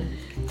on.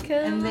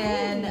 And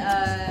then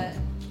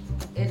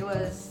it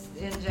was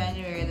in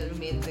January that we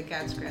made the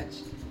Cat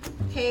Scratch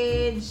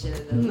page,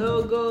 and the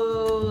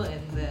logo,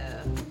 and the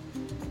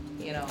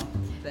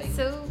thing.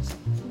 So,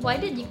 why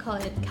did you call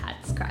it Cat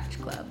Scratch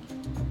Club?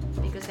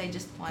 Because I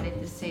just wanted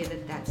to say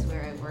that that's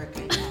where I work.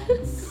 I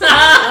dance.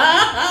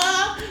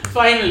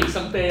 Finally,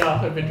 some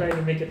payoff. I've been trying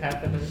to make it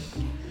happen.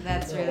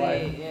 That's For a while.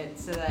 really it.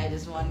 So that I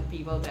just want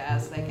people to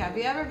ask, like, have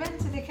you ever been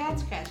to the Cat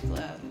Scratch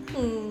Club?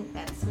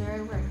 That's where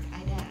I work.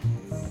 I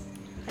dance.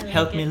 I like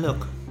Help me it.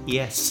 look.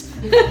 Yes.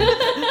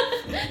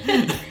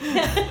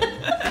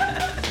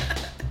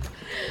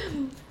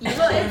 Well,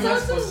 What it's am I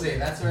supposed to also say?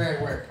 That's where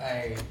I work.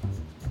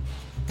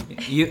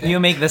 You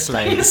make the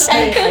slides.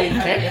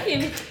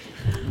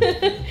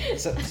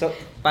 So,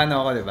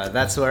 paano ako, diba?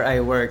 That's where I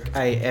work.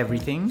 I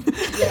everything.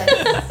 yes,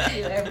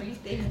 do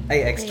everything. I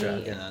extra.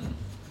 Ay. Ganun.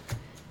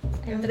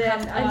 And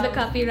then I'm the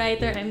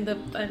copywriter. I'm the.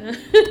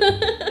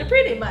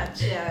 Pretty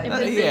much, yeah.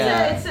 Everything.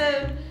 Yeah. It's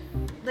a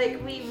like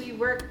we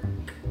work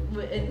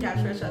in Cat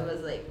Scratch Club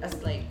as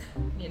like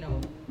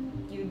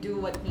you do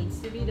what needs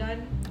to be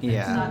done. It's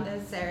Yeah. not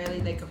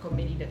necessarily like a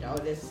committee that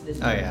this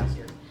Oh, yeah. is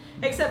yours.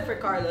 Except for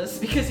Carlos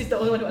because he's the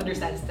only one who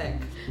understands tech.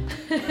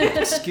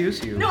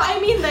 Excuse you. No, I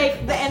mean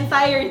like the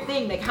entire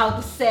thing, like how to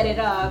set it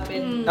up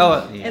and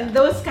Oh, yeah. and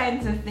those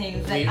kinds of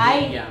things that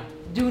I Yeah.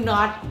 do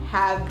not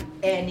have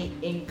any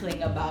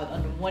inkling about.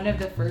 On one of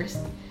the first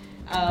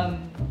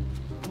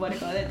what do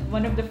you call it?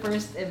 One of the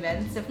first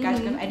events of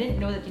Catch Club, I didn't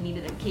know that you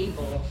needed a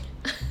cable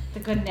to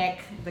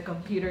connect the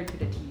computer to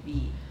the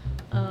TV.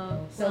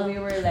 So we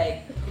were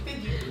like,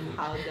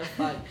 how the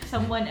fuck?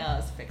 Someone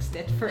else fixed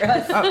it for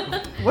us.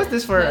 What's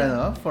this for?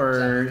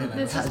 For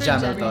This is for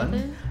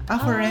Jamilton?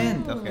 For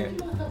rent. Oh. Okay. You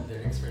don't have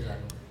lyrics for that.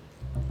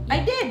 I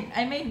did.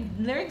 I made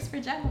lyrics for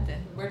Jamilton.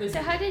 Where does So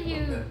it how did come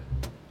you-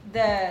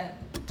 then?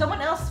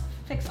 Someone else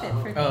fixed it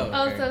for me. Oh.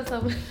 Oh, Okay. so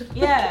someone.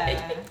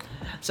 Yeah,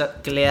 So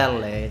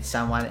clearly,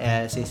 someone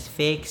else is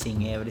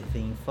fixing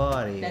everything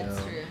for you.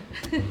 that's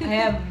true. I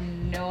have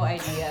no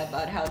idea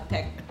about how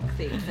tech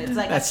things. It's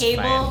like That's a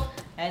cable, fine.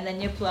 and then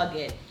you plug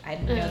it. I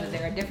know that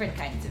there are different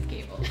kinds of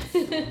cables,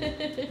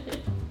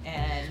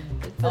 and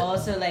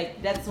also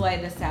like that's why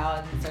the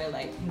sounds are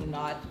like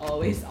not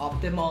always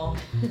optimal.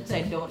 So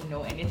I don't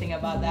know anything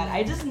about that.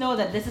 I just know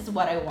that this is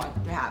what I want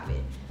to happen.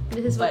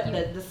 This is what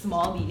But you. the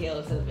small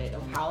details of it,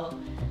 of how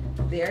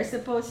they're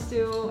supposed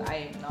to,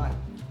 I'm not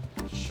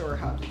sure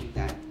how to do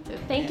that.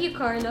 Thank you,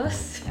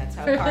 Carlos. That's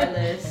how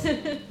Carlos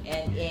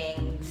and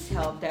Ings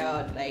helped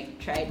out, like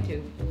tried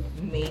to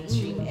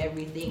mainstream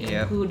everything,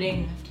 Yep.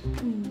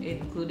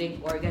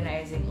 including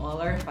organizing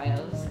all our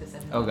files, because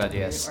I'm not Oh, God, a very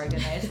yes.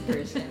 organized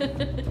person.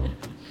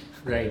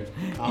 Right.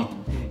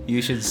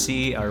 You should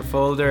see our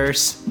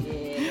folders.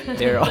 Yeah.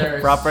 They're all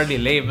There's- properly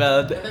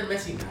labeled. But they're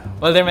messy now.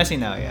 Well, they're messy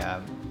now, yeah.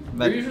 We're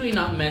But usually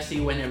not messy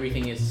when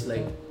everything is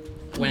like,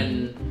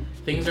 when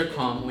things are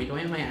calm. Wait, why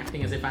am I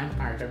acting as if I'm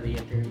part of the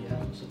interview?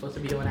 I'm supposed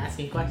to be the one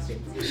asking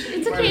questions.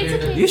 It's okay.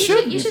 It's okay. You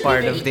should be should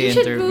part move- of the you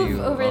should interview. move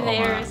over Oo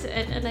there, nga.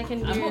 and I can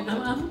do.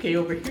 I'm okay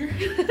over here.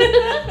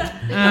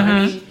 Uh-huh.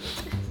 I mean,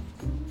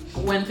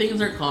 when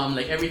things are calm,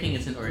 like everything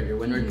is in order.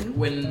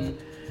 When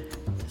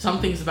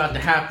something's about to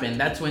happen,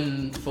 that's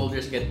when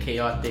folders get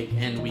chaotic,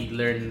 and we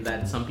learn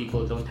that some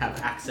people don't have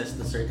access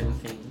to certain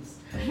things.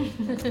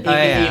 AKA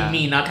yeah.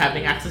 me not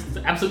having access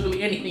to absolutely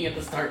anything at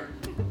the start.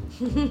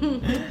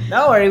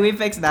 don't worry, we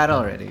fixed that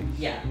already.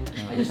 Yeah,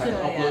 I just have to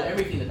So, upload yeah.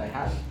 everything that I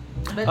have.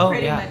 But Oh,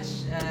 pretty yeah. much,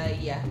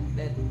 yeah,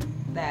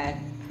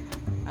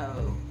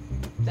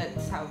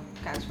 that's how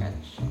Cat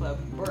Scratch Club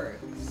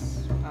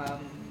works.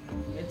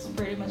 It's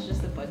pretty much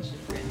just a bunch of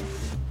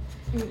friends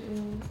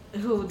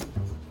who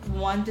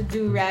want to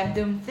do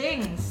random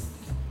things.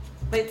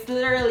 But it's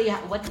literally,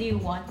 what do you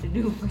want to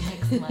do for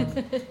next month?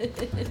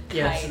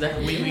 Yes,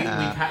 that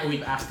Yeah.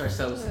 we've asked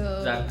ourselves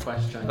Oh. that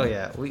question. Oh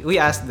yeah, we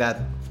asked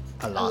that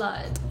a A lot.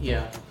 lot.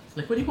 Yeah.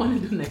 Like, what do you want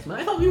to do next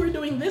month? I thought we were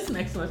doing this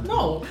next month.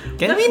 No.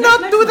 Can that's we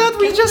next not do month. that?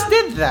 We Can just not-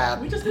 did that.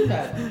 We just did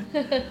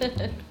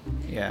that.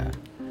 Yeah.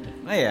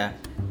 Oh yeah.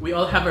 We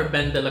all have our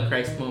Ben de la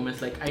Christ moments.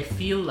 Like, I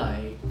feel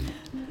like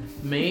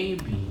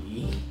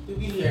maybe. To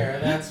be fair,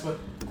 that's what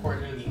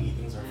quarterly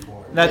meetings are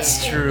for.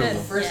 That's Yeah, true. The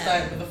first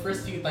Yeah. time, the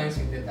first few times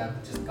we did that,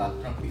 we just got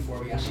drunk before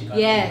we actually got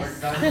Yes. the work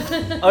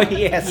done. Oh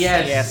yes.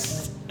 Yes.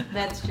 Yes.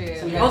 That's true.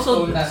 So yeah.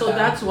 Also, Tone that so down.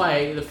 that's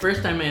why the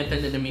first time I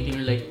attended the meeting,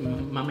 we're like,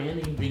 mamaya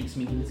na yung drinks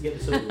meeting. Let's get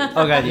this over. with."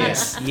 Oh god,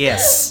 yes.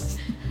 Yes.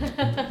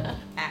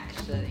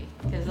 Actually,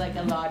 because like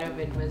a lot of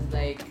it was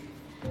like,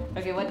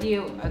 okay,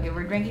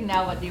 we're drinking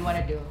now. What do you want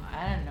to do?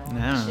 I don't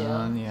know.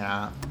 Chill.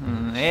 Yeah.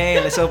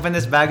 Hey, let's open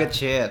this bag of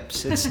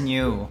chips. It's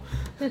new.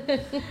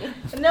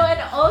 No, and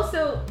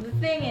also the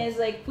thing is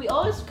like we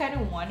always kind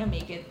of want to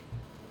make it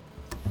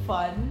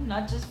fun,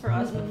 not just for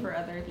us but for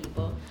other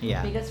people.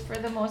 Yeah. Because for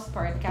the most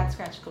part, Cat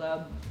Scratch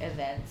Club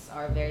events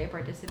are very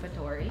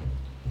participatory.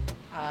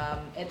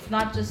 It's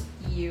not just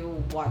you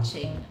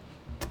watching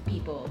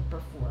people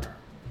perform.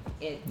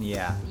 It's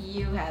Yeah.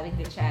 you having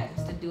the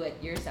chance to do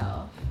it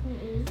yourself.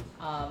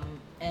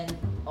 And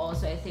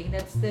also I think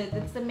that's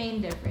the main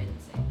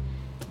difference,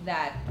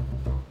 that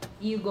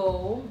you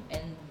go,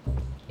 and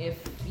if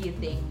you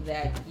think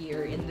that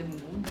you're in the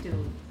mood to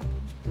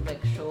like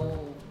show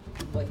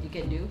what you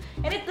can do,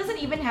 and it doesn't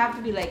even have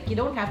to be like, you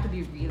don't have to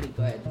be really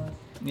good.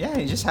 Yeah,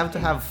 you just have to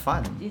have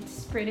fun.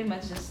 It's pretty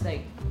much just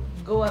like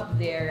go up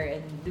there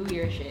and do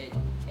your shit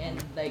and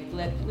like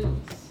let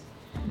loose.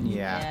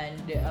 Yeah.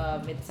 And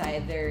it's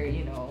either,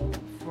 you know,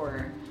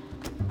 for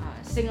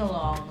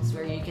sing-alongs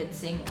where you can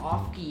sing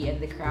off key and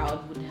the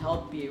crowd would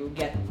help you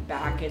get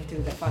back into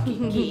the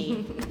fucking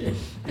key,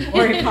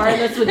 or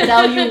Carlos would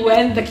tell you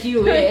when the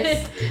cue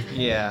is.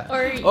 Yeah.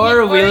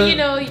 Or we'll you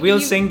know, we'll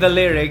you sing the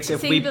lyrics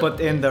if sing we the- put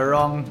in the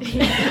wrong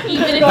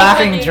even if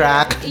backing you put in-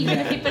 track. Even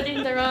if you put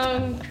in the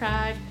wrong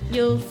track,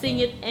 you'll sing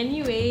it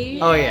anyway.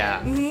 Oh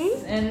yeah.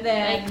 Mhm. And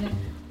then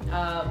You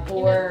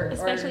know,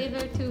 especially if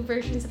there are two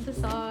versions of the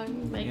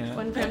song, like Yeah.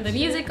 one from the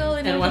musical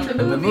and, And one from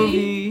the The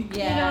movie. movie.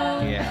 yeah.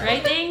 You know, Yeah.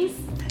 right things?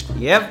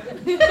 Yep.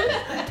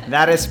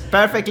 That is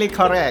perfectly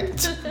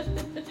correct.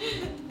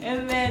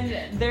 And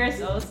then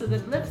there's also the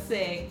lip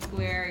sync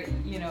where,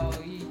 you know,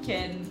 you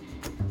can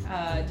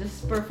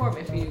just perform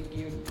if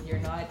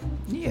you're not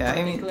Yeah,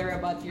 I mean, particular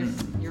about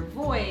your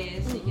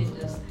voice. You can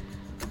just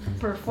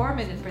perform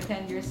it and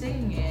pretend you're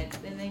singing it.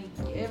 And then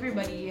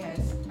everybody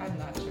has, I'm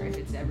not sure if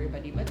it's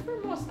everybody, but for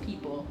most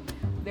people,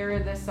 there are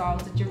the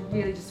songs that you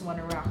really just want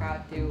to rock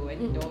out to,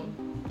 and you don't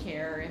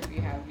care if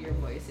you have your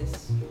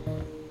voices,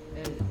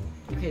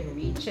 you can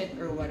reach it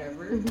or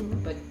whatever,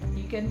 but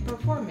you can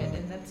perform it,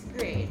 and that's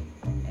great,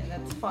 and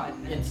that's fun.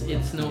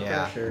 It's no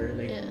Yeah. pressure.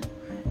 Like, Yeah.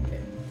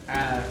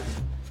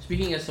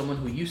 speaking as someone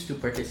who used to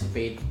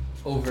participate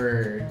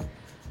over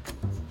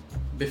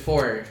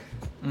before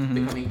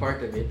becoming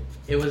part of it,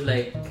 it was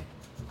like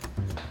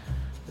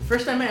the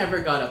first time I ever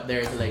got up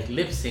there to like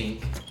lip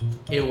sync.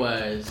 It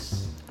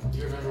was Do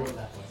you remember what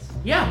that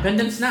was? Bend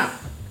and Snap.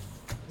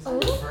 Is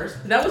that the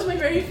first? That was my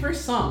very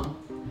first song.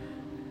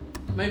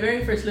 My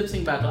very first lip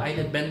sync battle. I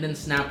did Bend and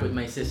Snap with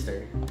my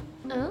sister.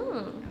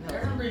 Oh. I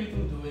remember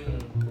you doing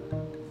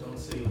Don't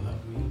Say You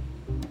Love Me.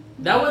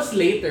 That was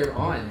later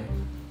on.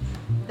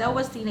 That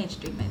was Teenage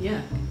Dream. I think.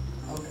 Yeah.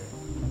 Okay.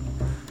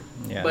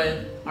 Yeah.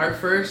 But our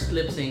first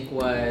lip sync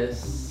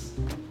was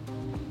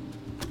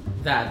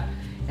that,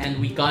 and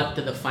we got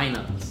to the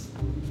finals.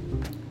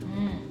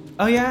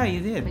 Oh yeah, you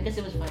did. Because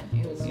it was fun.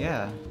 It was.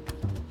 Yeah.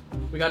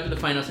 We got to the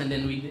finals, and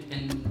then we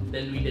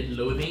did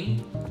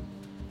Loathing.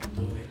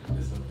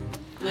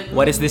 Like,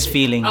 What is this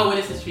feeling? Oh, what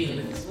is this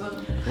feeling?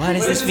 What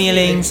is this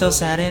feeling? So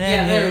sad and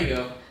Yeah, there we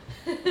go.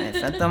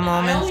 At the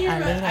moment, I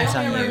realize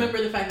I I'm only here.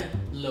 remember the fact that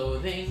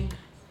loathing,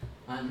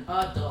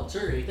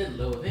 unadulterated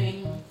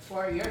loathing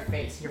for your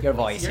face, Your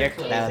voice, your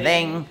clothing.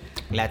 clothing.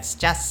 Let's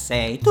just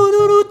say,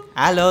 doo-doo-doo,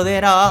 I load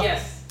it up.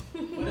 Yes.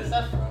 What is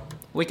that from?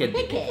 Wicked.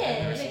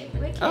 Wicked.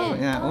 Oh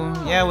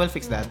yeah, yeah, we'll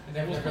fix that.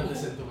 I never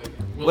listened to Wicked.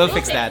 We'll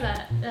fix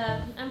that.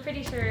 I'm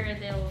pretty sure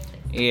they'll fix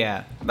it.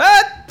 Yeah,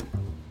 but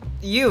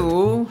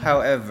you,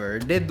 however,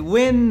 did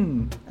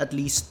win at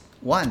least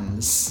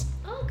once.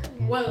 Oh,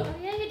 Well,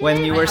 yeah, you did.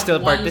 When you I were have still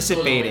one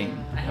participating.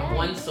 solo. I have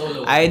one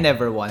solo. I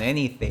never won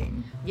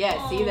anything. Yeah.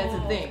 See, that's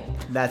the thing.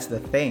 That's the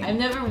thing. I've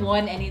never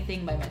won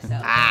anything by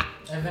myself. Ah,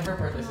 I've never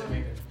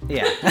participated.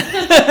 yeah.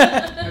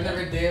 I've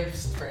never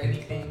dibs for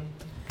anything.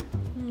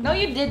 No,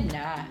 you did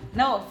nah.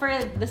 No, for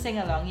the sing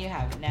along you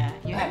have nah.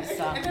 You have I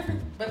some. never,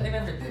 but I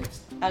never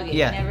dibs. Okay,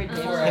 Yeah. you never did.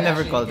 Before I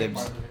never actually called became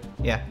dibs. part of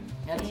it. Yeah.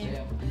 That's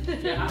true.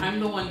 Yeah, I'm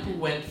the one who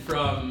went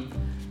from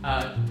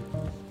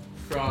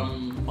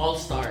All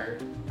Star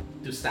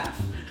to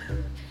staff.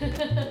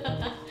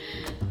 The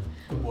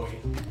boy.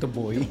 The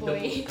boy.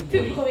 Boy.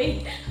 The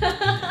boy.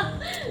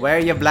 Wear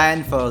your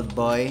blindfold,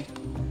 boy.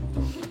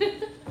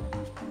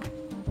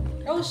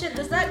 Oh shit!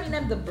 Does that mean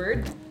I'm the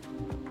bird?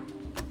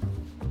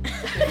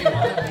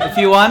 If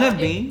you wanna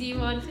be. If you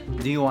wanna be, Do you want to be?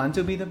 do you want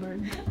to be the bird?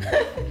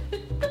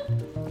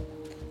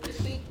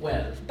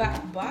 Well,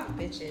 Back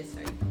bitches.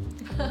 Sorry.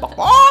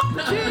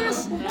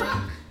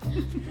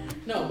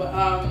 no, but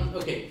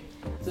okay.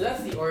 So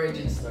that's the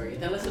origin story.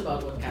 Tell us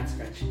about what Cat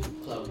Scratch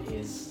Club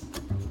is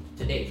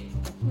today.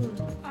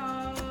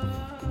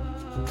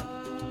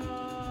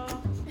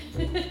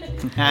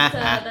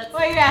 That's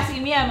Why are you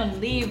asking me? I'm on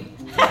leave.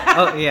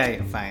 Oh yeah,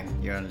 yeah, fine.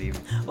 You're on leave.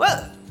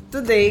 Well,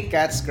 today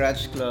Cat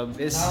Scratch Club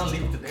is. Not on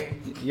leave today.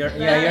 You're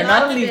Not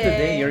not on leave today.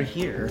 today. You're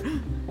here.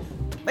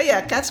 But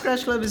yeah, Cat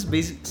Scratch Club is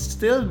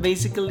still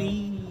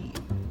basically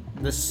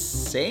the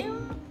same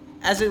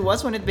as it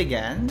was when it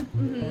began.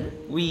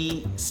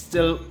 We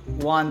still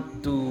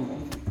want to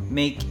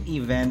make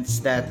events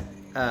that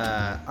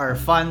are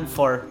fun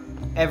for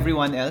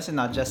everyone else and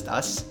not just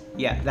us.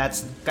 Yeah,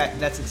 that's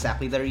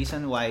exactly the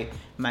reason why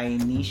my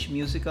niche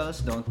musicals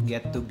don't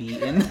get to be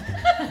in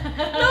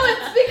No,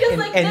 it's because in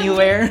like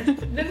anywhere.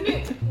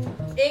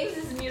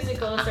 Ings'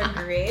 musicals are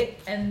great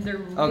and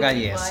they're really Oh god,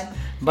 yes. fun.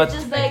 But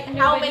It's just like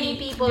how Nobody- many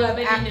people have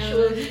nobody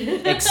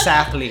actually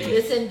exactly.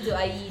 listened to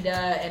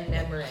Aida and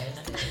memorized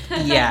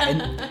it. Yeah,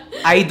 and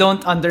I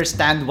don't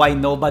understand why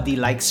nobody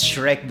likes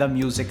Shrek the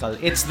musical.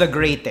 It's the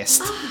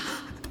greatest.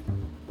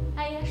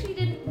 I actually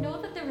didn't know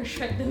that there was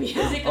Shrek the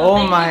musical. Oh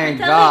Thank you my for telling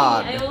me.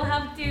 God. I will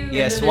have to.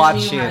 Yes, The watch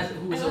listener it.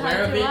 Who is I will aware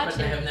have of to it, watch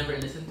but I it. have never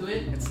listened to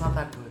it. It's not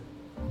that good.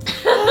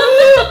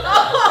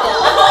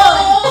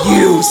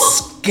 You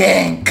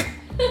skank!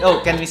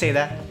 Oh, can we say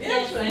that?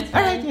 Yeah, it's fine.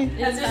 Alright,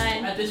 yeah. It's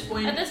fine. At this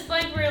point, At this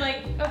point, we're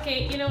like,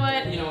 okay, you know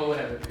what?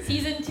 whatever.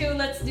 Season 2,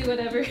 let's do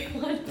whatever we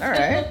want.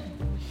 Alright.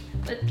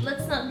 But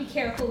let's not be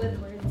careful with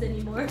words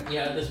anymore.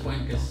 Yeah, at this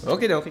point, because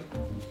Okay, dokie.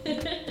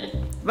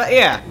 But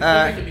yeah, we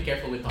have to be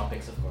careful with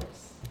topics, of course.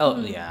 oh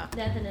yeah.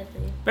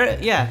 Definitely.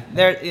 But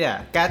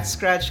yeah, Cat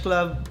Scratch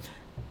Club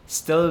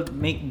still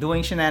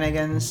doing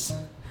shenanigans,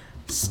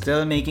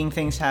 still making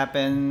things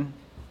happen,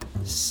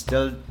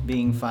 still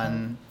being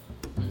fun.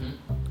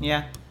 Mm-hmm.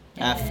 Yeah.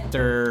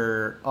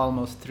 After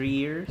almost 3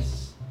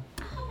 years.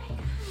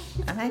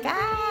 Oh my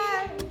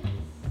god.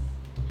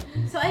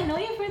 So I know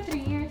you for 3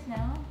 years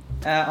now.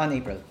 On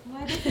April.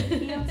 Why does it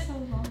feel so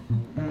long?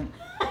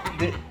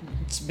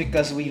 It's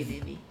because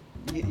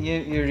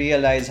you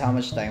realize how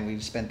much time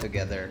we've spent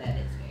together. That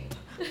is great.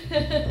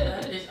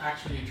 That is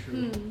actually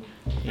true.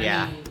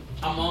 Yeah. I mean,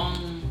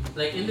 among,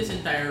 like, in this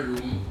entire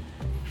room,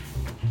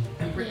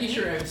 I'm pretty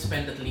sure I've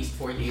spent at least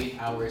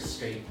 48 hours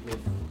straight with.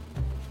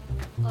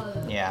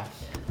 Yeah.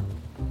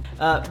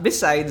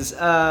 Besides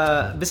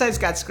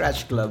Cat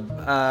Scratch Club,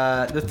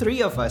 the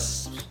three of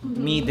us,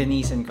 me,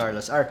 Denise, and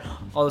Carlos, are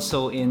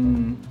also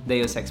in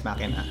Deus Ex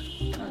Machina.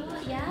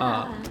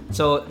 Yeah.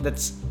 So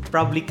that's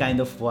probably kind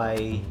of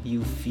why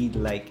you feel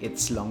like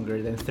it's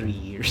longer than 3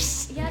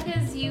 years. Yeah,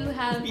 because you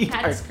have We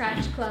Cat are-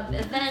 Scratch Club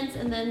events,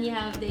 and then you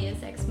have Deus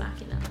Ex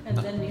Machina. And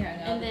then we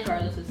hang out And at then-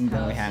 Carlos's And then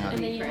house we hang out.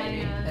 And then every you hang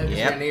Friday. out. And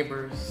Yep. our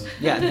neighbors.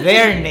 Yeah,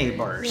 they're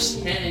neighbors.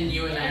 And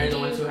you and I are the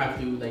ones who have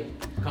to like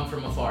come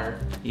from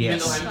afar. Even Yes.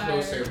 though I'm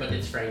closer, but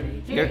it's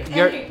Friday.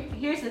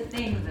 Here's the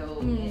thing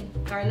though. Mm.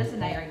 Carlos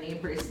and I are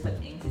neighbors, but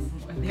Ings is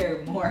more,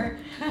 they're more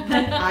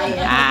than I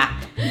am. Ah,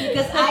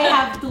 Because I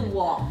have to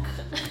walk.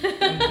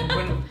 And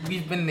when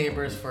we've been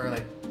neighbors for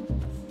like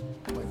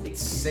what,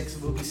 6,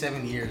 will be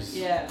 7 years.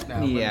 Yeah.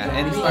 Now. Yeah, But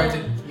and- we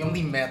started. We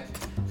only met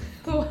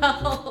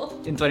Wow.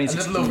 in a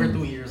little over 2016.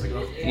 2 years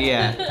ago.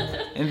 Yeah.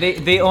 And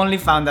they only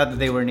found out that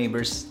they were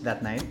neighbors that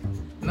night.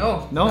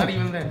 No, No. not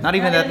even then. Not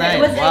even that night.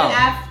 It was Wow. like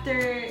after.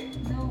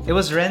 No. It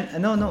was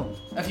no.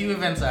 A few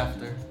events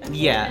after.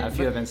 Yeah, a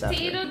few events So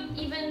you after. don't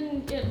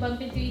even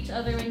bump into each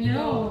other when you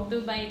No. go to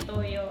buy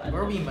toyo.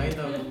 Or we might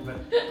have, but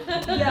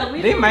Yeah,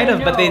 we They might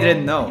didn't have, but they know.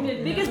 didn't know.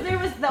 Because there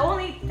was the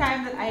only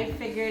time that I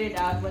figured it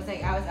out was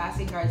like I was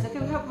asking Carlos,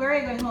 okay, where are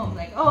you going home?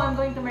 Like, oh, I'm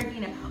going to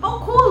Marikina.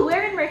 Oh, cool.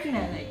 Where in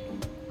Marikina? Like,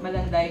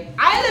 Malanday.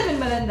 I live in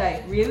Malanday.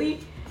 Really?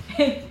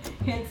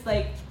 It's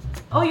like,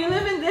 oh, you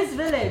live in this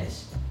village.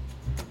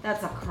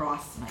 That's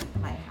across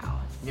my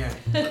house. yeah.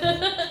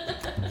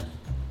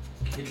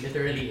 It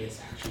literally is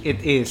actually. It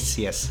is,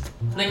 yes.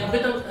 Like a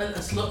bit of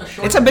a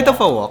short. It's a bit of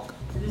a walk. walk,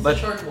 It's but a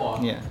short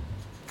walk. yeah.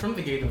 From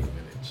the gate of the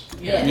village.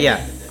 Yeah. Yeah.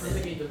 From the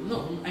gate of-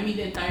 No, I mean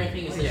the entire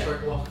thing is a Yeah.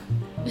 short walk.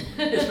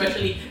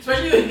 especially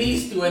with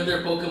these two and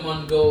their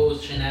Pokemon Go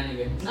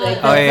shenanigans.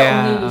 Like, Oh, that's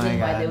yeah. the only Oh, reason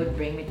my why God. they would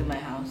bring me to my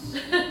house.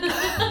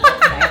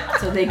 Right?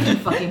 So they can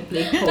fucking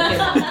play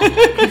Pokemon.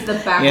 Because the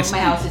back Yes. of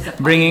my house is a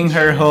Bringing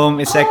her home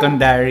is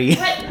secondary.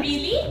 But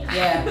really?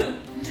 Yeah.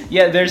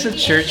 Yeah, there's a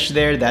church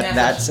there Yeah,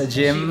 that's a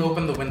She gym.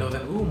 opened the window,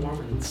 then ooh,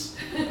 Mormons.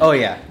 Oh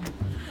yeah.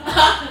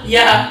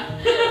 Yeah.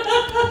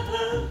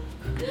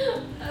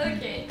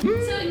 Okay.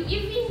 So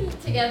you've been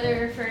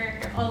together for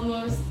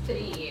almost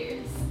 3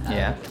 years.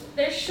 Yeah.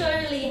 There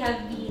surely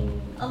have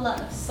been a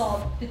lot of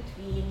salt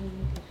between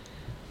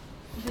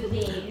the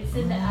days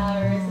and the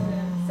hours.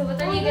 So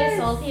what are you guys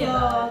salty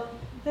about?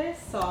 There's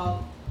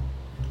salt.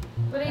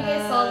 What are you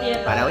guys salty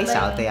about? What are we Like-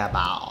 salty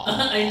about?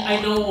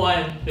 I know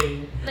one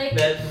thing Like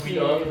that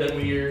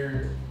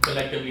we're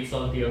collectively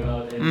salty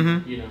about, and Mhm.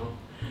 you know,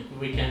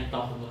 we can't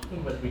talk about,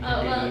 but we can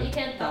Oh well, really. you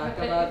can't talk,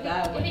 Talk about it.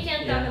 that If one. you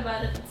can't Yeah. talk about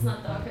it, let's not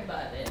talk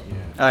about it.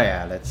 Yeah. Oh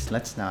yeah,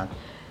 let's not.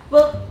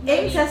 Well,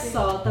 Ames has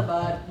salt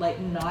about like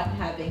not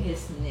having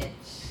his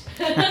niche.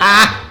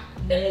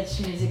 Niche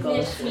musical.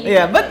 Niche scene. music.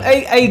 Yeah, but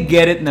I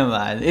get it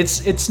naman.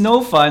 It's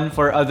no fun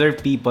for other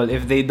people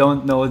if they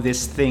don't know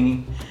this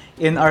thing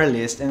in our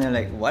list and they're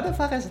like, what the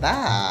fuck is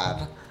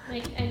that?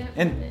 Like I don't.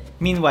 And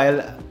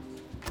meanwhile,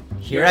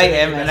 here I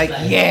am and like,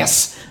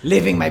 yes,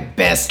 living my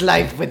best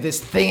life with this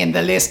thing in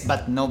the list,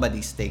 but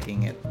nobody's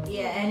taking it.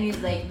 Yeah, and he's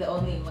like the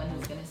only one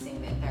who's gonna sing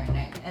the entire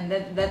night, and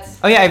that's.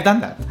 Oh yeah, I've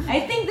done that.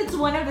 I think that's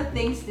one of the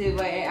things too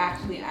why I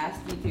actually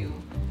asked you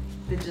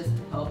to just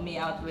help me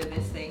out with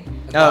this thing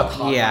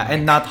Oh yeah,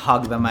 and not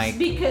hog the mic.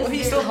 because Well,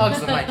 he there- still hugs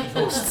the mic. He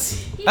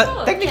hosts. He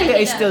knows. Technically, Yeah,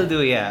 I he still does. do.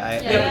 Yeah, I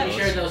Yeah, Yeah, I but you host.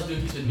 share those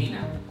duties with me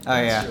now. Oh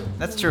yeah, true.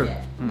 that's true.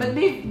 Yeah. Hmm. But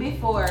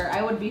before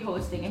I would be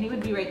hosting and he would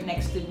be right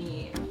next to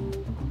me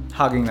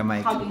Hogging the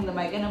mic. hugging the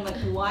mic and I'm like,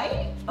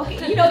 why? Okay,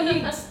 you know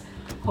you just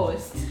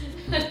host.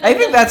 I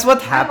think that's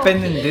what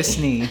happened in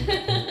Disney.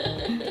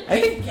 I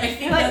think Like,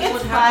 that's it's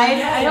what fine.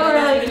 happened. I don't what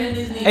really- happened in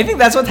Disney. I think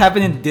that's what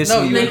happened in No,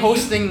 Disney. you Like- were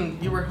hosting.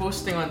 You were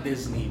hosting on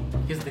Disney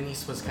because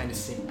Denise was kind of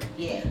sick.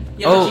 Yeah.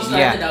 Yeah, Oh, but she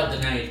started yeah. out the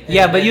night.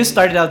 Yeah, and but you then-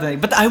 started out the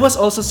night. But I was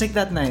also sick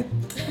that night.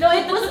 No,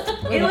 it was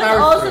Well, our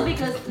also crew.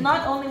 because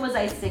not only was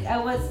I sick, I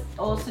was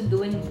also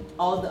doing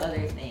all the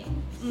other things.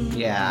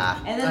 Yeah.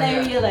 And then Oh, I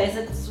yeah. realized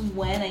that's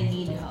when I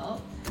need help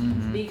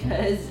Mhm.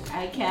 because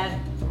I can't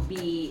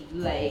be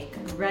like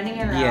running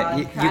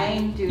around Yeah,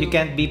 trying to. you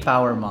can't be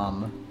power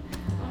mom.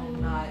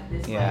 I'm not.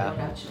 This is why I Yeah. don't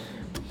have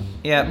children.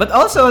 Yeah, but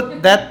also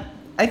that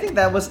I think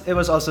it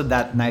was also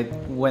that night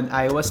when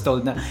I was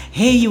told na,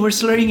 hey, you were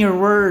slurring your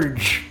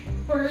words.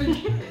 Or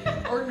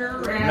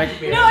Like-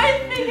 No,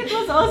 I think it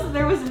was also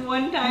there was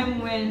one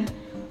time when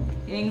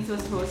Ings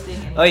was hosting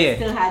and Oh, he yeah.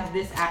 still had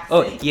this accent.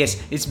 Oh yes,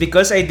 it's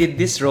because I did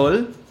this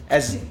role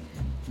as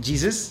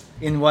Jesus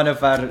in one of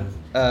our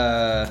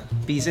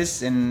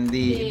pieces and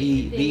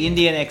the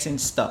Indian accent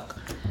stuck.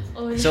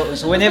 Oh,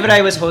 So whenever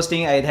I was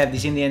hosting, I'd have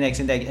this Indian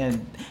accent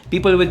and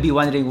people would be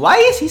wondering, why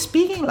is he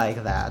speaking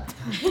like that?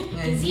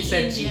 And Is he he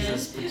said Indian?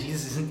 Jesus, but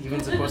Jesus isn't even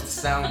supposed to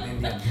sound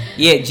Indian.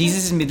 Yeah,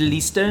 Jesus is Middle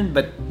Eastern,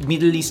 but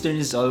Middle Eastern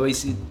is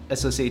always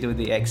associated with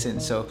the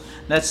accent. So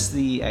that's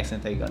the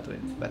accent I got with.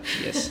 But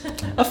yes,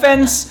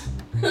 offense.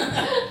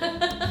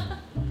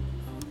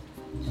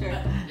 Sure.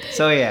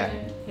 So yeah,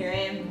 Here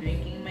I am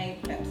drinking my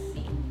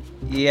Pepsi.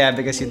 yeah,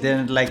 because you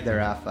didn't like the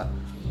Rafa.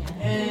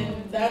 And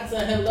that's a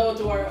hello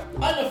to our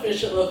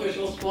unofficial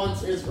official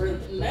sponsors for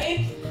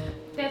tonight.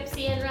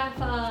 Pepsi and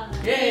Rafa.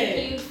 Yay!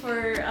 Thank you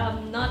for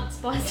not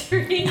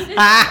sponsoring this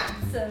Ah!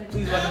 episode.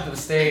 Please welcome to the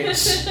stage,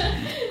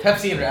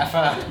 Pepsi and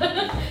Rafa.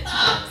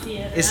 Pepsi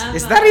and Is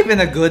Rafa. that even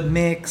a good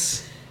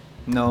mix?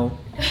 No.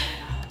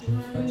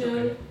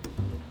 No.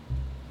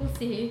 We'll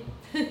see.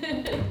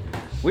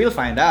 We'll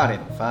find out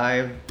in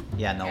 5.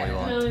 Yeah, no, we No,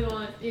 won't. we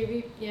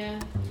won't. Yeah.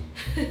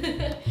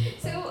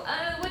 So,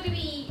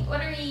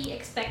 what are we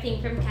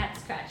expecting from Cat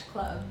Scratch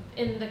Club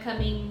in the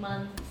coming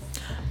months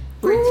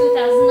for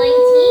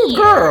 2019?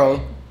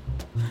 Girl.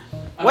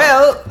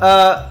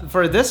 Well,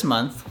 for this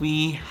month,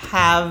 we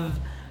have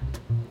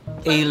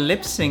a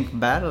lip sync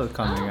battle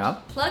coming Oh,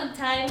 up. Plug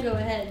time. Go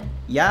ahead.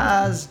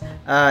 Yes.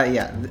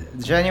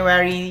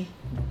 January,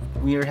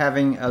 we're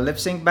having a lip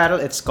sync battle.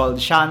 It's called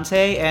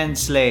Shantae and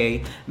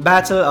Slay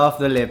Battle of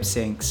the Lip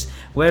Syncs,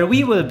 where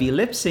we will be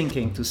lip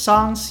syncing to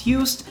songs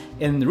used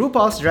in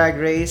RuPaul's Drag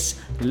Race,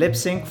 Lip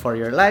Sync for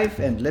Your Life,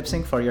 and Lip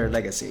Sync for Your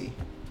Legacy.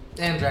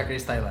 And Drag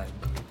Race Thailand.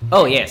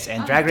 Oh, yes,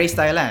 and Drag Race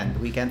Thailand.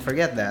 We can't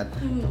forget that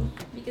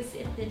Because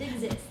it did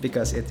exist.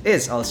 because it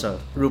is also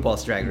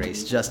RuPaul's Drag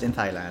Race, just in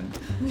Thailand.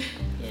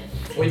 Yeah.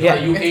 With Yeah,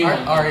 the UK It's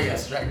one.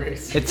 Aria's Drag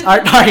Race. It's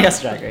Aria's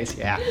Drag Race,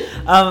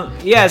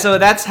 yeah. So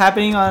that's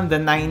happening on the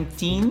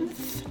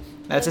 19th.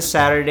 That's a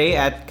Saturday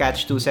at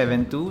Catch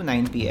 272,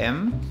 9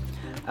 p.m.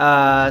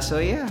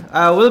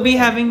 We'll be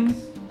having.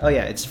 Oh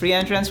yeah, it's free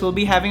entrance. We'll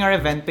be having our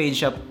event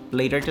page up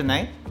later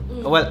tonight.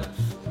 Well,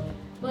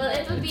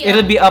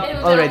 It'll be up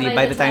it'll already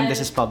by the time this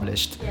is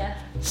published. Yeah.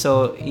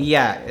 So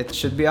yeah, it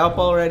should be up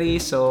already.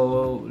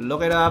 So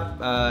look it up.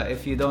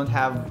 If you don't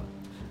have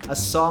a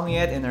song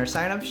yet in our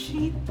sign up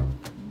sheet,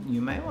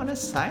 you might want to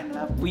sign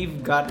up.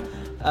 We've got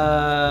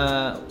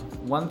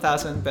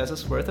 1,000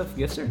 pesos worth of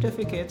gift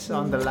certificates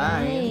on the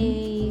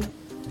line. Nice.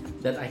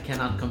 That I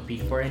cannot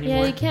compete for Yeah,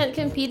 anymore. you can't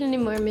compete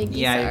anymore, Mickey.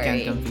 Yeah, you sorry.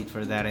 can't compete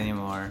for that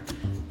anymore.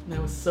 I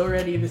was so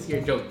ready this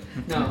year. Joke.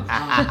 No.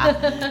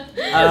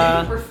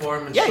 You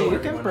perform and Yeah, show you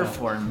can everyone how.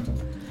 perform.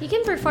 You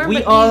can perform. We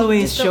but you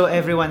always just show don't-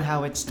 everyone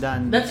how it's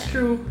done. That's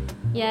true.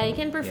 Yeah, you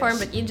can perform,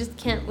 Yes. but you just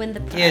can't win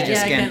the prize. Yeah,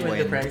 just I can't can't win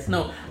the win. prize.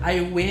 No,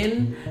 I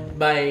win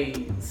by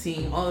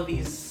seeing all of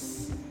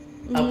these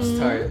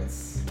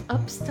upstarts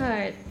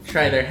Upstart.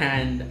 try their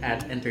hand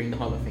at entering the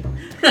Hall of Fame.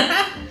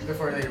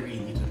 Before they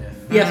read you to death.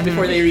 Yes,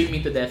 before they read me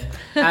to death,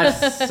 as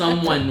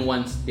someone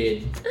once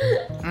did.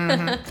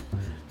 Mhm.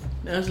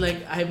 I was like,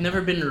 I've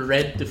never been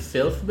read to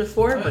filth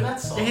before, Oh, but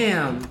that's salt.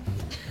 damn.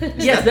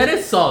 Yes, that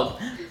is salt.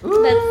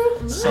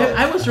 That's So-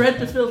 I was read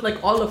to filth like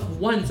all of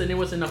once, and it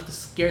was enough to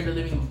scare the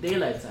living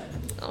daylights out of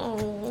me.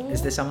 oh.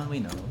 Is this someone we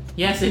know?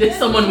 Yes, it is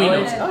someone we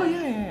know. Oh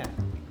yeah.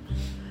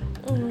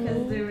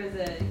 Because there was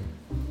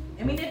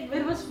I mean,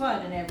 it was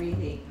fun and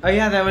everything. Oh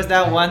yeah, there was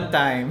that one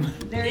time.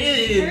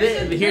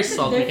 Here's there's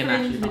salt a we can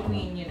difference actually-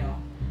 between,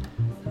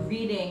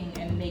 reading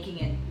and making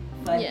it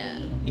funny Yeah.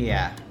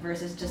 Yeah.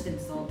 versus just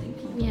insulting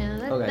people. Yeah,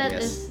 that, Okay, that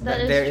yes. is But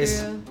that there is is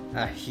true.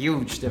 a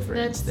huge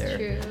difference That's there.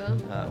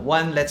 true.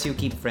 One lets you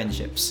keep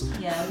friendships.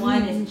 Yeah,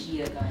 one is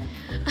Gia gun.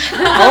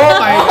 Oh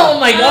my Oh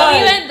my god!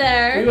 We went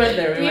there. We went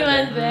there, we We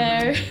went went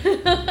there.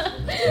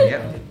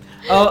 Yep.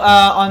 Oh,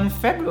 on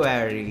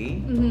February,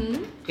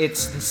 Mhm.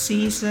 it's the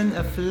season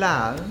of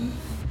love,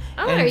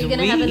 Oh, and are you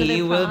gonna have we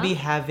another will prom? be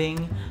having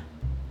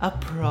a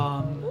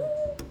prom.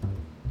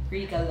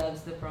 Rika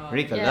loves the prom.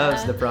 Rika Yeah.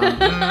 loves the prom.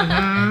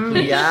 Mhm.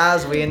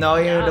 Yes, we know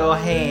you do, Yeah.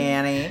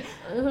 honey.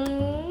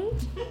 Mhm.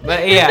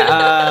 But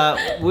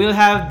yeah, we'll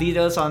have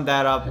details on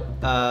that up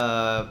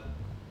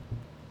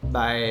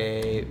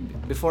by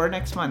before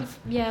next month.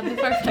 Yeah,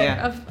 before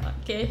Yeah.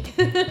 okay.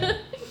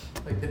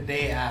 Like the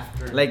day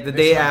after. Like the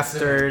this day month's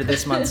after event.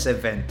 this month's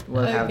event,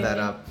 we'll have that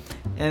Okay. up.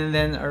 And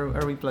then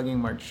are we plugging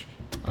March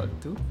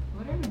too?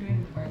 What are we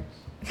doing in March?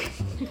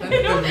 It's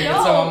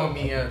a Mamma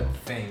Mia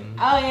thing.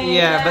 Oh yeah.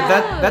 Yeah, but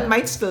Yeah. that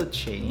might still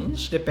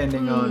change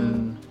depending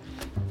on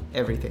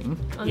everything.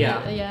 On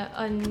Yeah.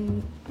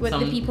 on what the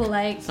Some- people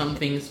like. Some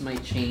things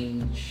might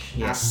change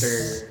Yes. after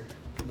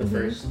the Mhm.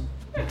 first.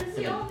 Because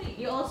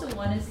you also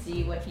want to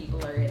see what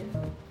people are in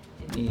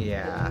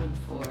Yeah. the mood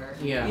for.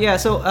 Yeah. Yeah.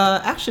 So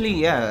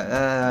actually,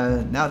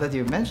 now that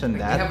you've mentioned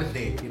Like, we have that, a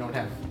date. You don't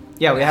have.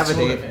 yeah, we have a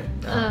actual date. event.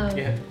 Oh.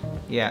 Yeah.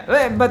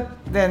 Yeah, but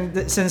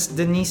then since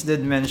Denise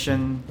did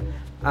mention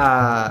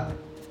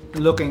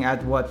looking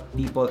at what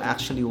people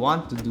actually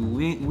want to do,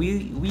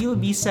 we'll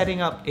be setting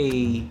up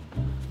a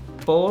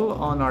poll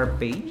on our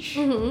page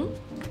Mhm.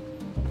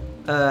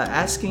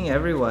 asking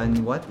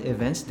everyone what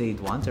events they'd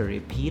want a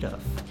repeat of.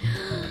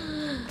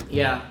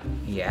 Yeah.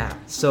 Yeah,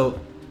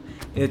 so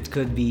it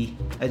could be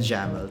a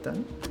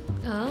Jamilton,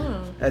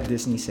 Oh. a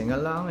Disney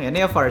sing-along, any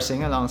of our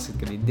sing-alongs. It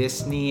could be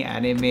Disney,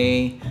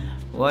 anime,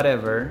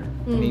 whatever.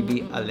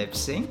 Maybe a lip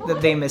sync that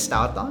they missed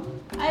out on.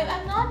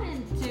 I'm not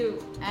into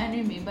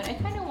anime, but I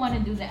kind of want to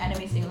do the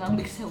anime sing along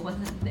because I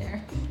wasn't there.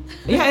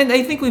 Yeah, and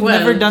I think we've Well,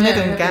 never done it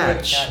Yeah, in we have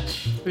to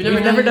Catch. We've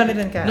We've never done it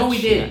in Catch. No, we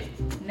did.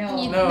 No.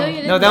 You, No. no, you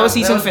didn't. No, that was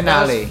season That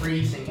finale. was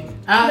free singing.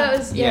 That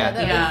was Yeah.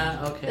 that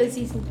Yeah, was okay. the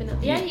season finale.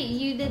 Yeah,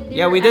 you did.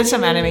 Yeah, we your did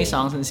some anime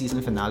songs in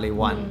season finale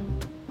 1.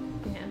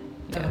 Yeah.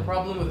 And the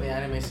problem with the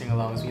anime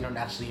sing-alongs, we don't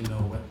actually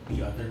know what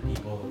the other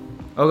people.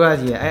 Oh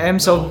god, yeah. I am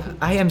so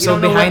We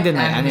don't know behind what in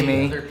my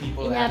anime. Other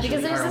people Yeah, actually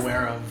because there's are this-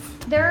 aware of.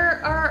 There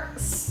are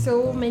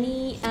so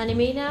many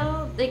anime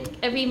now. Like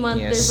every month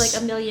there's Yes.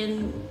 like a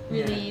million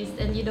Yeah. released,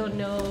 and you don't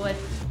know what.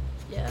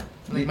 Yeah.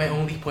 Like my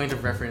only point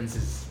of reference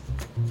is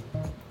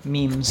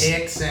Memes.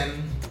 AXN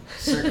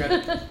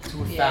circa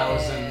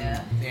 2000 Yeah.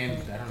 and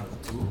I don't know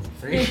 2,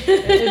 3.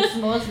 It's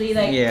mostly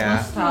like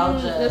Yeah.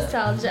 nostalgia.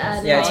 Nostalgia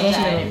anime. Yeah, it's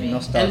Nostalgia mostly anime.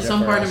 nostalgia. And some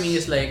for part of us. me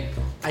is like,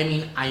 I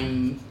mean,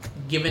 I'm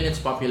given its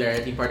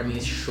popularity. Part of me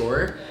is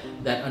sure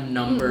that a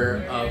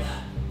number Oh,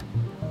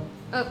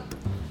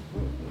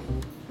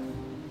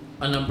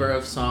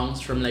 of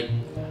songs from like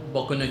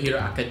Boku no Hero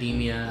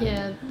Academia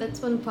yeah,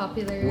 that's one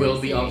popular. will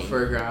be up series.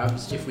 for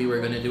grabs if we were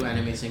gonna do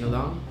anime sing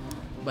along.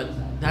 But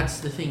that's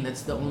the thing.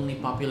 That's the only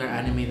popular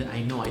anime that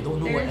I know. I don't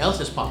know what There's- else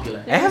is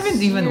popular. I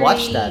haven't even Yuri-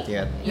 watched that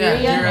yet. Yeah,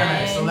 Yuri Yuri on on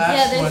Ice. The Ice. last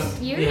Yeah, there's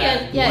one. Yuri Yeah.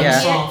 on- yeah, One Yeah.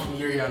 song from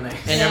Yuri on Ice.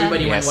 And Yeah.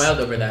 everybody Yes. went wild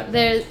over that.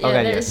 There's Oh,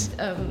 God, there's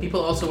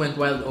People also went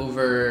wild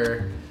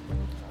over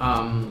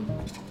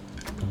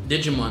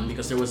Digimon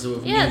because there was a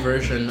Yeah. new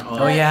version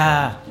of. Oh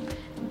yeah.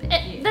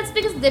 that's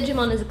because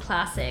Digimon is a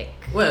classic.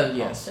 Well,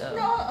 yes. Also.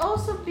 No,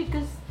 also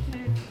because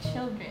they're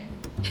children.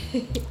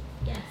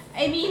 Yes.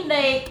 I mean,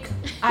 like,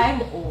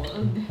 I'm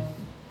old.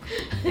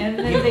 And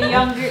then the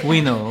younger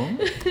We know.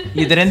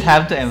 You didn't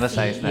have to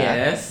emphasize that.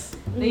 Yes.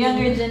 the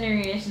younger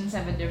generations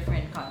have a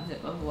different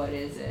concept of what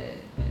is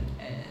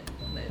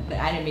the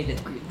anime that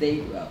they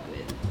grew up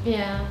with.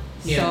 Yeah.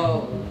 Yeah.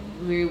 So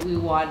we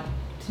want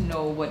to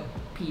know what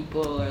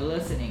people are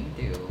listening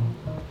to,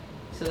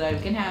 so that we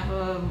can have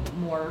a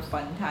more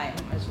fun time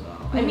as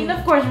well. I mean,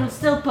 of course, we'll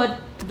still put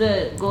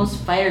the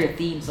Ghost Fire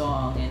theme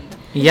song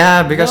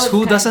Yeah, because Those who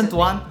kinds doesn't of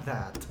want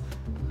that?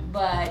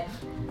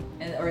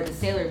 or the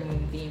Sailor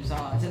Moon theme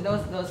songs and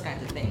those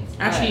kinds of things.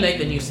 I actually But like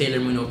the new Sailor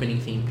Moon opening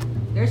theme.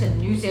 there's a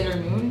new Sailor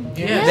Moon.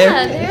 Yeah. Yeah, There-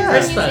 there's yeah. a new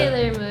Crystal.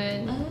 Sailor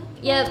Moon.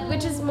 Yeah,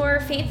 which is more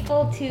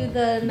faithful to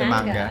the The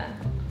manga. manga.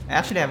 I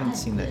actually haven't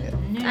seen that yet.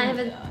 I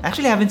haven't-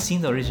 Actually, I haven't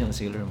seen the original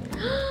Sailor Moon.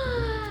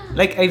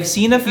 Like I've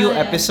seen a few Oh,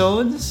 yeah.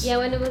 episodes. Yeah,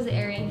 when it was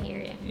airing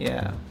here.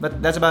 Yeah,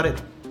 but that's about it.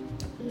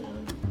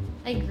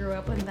 I grew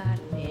up on that.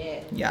 Yeah.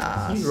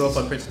 Yeah. You grew up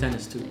on Prince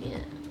Tennis too. Yeah.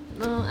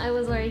 No, I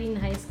was already in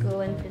high school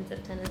when Prince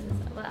of Tennis is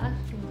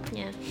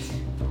yeah.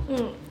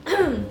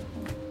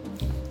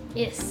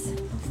 Yes.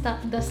 Stop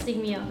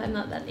dusting me off. I'm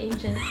not that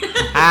ancient.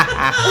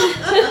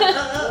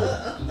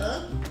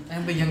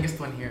 I'm the youngest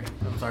one here.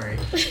 I'm sorry.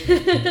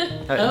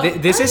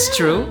 This is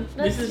true.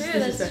 That's This is- true.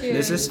 this is That's actually- true.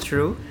 This is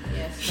true.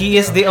 Yes. He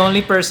is the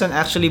only person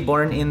actually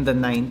born in the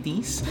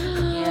 90s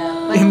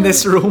Yeah. in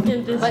this room.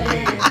 In this But,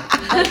 room.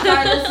 but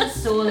Carlos's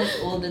soul is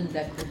old and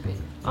decrepit.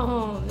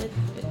 Oh, it's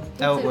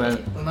Oh, well.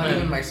 okay. Well, not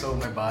even my soul,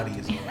 my body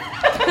is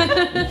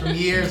old. From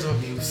years of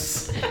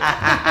abuse.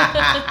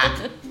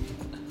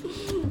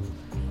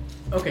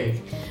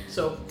 Okay,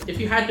 so if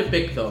you had to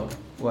pick though,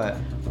 What?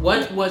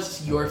 what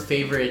was your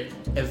favorite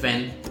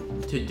event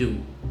to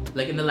do?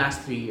 Like in the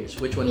last 3 years,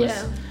 which one was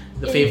Yeah.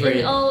 the In- favorite?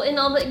 in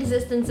all the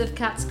existence of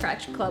Cat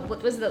Scratch Club,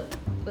 what was that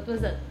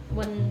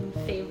one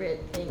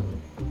favorite thing?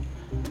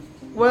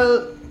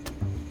 Well,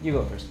 you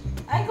go first.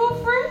 I go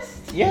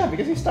first. Yeah,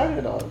 because you started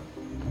it all.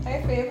 My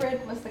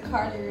favorite was the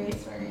Carly Rae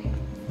story.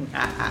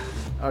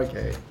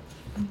 Okay.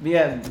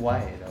 Yeah,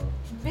 why though?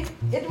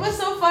 It was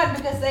so fun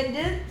because I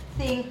didn't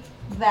think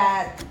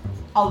that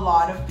a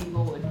lot of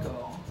people would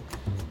go.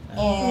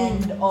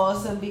 And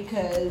also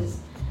because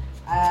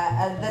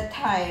at that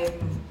time,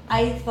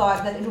 I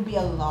thought that it would be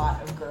a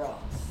lot of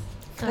girls.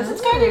 Because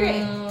it's Carly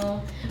Rae.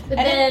 Oh. But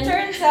And then it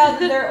turns out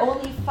that there are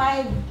only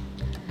 5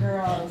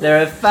 girls.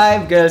 There are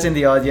 5 girls in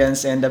the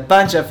audience and a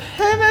bunch of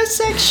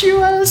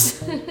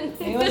homosexuals.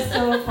 It was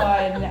so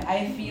fun.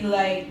 I feel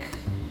like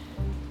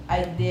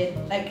I did,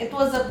 like, it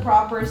was a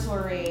proper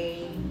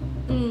soiree.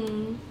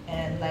 Mm.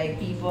 And like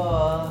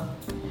people,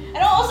 and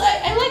also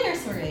I like our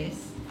soirees.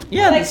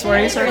 Yeah, Like, the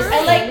stories are.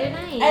 I like They're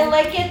nice. I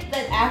like it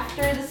that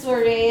after the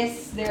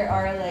soirees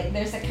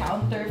there's a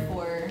counter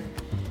for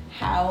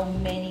how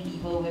many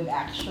people we've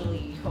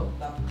actually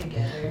hooked up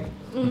together.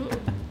 Mm.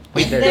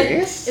 Wait, there Then-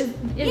 is? Is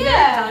yeah, there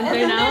a and counter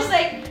then now?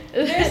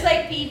 there's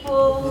like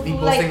people We'll be who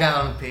posting like that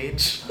on the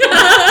page.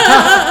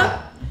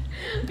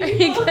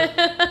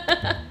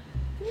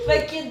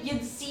 like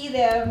you'd see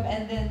them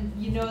and then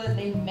you know that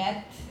they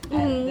met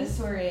at Mhm. the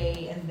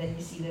soiree and then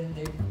you see them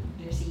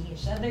they're seeing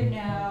each other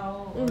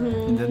now. Or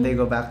Mhm. And then they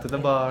go back to the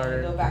They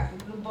bar. go back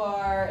to the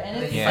bar and And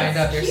then it's you Yeah. find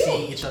out they're cute.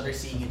 seeing each other,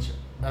 seeing each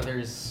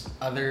other's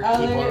other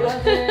Other- people.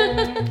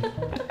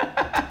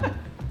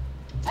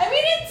 I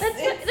mean,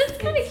 That's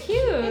kind of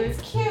cute.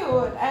 It's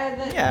cute.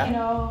 Yeah. You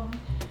know,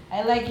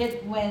 I like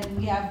it when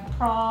we have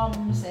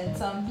proms and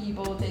some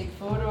people take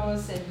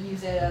photos and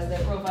use it as their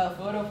profile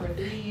photo for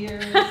 3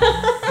 years.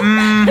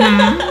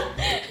 Mhm.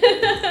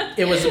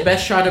 It was the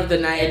best shot of the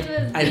night.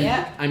 It was-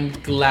 Yeah. I'm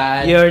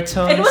glad. Your It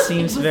tone was-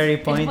 seems it was- very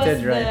it was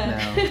pointed right the-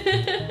 now.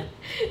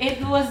 It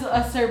was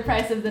a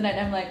surprise of the night.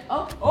 I'm like,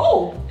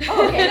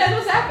 okay, that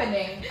was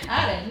happening.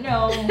 I didn't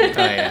know. Oh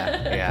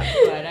yeah, yeah.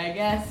 But I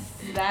guess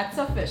That's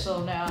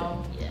official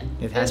now. Yeah.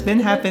 It has been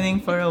happening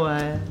for a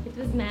while. It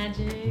was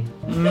magic.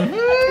 Mhm.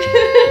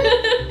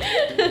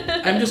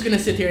 I'm just gonna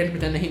sit here and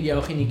pretend na hindi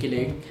ako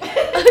kinikilig.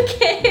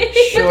 Okay.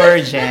 Sure,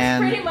 That's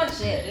Jan. pretty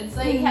much it. It's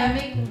like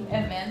having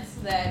events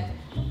that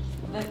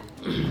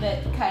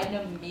kind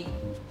of make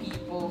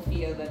people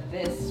feel that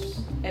this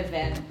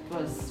event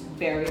was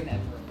very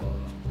memorable.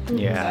 So I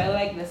Yeah.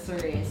 like the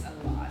Surreys a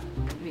lot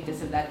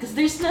because of that. Because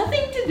there's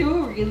nothing to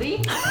do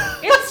really.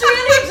 It's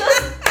really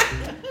just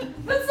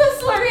that's the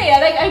Surrey.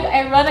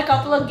 I run a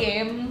couple of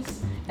games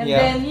and Yeah.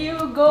 then you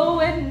go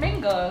and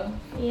mingle.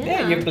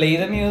 Yeah, you play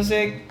the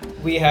music.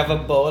 We have a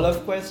bowl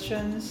of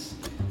questions.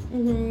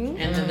 Mm-hmm.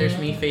 And then there's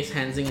me face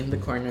handsing in the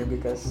corner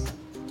because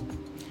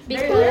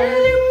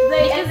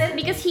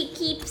Because he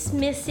keeps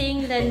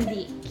missing the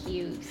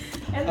DQs.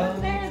 And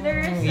then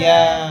there's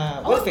yeah,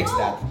 we'll oh, fix no,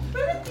 that.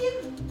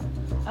 Philippine.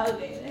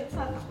 Okay, let's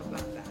not talk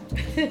about that.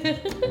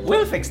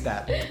 We'll fix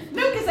that.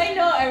 No, because I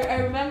know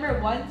I remember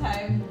one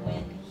time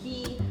when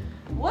he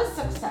was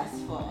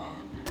successful.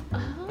 Oh.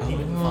 he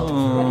didn't follow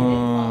through.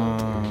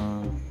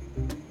 Oh.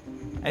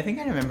 I think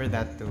I remember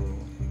that too.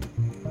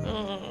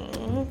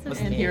 Oh,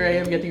 that's And okay. here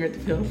I am getting ready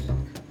to film.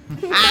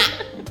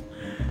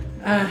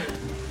 And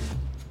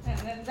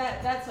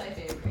that's my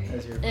favorite.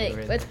 That's your Like,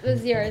 favorite. what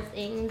was your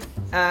things?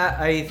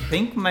 I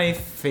think my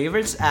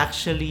favorite's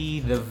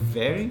actually the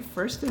very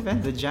first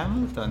event, the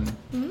Jamilton.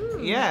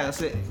 Yeah,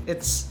 so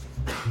it's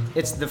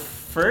the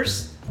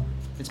first.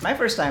 It's my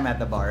first time at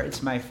the bar.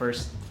 It's my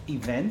first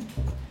event,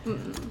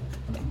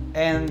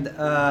 and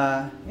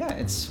yeah,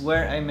 it's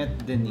where I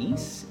met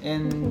Denise,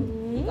 and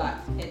He got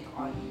hit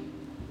on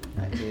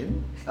I did.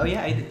 Oh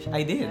yeah,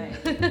 I did.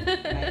 by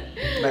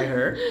By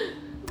her.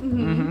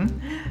 Mm-hmm.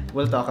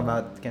 We'll talk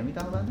about. Can we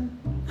talk about that?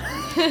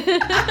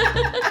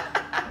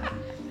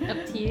 Up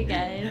to you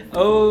guys.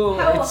 Oh,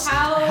 it's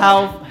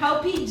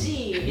how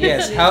PG?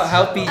 Yes, is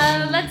how this PG.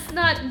 show? Let's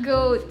not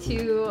go to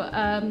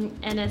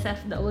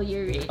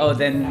NSFW rating. Oh,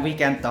 then we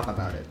can't talk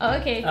about it. Oh,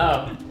 okay.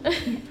 Oh,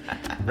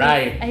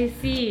 right. I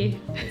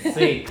see.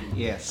 See,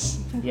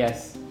 Yes.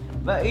 yes.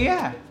 But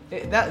yeah,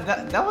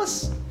 that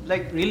was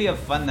like really a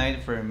fun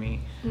night for me.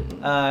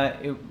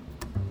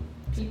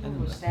 People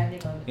were standing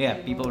on the Yeah,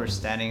 table. people were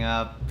standing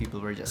up. People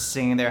were just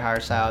singing their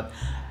hearts out.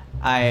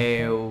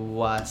 I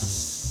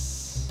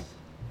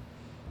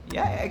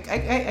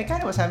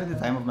kind of was having the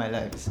time of my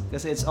life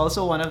because it's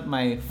also one of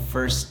my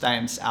first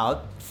times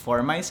out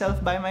for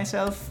myself by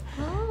myself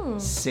Oh.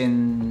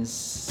 since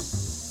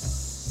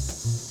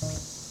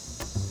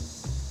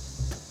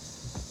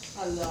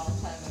A long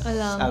time ago. A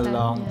long a time.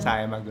 long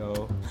time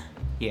ago.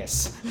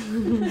 Yes.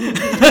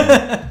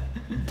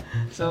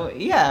 So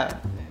yeah,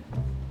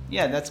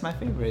 that's my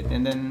favorite,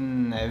 and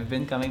then I've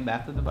been coming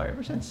back to the bar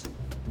ever since.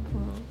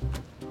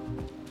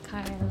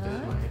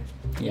 Carla.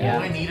 Yeah.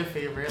 Do I need a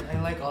favorite? I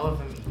like all of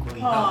them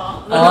equally.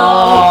 Aw.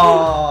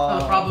 No,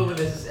 the Oh, problem with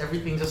this is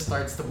everything just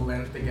starts to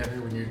blend together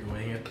when you're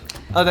doing it.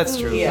 oh, that's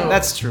true. Yeah.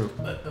 That's true.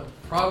 But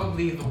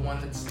probably the one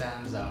that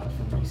stands out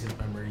from recent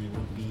memory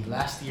would be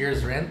last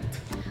year's Rent.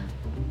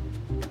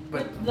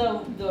 But the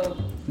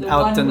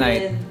Out one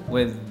tonight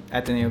with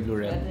Ateneo Blue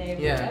with Red. the name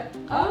Yeah.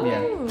 Oh, Yeah.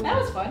 that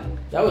was fun.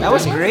 That was That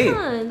was really- great.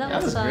 Fun.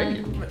 That was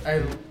fun.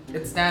 great.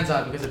 it stands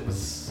out because it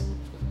was.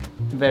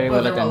 Very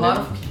well there were a lot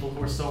attended. of people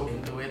who were so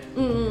into it,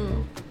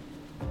 Mm.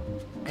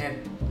 and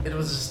it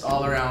was just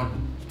all around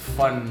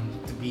fun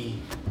to be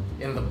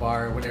in the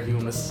bar when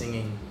everyone was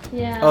singing.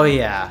 Yeah. Oh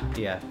yeah,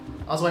 yeah.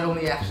 Also, I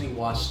only actually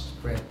watched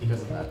Rent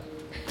because of that.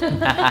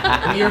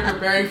 When you're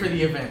preparing for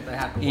the event, I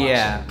had to watch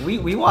Yeah, it.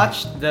 we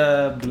watched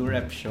the Blue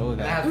Rep show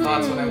And I that. had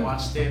thoughts when I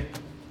watched it.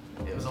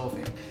 It was the whole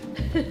thing.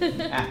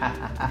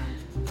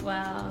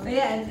 Wow.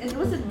 Yeah, and it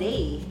was a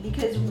day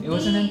because It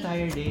was an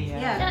entire day.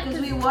 Yeah, Yeah, because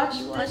 'cause we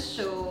watched we this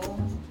show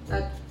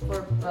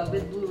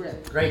with Blue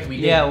Rep. Right, we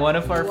did. Yeah, one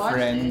of our You watched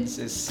friends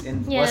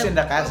Yeah. was in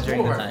the cast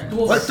during the Two of our- time.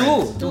 two of our Oh,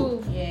 friends.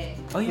 Two. Yeah,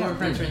 Oh Two of yeah, our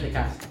friends were in the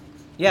cast.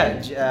 Yeah,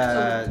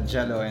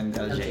 Jello and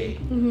LJ, LJ.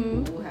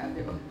 Mm-hmm. who have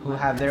their own. who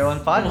have their own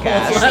Who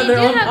podcast. They have their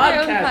do own have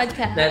their own podcast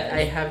podcast.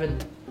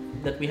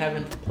 that we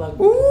haven't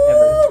plugged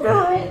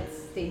ever. It's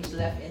Stage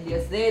Left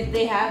Indios.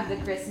 They have the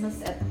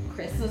Christmas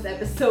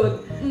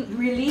episode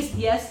released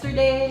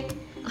yesterday,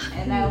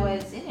 and I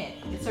was in it.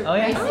 Oh,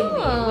 yeah?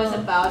 Surprisingly, Oh. it was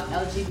about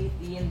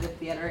LGBT in the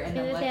theater, and In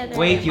I'm the like, theater.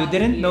 Wait, why you am I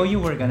didn't know here? you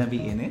were gonna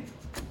be in it?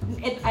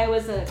 I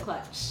was a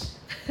clutch.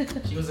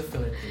 She was a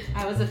filler queen.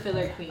 I was a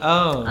filler queen.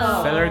 Oh,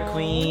 Oh. Filler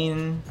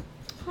Queen.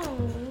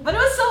 But it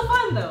was so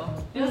fun though.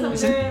 It was a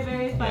Is it- very,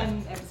 very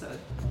fun episode.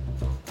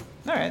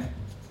 All right.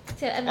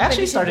 So I everybody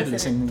actually should started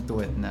listen. listening to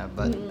it now,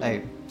 but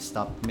I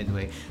stopped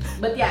midway.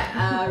 But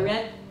yeah,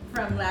 Rent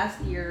from last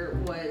year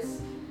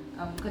was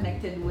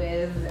connected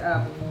with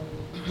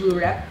Blue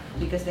Rep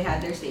because they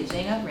had their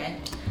staging of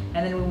Rent,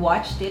 and then we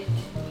watched it.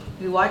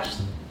 We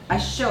watched a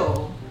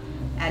show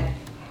at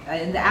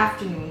in the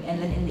afternoon, and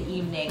then in the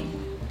evening,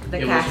 the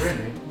It was cast Rent,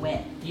 right?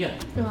 went. Yeah.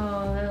 Oh,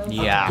 that was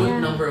Yeah. A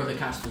good number of the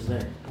cast was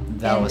there.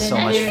 That And was then so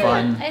I much did-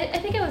 fun. I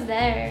think I was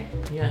there.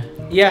 Yeah.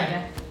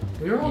 Yeah,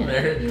 We were all Yeah,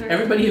 there. you were-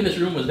 Everybody in this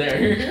room was there.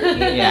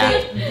 Yeah.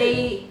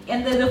 They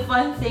and the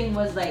fun thing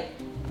was like,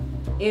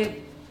 if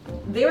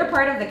they were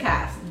part of the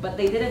cast, but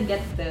they didn't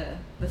get the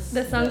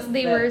songs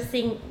they were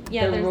singing.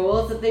 Yeah, the there's-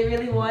 roles that they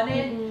really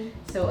wanted. Mhm.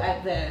 So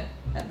at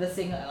the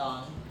sing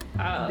along,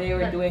 Oh, they were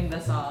but- doing the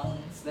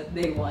songs that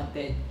they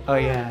wanted. Oh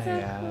yeah, So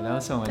yeah. cool. That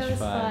was so much That was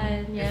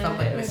fun. Yeah. It felt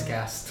like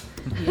miscast.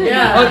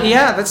 Yeah. Oh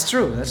yeah, that's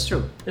true. That's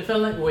true. It felt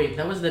like, wait,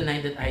 that was the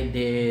night that I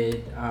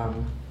did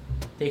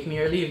Take Me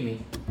or Leave Me.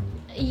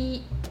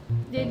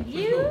 Did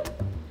you?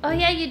 Oh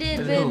yeah, you did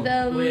With with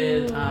who?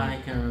 With I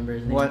can't remember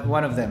his name.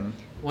 One of them.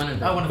 One of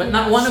them. Oh, one of but the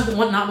not cast. one of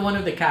the not one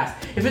of the cast.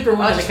 If it were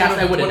one of the just cast,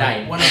 I would have one-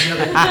 died. One of the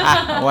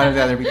other. One of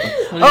the other people.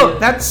 One of Oh, the-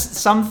 that's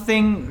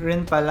something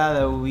rin pala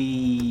that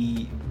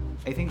we.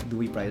 I think, do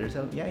we pride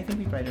ourselves? Yeah, I think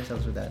we pride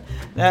ourselves with that.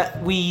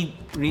 That we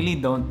really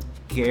don't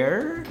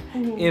care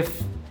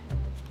if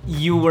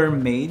you were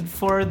made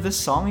for the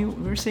song you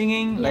were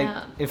singing. Like,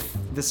 Yeah. if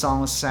the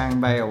song was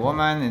sang by a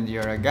woman and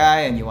you're a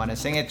guy and you want to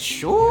sing it,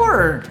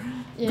 sure!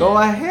 Yeah. Go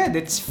ahead,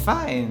 it's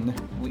fine.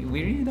 We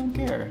really don't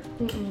care.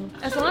 Mm-mm.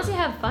 As long as you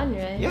have fun,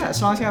 right? Yeah, as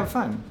long as you have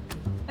fun.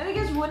 And I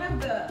guess one of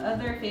the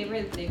other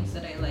favorite things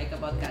that I like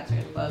about Cats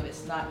Red Club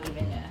is not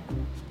even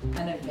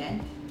an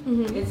event.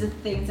 Mhm. It's the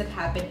things that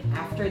happen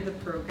after the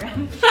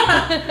program.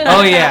 Oh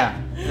yeah,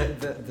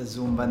 the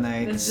Zumba The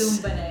nights.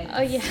 Zumba night.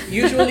 Oh yeah.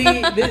 Usually,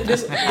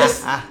 this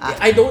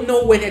I don't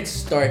know when it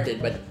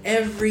started, but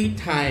every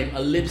time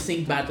a lip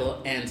sync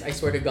battle ends, I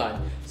swear to God,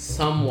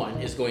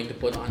 someone is going to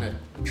put on a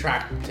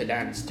track to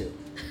dance to.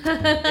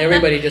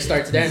 Everybody just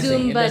starts dancing.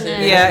 It Zumba doesn't-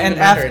 night. it Yeah, doesn't and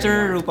matter after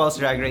anymore. RuPaul's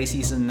Drag Race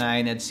season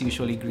 9, it's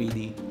usually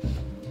Greedy.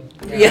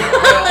 Yeah,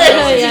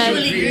 Yeah.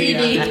 it's usually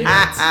greedy.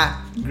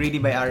 Greedy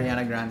by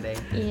Ariana Grande.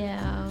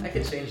 Yeah. I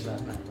could change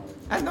that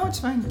now. No, it's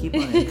fine. Keep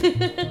on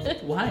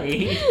it. Why?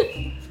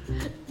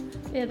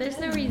 Yeah, there's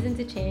no reason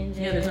to change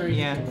it. Yeah, there's no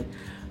reason.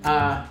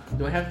 Yeah.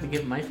 Do I have to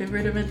give my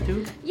favorite event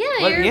too? Yeah,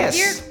 Well, you're yes.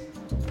 you're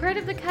part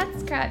of the Cat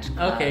Scratch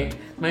Club. Okay,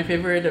 my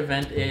favorite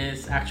event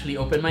is actually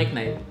open mic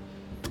night.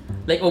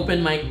 Like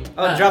open mic.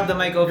 Oh, Drop the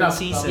Mic Open drop-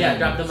 season. Yeah,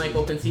 drop the mic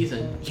open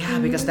season. Yeah,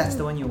 because that's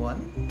the one you won.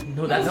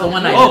 No, that's the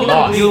one I Oh,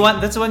 lost. you won.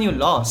 That's the one you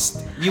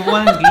lost. You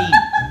won Glee.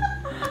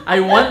 I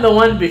won the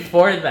one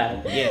before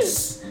that.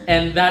 Yes.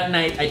 And that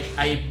night,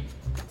 I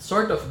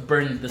sort of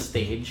burned the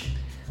stage.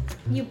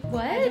 You I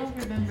what? don't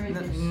remember No,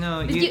 this.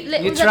 no Did you, you-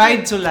 like, you was that tried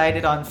like- to light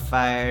it on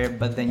fire,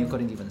 but then you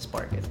couldn't even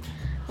spark it.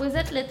 Was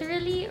that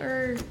literally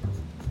or?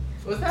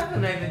 Was that the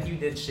night that you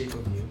did Shape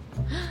of You?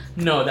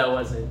 No, that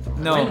wasn't.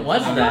 No. When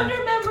was I that? don't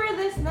remember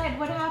this night.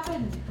 What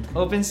happened?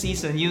 Open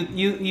season. You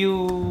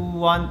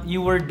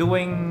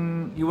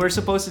were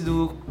supposed to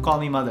do Call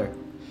Me Mother.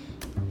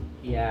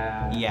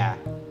 Yeah. Yeah.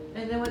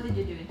 And then what did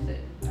you do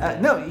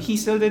instead? No, he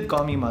still did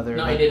Call Me Mother.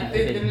 No, but- I didn't. I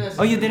didn't.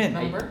 Oh, you didn't?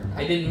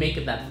 I didn't make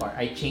it that far.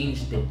 I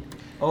changed it.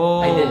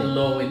 Oh. I did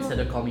low instead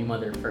of Call Me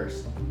Mother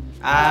first.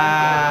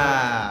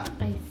 Ah.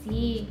 I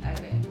see.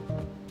 Okay.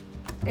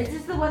 Is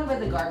this the one with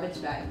the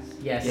garbage bags?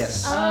 Yes.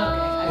 Yes.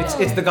 Oh,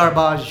 okay. It's the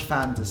garbage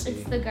fantasy.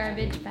 It's the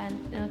garbage band.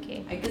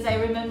 Okay. Because I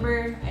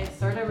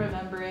sort of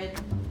remember it,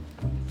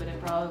 but I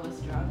probably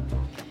was drunk.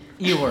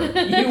 You were.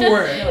 You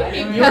were. No, I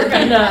don't You were remember.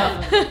 kind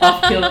of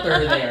off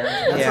kilter there.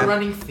 That's Yeah. a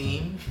running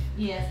theme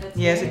Yes, that's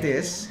Yes, right. it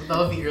is. with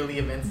all of the early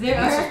events. There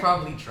Denise are- was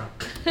probably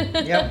drunk.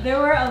 Yep. There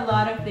were a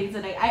lot of things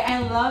that I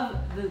love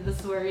the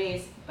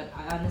soirees, but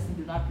I honestly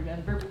do not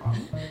remember prom.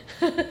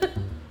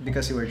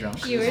 Because you were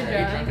drunk. You were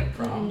Very drunk. drunk at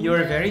prom. You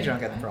were very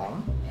drunk at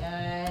prom.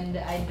 And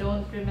I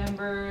don't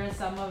remember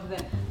some of the.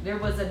 There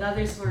was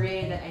another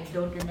soiree that I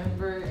don't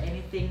remember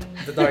anything.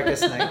 The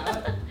Darkest Night.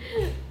 about.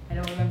 I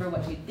don't remember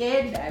what we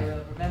did. I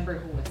don't remember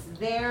who was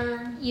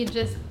there. You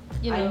just,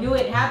 you know. I knew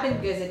it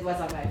happened because it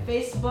was on my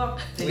Facebook.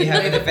 We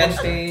have an event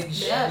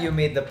page. Yeah. You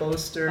made the But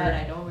poster.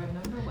 I don't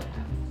remember what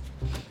happened.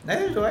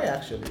 Neither do I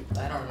actually.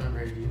 I don't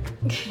remember it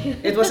either.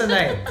 It was a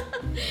night.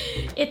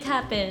 It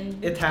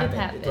happened. It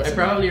happened. It was I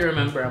probably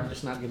remember. I'm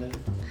just not gonna.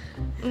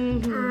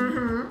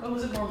 Mm-hmm. What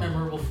was it more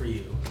memorable for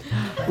you?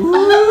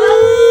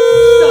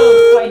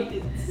 So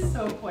pointed.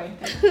 So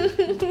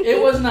pointed.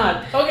 It was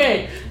not.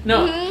 Okay.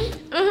 No.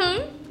 Mm-hmm.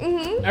 Mm-hmm.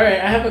 Mm-hmm. All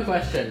right. I have a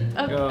question.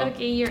 Okay, Go.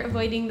 okay, you're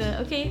avoiding the.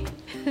 Okay.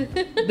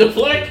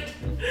 Deflect.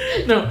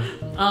 No.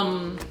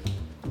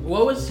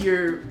 What was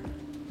your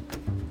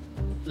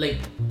like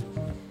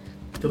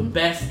the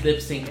best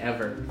lip sync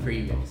ever for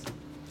you guys?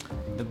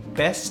 The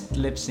best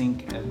lip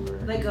sync ever.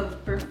 Like a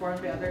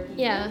performed by other people.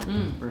 Yeah.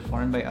 Mm.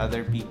 Performed by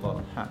other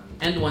people. Huh.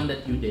 And one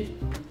that you did.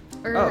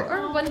 Or, Oh.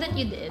 or one that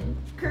you did.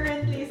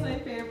 Currently is my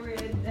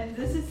favorite, and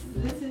this is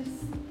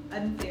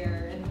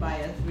unfair and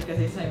biased because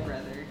he's my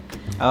brother.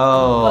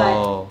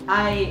 Oh. But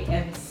I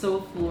am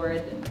so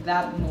floored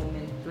that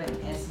moment when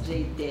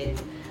SJ did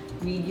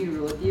Read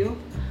You Wrote You.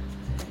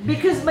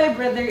 Because my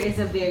brother is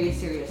a very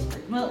serious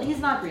person. Well, he's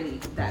not really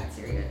that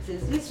serious.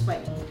 He's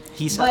funny.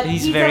 He's But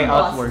he's he's very a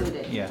law outward.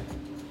 student. Yeah.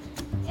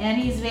 And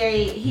he's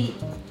very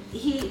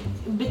he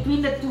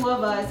between the two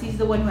of us, he's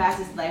the one who has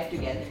his life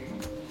together.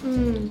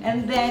 Mm.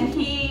 And then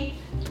he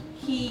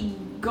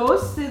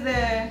goes to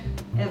the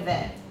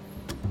event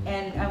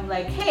and I'm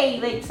like, hey,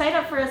 like sign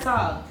up for a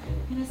song,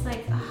 and it's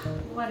like,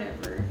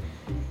 whatever,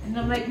 and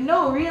I'm like,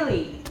 no,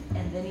 really,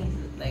 and then he's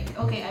like,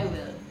 okay, I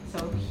will.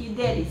 So he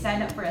did. He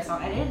signed up for a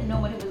song. I didn't know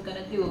what he was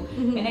gonna do,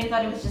 and I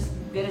thought he was just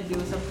gonna do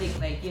something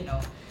like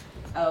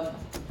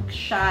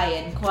shy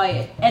and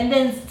quiet, and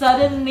then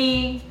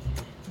suddenly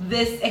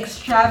this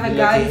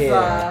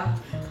extravaganza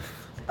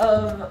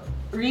of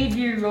Read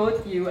You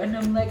Wrote You, and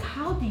I'm like,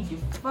 how did you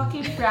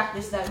fucking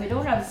practice that? We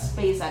don't have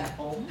space at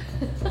home.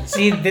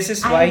 See, this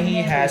is why I've he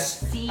never has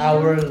seen-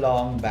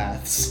 hour-long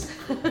baths.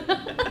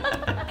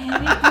 And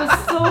it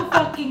was so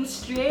fucking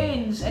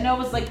strange, and I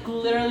was like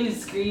literally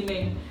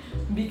screaming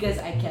because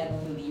I can't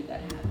believe that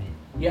happened.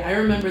 Yeah, I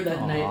remember that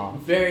Aw. night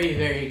very,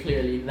 very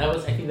clearly. I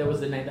think that was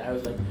the night that I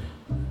was like,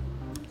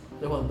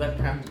 well, that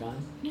pram's gone.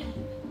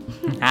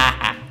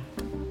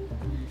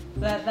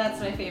 That's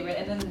my favorite.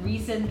 And then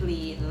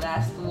recently, the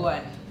last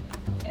one,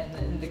 and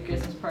then the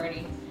Christmas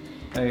party,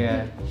 Oh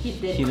yeah. he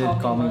did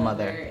Call Me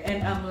Mother.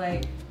 and I'm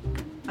like,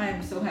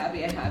 I'm so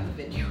happy I have a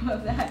video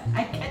of that.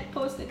 I can't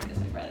post it because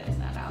my brother is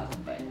not out,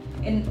 but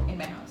in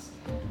my house.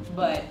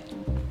 But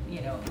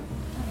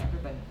not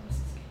everybody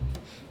knows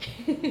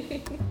this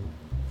game.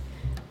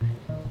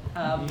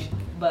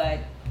 But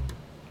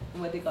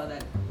what do you call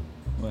that?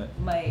 What?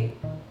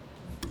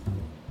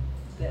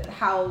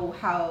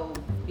 How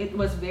it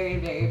was very,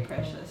 very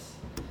precious.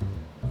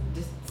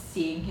 Just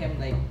seeing him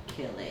like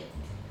kill it.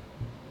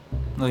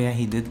 Oh yeah,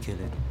 he did kill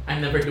it.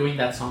 I'm never doing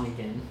that song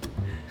again.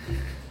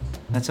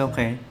 That's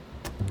okay.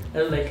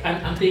 I was like,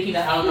 I'm taking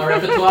that out of our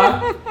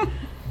repertoire.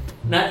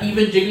 Not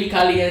even Jiggly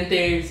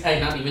Caliente's,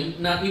 not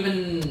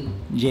even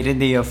Jaden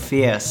Dior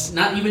Fierce.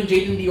 Not even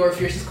Jaden Dior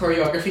Fierce's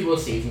choreography will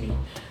save me.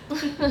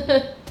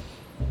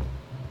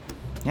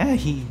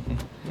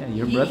 Yeah,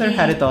 your brother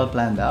had it all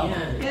planned out.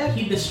 Yeah,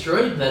 he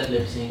destroyed that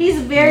lip sync. He's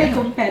very Yeah.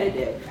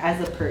 competitive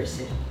as a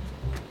person.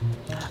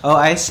 Oh,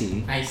 I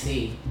see. I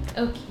see.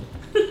 Okay.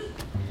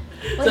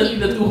 Suddenly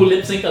the two who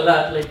lip sync a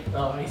lot, like,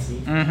 oh, I see.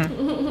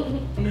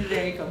 Mm-hmm. He's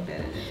very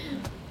competitive.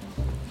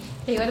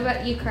 Hey, what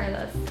about you,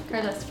 Carlos?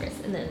 Carlos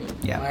first, and then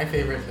Yeah. My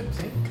favorite lip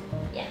sync?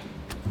 yeah.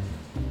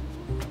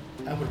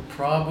 That would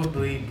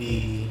probably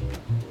be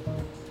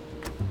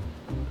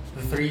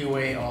the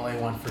three-way All I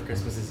Want for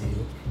Christmas Is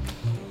You.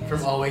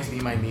 From Always Be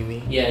My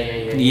Mimi. Yeah.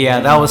 Yeah,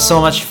 that was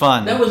so much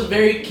fun. That was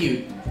very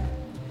cute.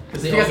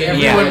 Because they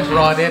everyone Yeah.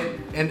 brought it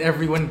and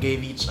everyone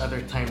gave each other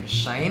time to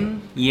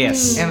shine.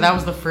 Yes. And that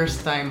was the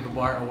first time the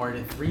bar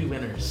awarded 3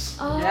 winners.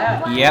 Oh,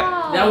 Yeah. wow. Yep.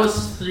 That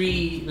was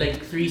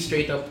three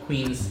straight up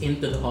queens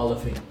into the Hall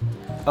of Fame.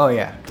 Oh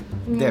yeah,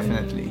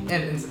 definitely.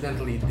 And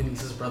incidentally,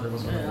 Denise's brother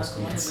was one of those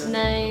queens.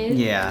 Nice.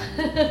 Yeah.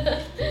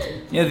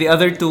 Yeah, the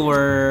other two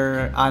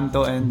were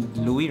Anto and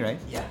Louis, right?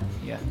 Yeah.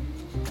 Yeah.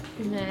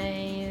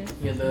 Nice.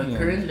 Yeah, the Yeah.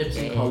 current lip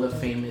sync Okay. Hall of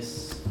Fame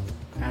is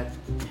at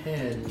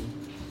 10.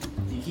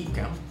 Do you keep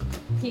count?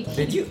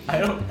 Did you? I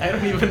don't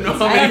even know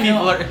how I many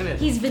don't people know. are in it.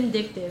 He's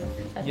vindictive.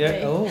 That Yeah.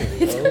 way. Oh.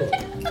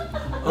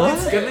 Well,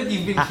 it's good that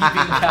you've been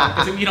keeping count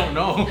because we don't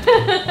know.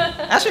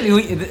 Actually,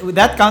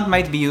 that count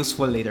might be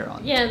useful later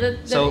on. Yeah,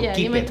 So yeah,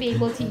 keep you might it. be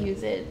able to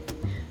use it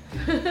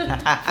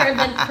for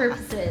event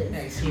purposes.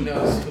 Nice. He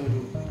knows who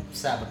to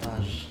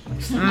sabotage.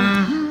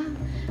 Mhm.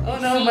 Oh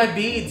no, my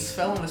beads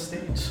fell on the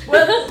stage.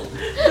 Well,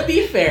 to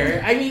be fair,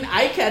 I mean,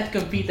 I can't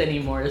compete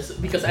anymore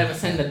because I've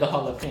ascended the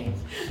Hall of Fame.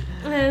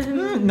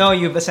 No,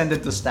 you've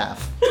ascended to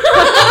staff.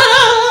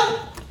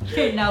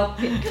 You're now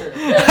Pinker.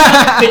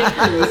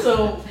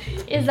 So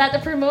Is that a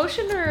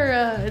promotion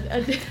or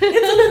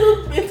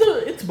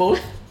it's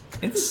both.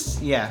 It's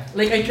yeah.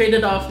 Like I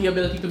traded off the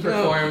ability to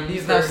perform.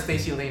 He's for- now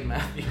Stacey Lane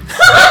Matthews.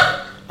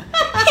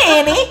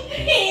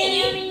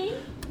 Annie?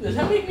 Does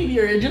that make me the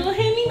original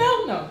Henny now?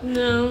 No.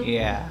 No.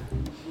 Yeah.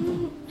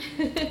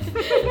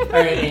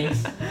 Alright,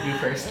 Ains, you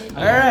first.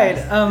 All right.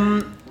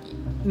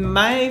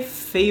 My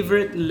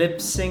favorite lip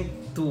sync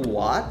to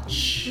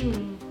watch.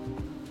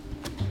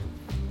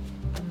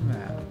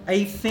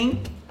 I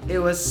think it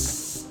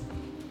was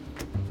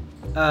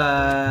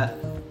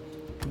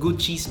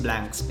Gucci's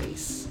Blank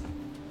Space.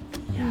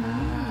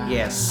 Yeah.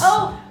 Yes.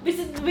 Oh,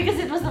 because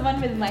it was the one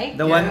with Mike.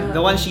 The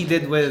one she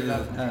did with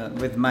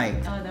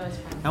Mike. Oh, that was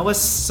fun. That was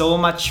so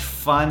much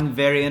fun,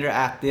 very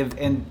interactive,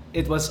 and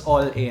it was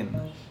all in.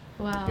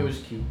 Wow. It was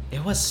cute.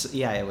 It was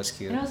it was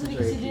cute. And also It's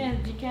because very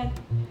you can't,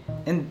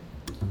 And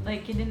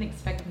you didn't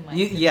expect Mike.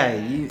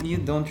 you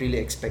don't really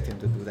expect him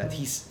to do that.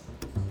 He's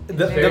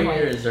Very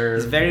he's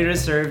reserved. very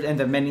reserved, and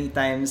the many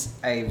times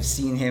I've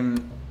seen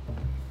him,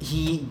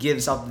 he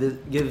gives off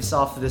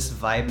this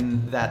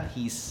vibe that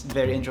he's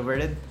very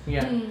introverted.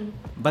 Yeah.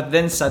 But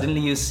then suddenly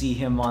you see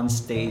him on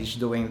stage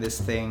doing this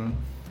thing,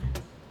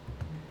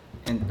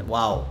 and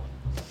wow,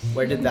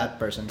 where did that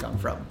person come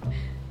from?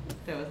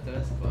 That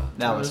was cool.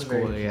 That was was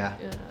cool, very yeah.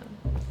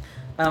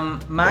 Yeah.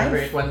 My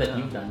favorite one that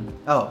you've done.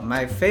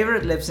 my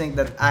favorite lip sync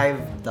that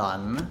I've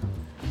done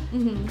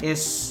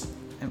is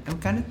I'm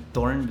kind of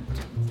torn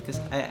because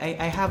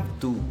I have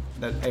two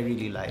that I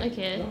really like.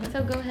 Okay,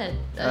 so go ahead.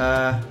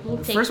 We'll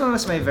The take- first one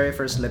was my very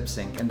first lip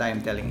sync, and I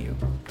am telling you.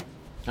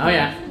 Oh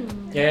yeah.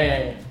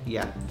 Yeah.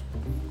 Yeah.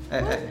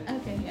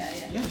 Okay, yeah.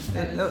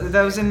 Yeah,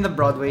 that was in the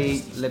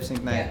Broadway lip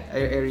sync night. I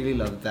really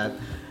loved that.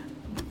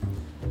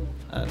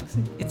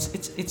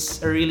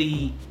 It's a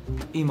really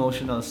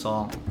emotional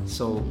song.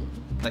 So,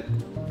 like,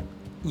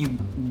 you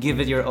give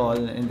it your all,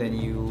 and then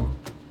you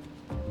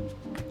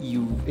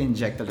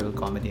inject a little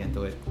comedy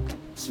into it.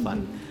 It's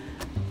fun.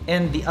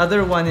 And the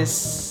other one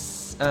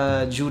is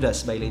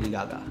Judas by Lady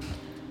Gaga.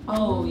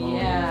 Oh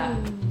yeah.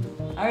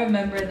 I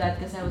remember that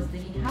because I was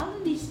thinking, how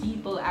do these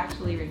people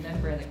actually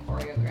remember the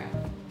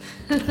choreograph?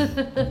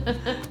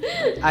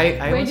 I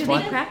Where was do they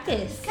one.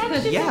 practice? Kind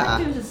of just Yeah.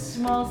 into a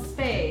small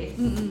space.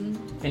 Mm-mm.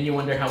 And you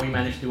wonder how we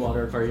managed to do all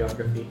our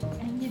choreography.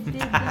 And you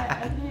did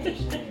that. Okay,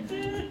 sure.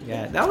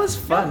 Yeah, that was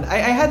fun. I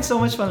had so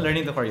much fun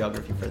learning the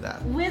choreography for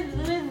that. With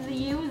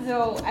you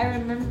though, I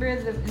remember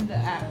in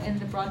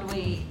the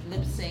Broadway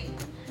lip sync,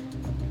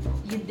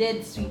 you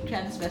did Sweet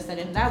Transvestite,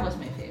 and that was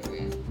my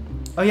favorite.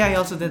 Oh yeah, I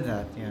also did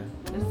that. Yeah.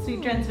 The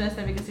Sweet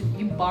Transvestite because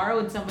you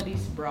borrowed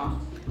somebody's bra.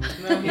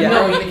 Yeah.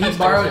 No, he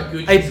borrowed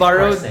Gucci's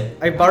corset.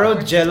 I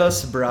borrowed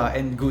Jello's bra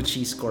and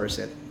Gucci's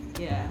corset.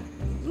 Yeah.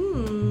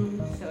 Mm.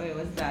 So it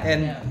was that.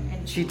 And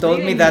and she told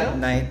were me you that heels?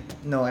 night.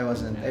 No, I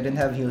wasn't. I didn't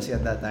have heels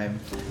at that time.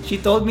 She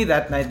told me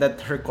that night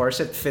that her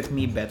corset fit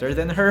me better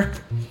than her.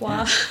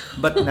 Wow.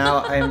 But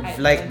now I'm I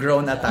like don't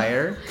grown think so.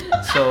 attire.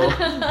 So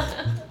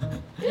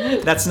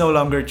that's no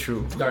longer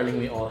true. Darling,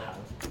 we all have.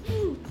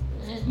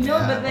 No,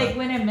 Yeah, but like but-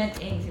 when I met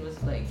Ames, it was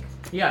like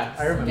Yeah,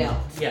 I remember. Belt.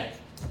 Yeah.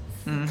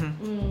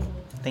 Mm-hmm. Mm.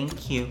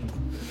 Thank you.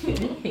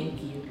 Thank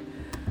you.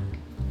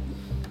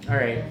 All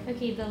right.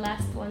 Okay, the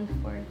last one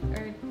fourth,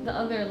 or the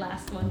other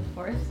last one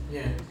fourth.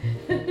 Yeah.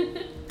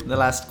 The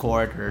last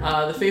quarter.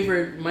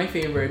 My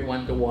favorite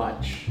one to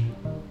watch.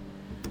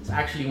 It's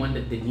actually one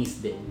that Denise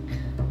did.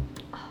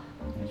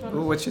 Which one?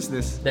 Ooh, which is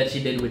this? That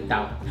she did with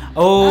Tao.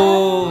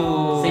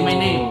 Oh. Say my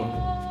name.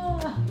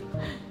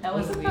 that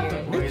was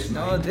weird.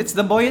 No, it's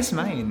The Boy Is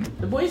Mine.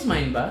 The Boy's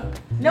Mine, ba?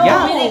 No,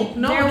 Yeah. we didn't.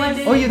 No, there they was,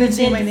 did- Oh, you didn't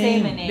say did my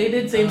name. They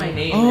did say my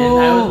name, Oh.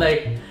 and I was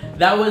like,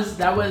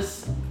 that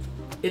was.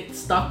 It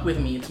stuck with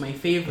me. It's my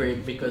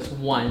favorite because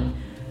one,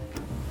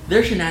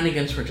 their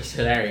shenanigans were just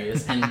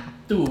hilarious, and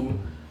two,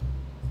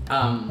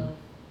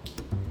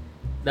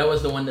 that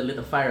was the one that lit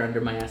a fire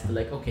under my ass to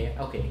like, okay,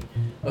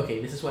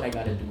 this is what I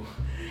gotta do.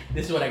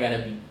 This is what I gotta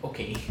be.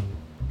 Okay.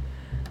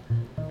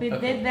 We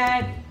Okay. did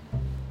that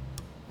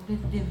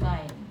with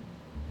Divine.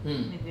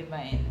 Hmm. With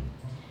Divine.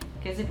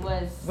 Because it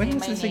was. When Say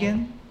was My this Name.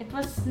 again?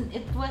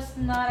 It was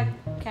not a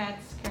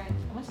cat's scratch.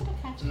 Was it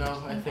a cat's No,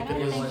 scratch? I think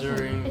don't it was think so.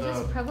 during It was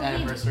the probably-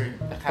 anniversary.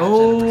 The catch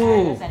Oh.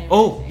 anniversary.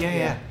 Oh, yeah,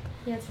 yeah.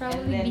 Yeah, it's And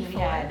probably then we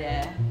before. had.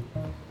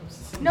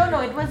 anniversary.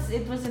 No,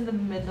 it was in the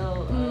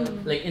middle.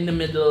 Mm. Like in the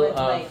middle But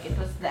of. like it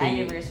was the the-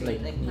 anniversary,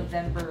 like- like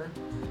November.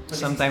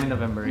 Sometime in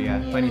November, yeah,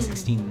 Mm.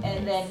 2016.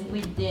 And then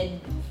we did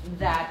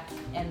that,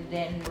 and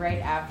then right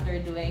after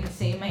doing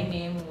Say My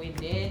Name, we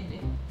did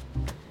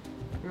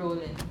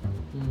Rollin'.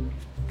 Hmm.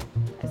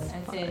 As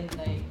in,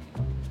 like,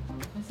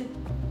 was it?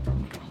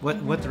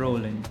 What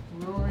rolling?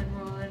 Rollin'.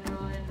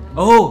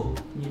 Oh,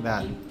 Yeah.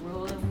 that. Keep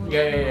rollin'.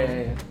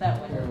 Yeah. That I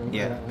one. remember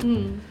Yeah. that one.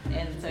 Mm.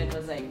 And so it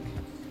was like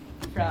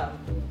from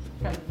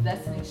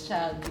Destiny's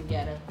Child to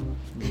Get Him.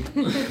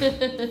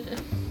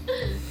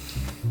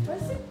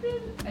 Was it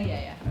with? Oh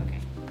yeah. Okay.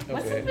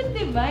 Was Okay. it with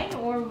Divine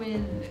or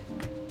with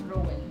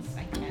Rowan's?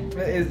 I can't.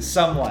 It's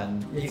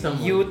someone. It's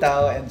someone. You,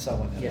 Tao, and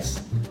someone else.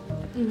 Yes.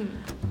 Mhm.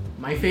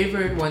 My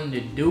favorite one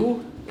to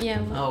do. Yeah.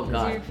 Oh, What was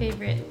God. your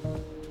favorite?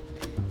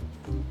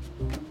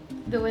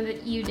 The one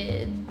that you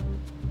did.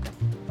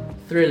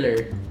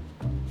 Thriller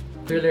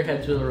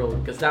Heads Will Roll,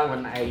 because that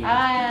one Yeah.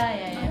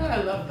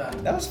 I love that.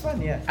 That was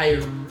fun, yeah.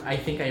 I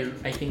think I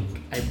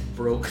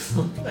broke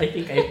something. I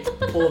think I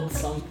pulled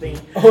something.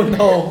 Oh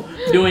no.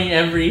 Doing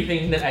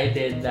everything that I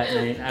did that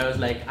night. I was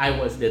like, I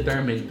was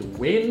determined to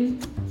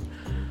win.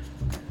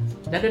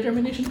 That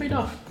determination paid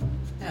off.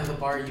 Yeah, the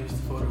bar used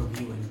a photo of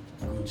you and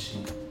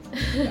Gucci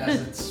as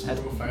its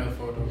profile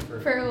photo for.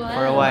 For a while.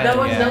 For a while. That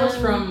was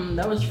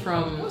yeah.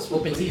 from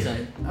Open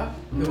Season.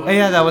 Oh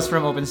yeah, that was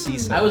from Open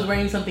Season. I was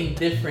wearing something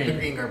different. The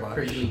green garbage.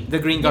 for Glee. The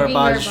green The green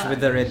garbage garbage. with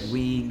the red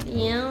wig.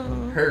 Yeah.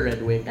 Her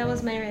red wig. That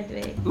was my red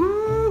wig.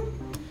 Ooh.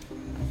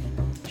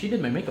 She did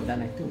my makeup that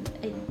night too.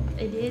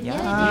 I did. Yes.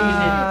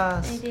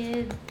 Yeah, I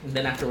did. And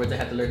then afterwards, I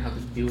had to learn how to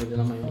deal with it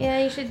on my own.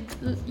 Yeah,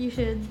 you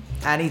should.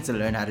 I need to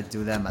learn how to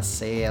do that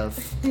myself.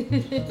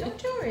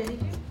 Don't you already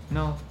do?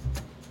 No.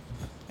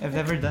 I've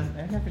never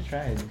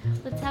tried.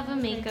 Let's have a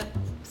makeup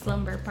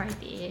slumber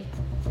party.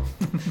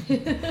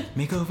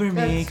 Makeover,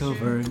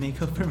 makeover,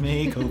 makeover,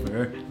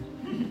 makeover.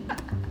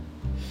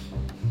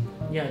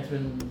 Yeah, it's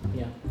been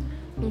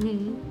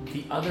Mm-hmm.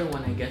 The other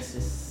one, I guess,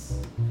 is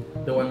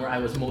the one where I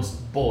was most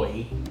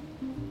boy.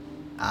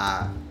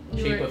 Ah,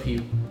 Shape of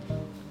You.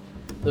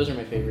 Those are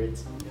my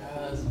favorites.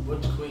 Yes,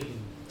 Butch Queen.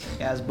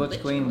 yeah, as Butch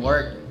Queen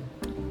work.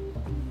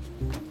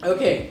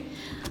 Okay.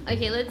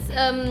 Okay, let's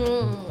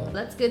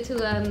go to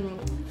A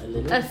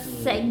little. a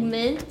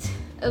segment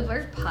of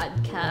our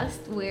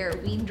podcast where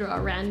we draw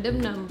random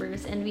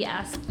numbers and we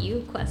ask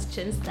you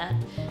questions that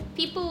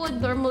people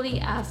would normally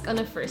ask on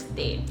a first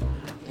date.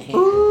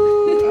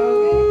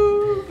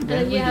 Ooh. And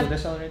Didn't we you do have-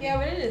 this already? Yeah,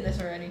 we did this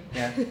already.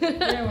 Yeah.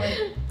 Don't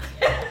worry.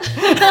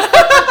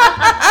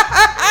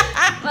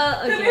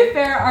 Well, To be okay.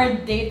 fair, our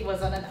date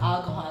was on an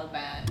alcohol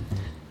ban.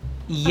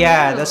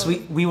 Yeah, Oh. that's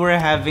we were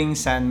having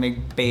San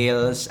Mig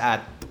Pails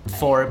at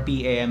 4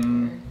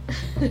 p.m.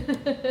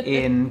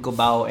 in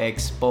Cubao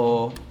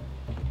Expo.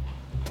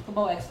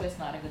 Cubao Expo is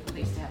not a good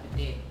place to have a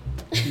date.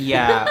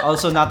 Yeah,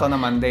 also not on a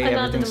Monday. Not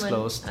Everything's naman.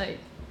 closed. Ay.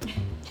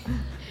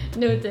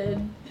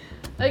 Noted.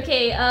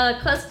 Okay,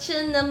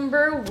 question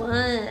number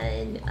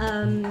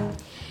 1.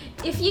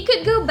 If you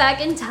could go back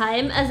in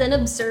time as an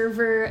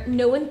observer,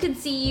 no one could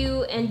see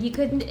you and you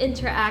couldn't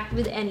interact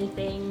with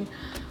anything,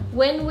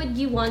 when would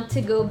you want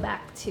to go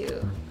back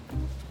to?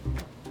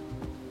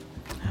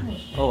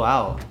 Oh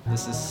wow,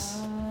 this is.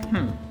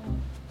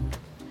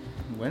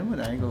 When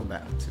would I go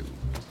back to?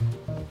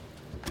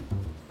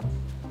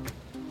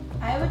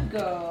 I would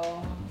go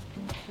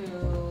to.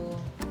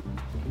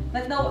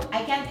 But no,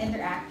 I can't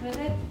interact with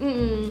it.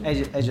 Mm-mm.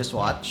 I just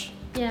watch.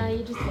 Yeah,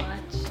 you just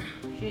watch.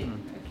 Shit.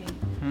 Okay.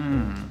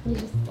 You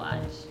just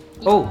watch.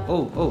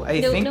 Oh!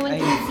 I think no one I.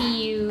 can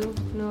see you.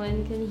 No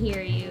one can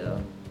hear you.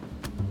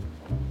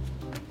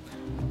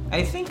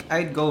 I think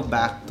I'd go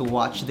back to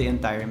watch the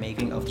entire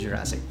making of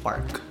Jurassic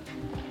Park.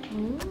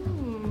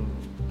 Mm.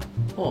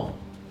 Oh.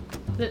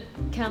 The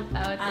camp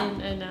out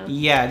in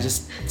Yeah,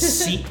 just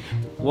see,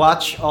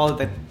 watch all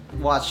the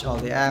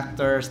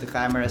actors, the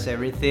cameras,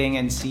 everything,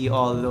 and see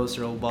all those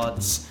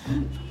robots,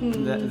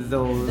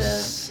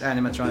 those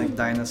animatronic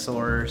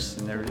dinosaurs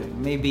and everything.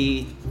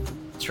 Maybe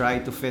try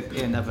to fit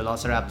in a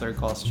Velociraptor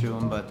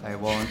costume, but I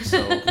won't.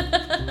 So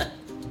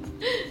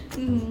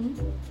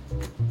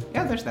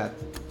yeah, there's that.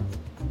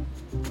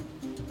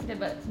 What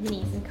about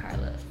Denise and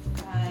Carlos?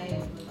 I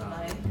would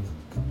like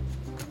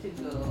to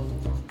go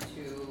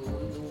to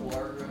the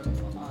war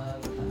room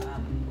of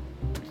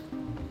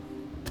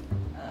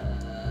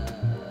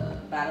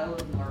Battle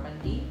of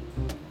Normandy,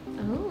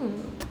 Oh.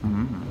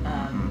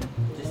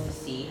 just to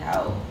see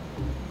how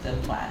the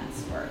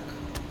plans work.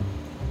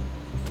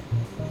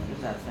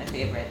 Because that's my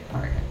favorite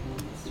part.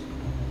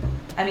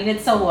 I mean,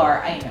 it's a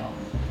war, I know.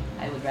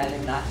 I would rather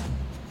not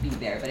be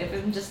there, but if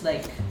I'm just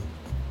like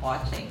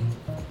watching.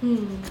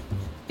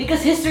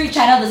 Because History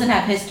Channel doesn't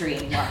have history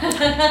anymore.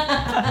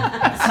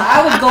 So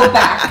I would go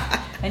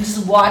back and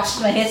just watch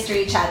my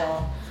History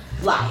Channel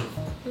live.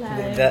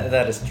 Live.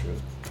 That is true.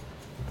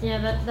 Yeah,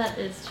 that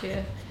is true.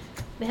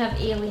 They have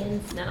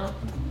aliens now.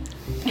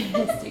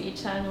 History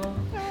Channel.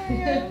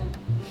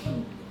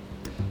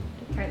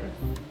 Carlos,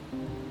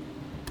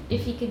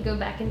 if you could go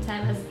back in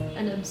time as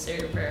an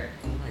observer,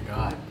 Oh my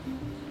god.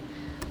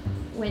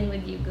 when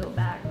would you go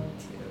back to?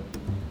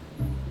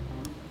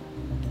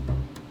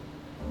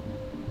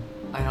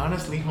 I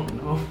honestly don't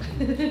know.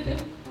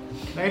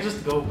 Can I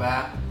just go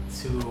back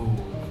to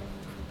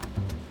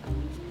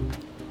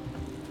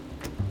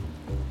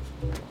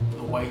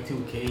the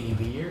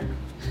Y2K year?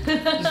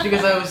 Just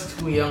because I was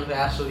too young to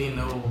actually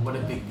know what a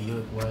big deal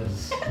it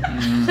was.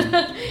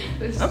 It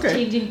was Okay.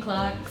 changing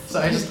clocks.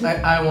 So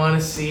I want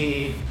to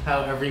see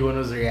how everyone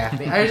was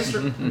reacting.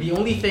 The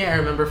only thing I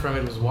remember from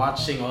it was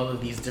watching all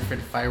of these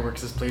different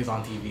fireworks displays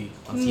on TV,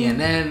 on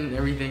CNN,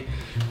 everything.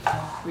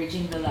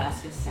 Reaching the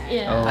last consent.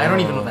 Yeah. Oh. I don't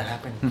even know that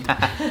happened.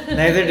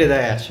 Neither did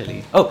I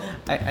actually. Oh,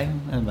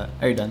 ano ba?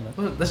 Are you done? Ba?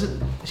 Well, doesn't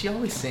she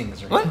always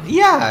sings, right? What?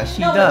 Yeah,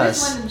 she No, but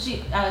this does. one,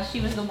 she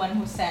was the one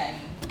who sang.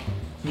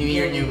 New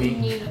Year, New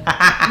Me.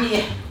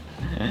 Yeah.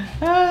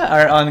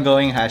 Our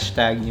ongoing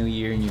hashtag New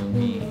Year, New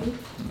Me.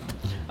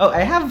 Oh,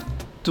 I have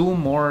 2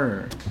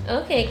 more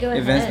Okay, go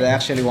events that I ahead.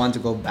 actually want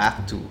to go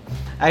back to.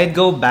 I'd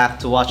go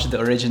back to watch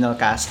the original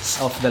casts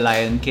of The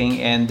Lion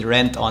King and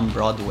Rent on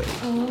Broadway.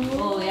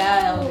 Oh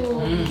yeah, that would be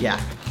cool. Yeah.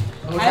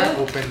 Oh, is I that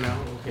would- open now?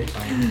 Okay,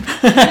 fine.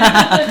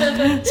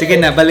 Sige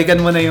na,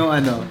 balikan mo na yung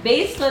ano.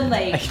 Based on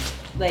like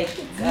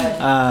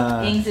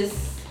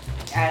Ings'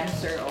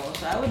 answer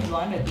also, I would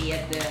want to be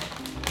at the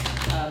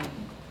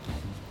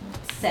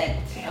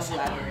set of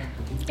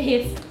Labyrinth.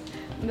 It's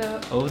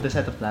no. Oh, the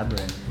set of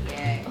Labyrinth.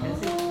 Yeah,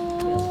 because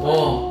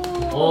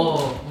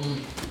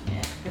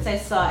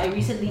Oh. I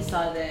recently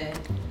saw the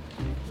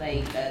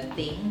thing,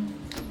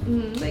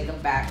 like a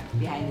back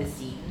behind the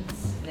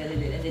scenes. They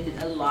did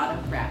a lot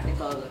of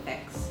practical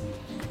effects,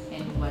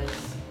 and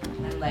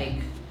I'm like,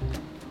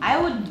 I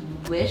would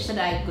wish that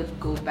I could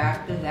go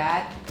back to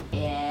that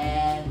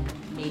and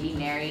maybe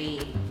marry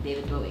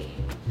David Bowie.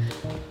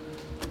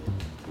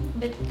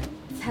 But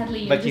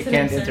sadly, But you just an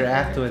can't observer.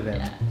 interact with him.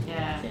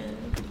 Yeah. Yeah.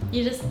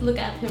 You just look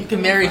at him. You can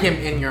from marry afar.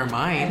 him in your I'm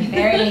mind.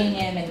 marrying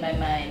him in my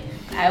mind.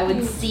 I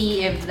would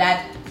see if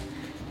that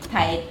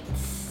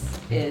tights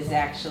is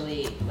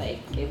actually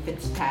if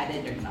it's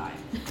padded or not.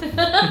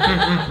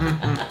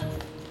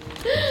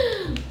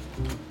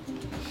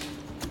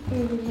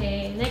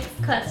 Okay, next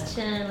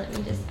question. Let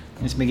me just.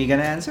 Is Miggy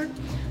gonna answer?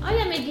 Oh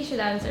yeah, maybe you should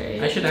answer.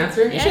 I should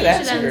answer? Yeah, You should you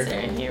answer. should answer.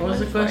 And here, What was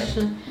the one for it.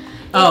 question?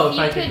 Oh, if if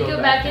you I could could go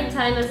go back back in and-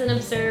 time as an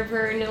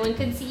observer, no one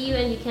could see you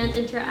and you can't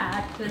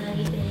interact with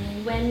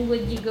anything, when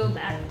would you go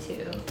back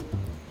to?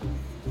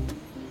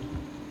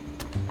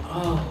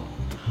 Oh,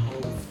 how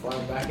far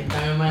back in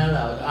time am I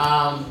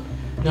allowed?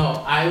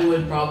 No, I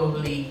would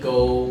probably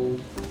go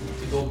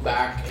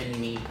back and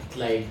meet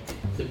like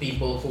the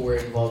people who were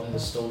involved in the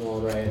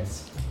Stonewall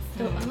riots.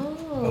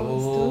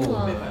 Oh.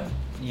 Stonewall.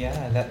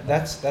 Yeah,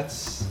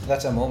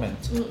 that's a moment.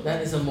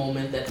 That is a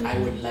moment that I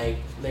would like.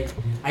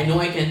 I know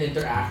I can't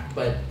interact,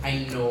 but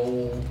I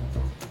know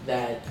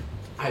that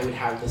I would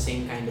have the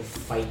same kind of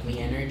fight me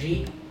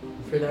energy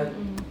for that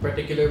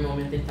particular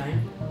moment in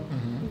time.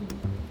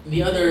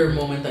 The other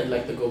moment I'd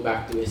like to go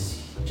back to is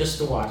just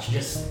to watch,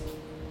 just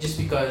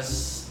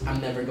because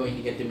I'm never going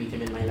to get to meet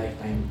him in my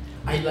lifetime.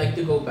 I'd like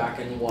to go back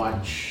and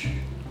watch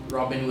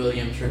Robin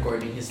Williams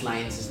recording his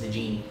lines as the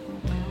genie.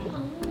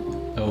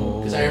 Oh.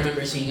 Because I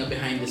remember seeing a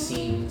behind the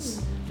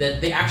scenes that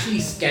they actually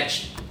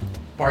sketched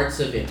parts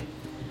of it.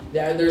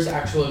 There's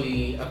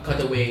actually a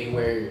cutaway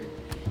where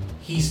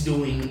he's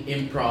doing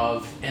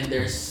improv and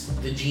there's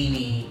the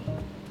genie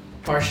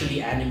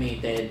partially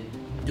animated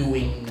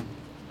doing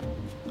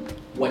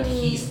what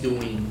he's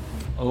doing.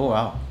 Oh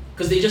wow.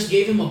 Because they just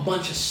gave him a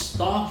bunch of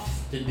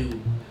stuff to do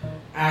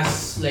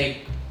as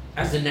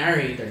the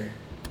narrator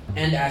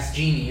and as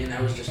genie, and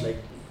I was just like,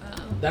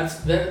 that's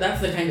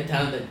the kind of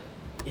talent that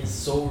is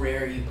so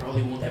rare you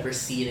probably won't ever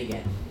see it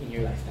again in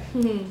your lifetime.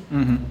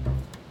 Mm-hmm.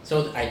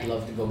 So I'd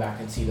love to go back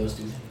and see those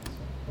two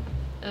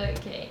things.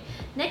 Okay.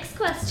 Next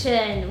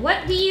question.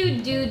 What do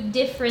you do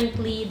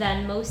differently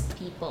than most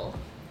people?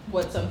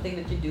 What's something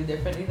that you do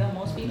differently than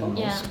most people?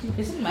 Yeah.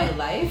 Isn't my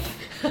life?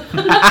 Does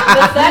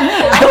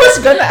I that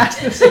was gonna ask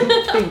the same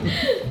thing.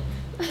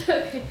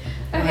 Okay.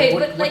 Okay, what,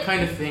 but what like,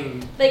 kind of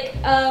thing? like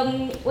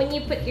when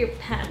you put your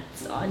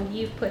pants on,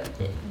 you put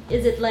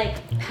is it like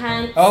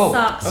pants, Oh,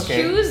 socks, okay.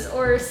 shoes,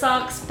 or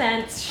socks,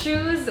 pants,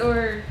 shoes,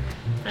 or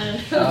I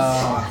don't know.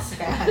 Socks,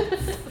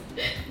 pants.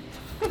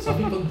 Some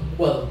people,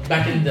 well,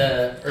 back in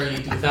the early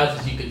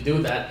 2000s, you could do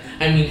that.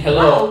 I mean,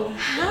 hello,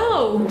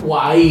 How?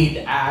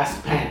 wide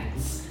ass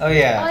pants. Oh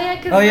yeah. Oh, yeah,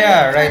 'cause Oh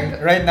yeah.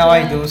 like- Right now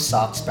I yeah. do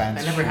socks,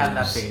 pants. I never had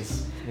that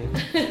shoes.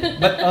 phase.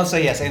 But also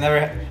yes,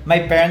 my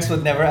parents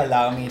would never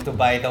allow me to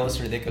buy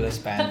those ridiculous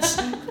pants.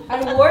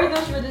 I wore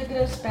those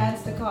ridiculous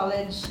pants to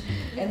college,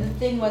 and the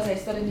thing was, I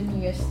studied in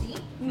UST.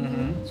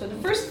 Mm-hmm. So the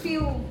first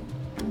few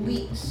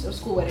weeks of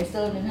school, when I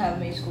still didn't have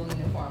my school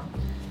uniform,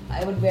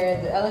 I would wear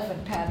the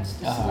elephant pants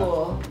to Uh-huh.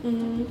 school.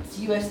 Mhm. It's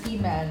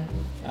UST, man.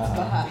 It's Uh-huh.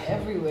 baha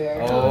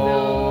everywhere.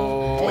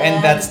 Oh, no.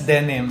 and that's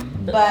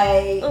denim.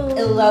 By Oh.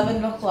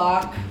 11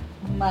 o'clock,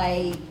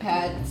 my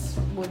pants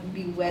would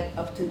be wet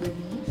up to the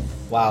knees.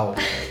 Wow.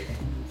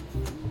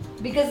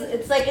 Because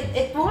it's like,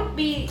 it won't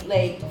be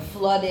like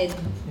flooded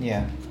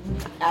Yeah.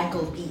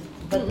 ankle deep,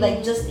 but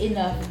like just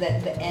enough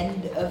that the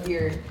end of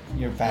your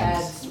Your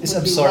pants Pads is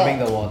would be absorbing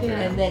wet. the water.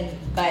 Yeah. and then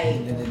by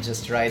And then it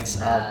just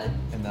rides up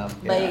and up.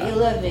 by Yeah.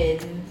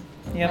 11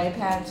 Yep. my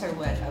pants are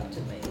wet up to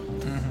my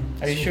knees.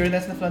 Mhm. Are you sure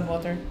that's the flood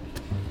water?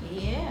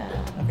 Yeah.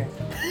 Okay.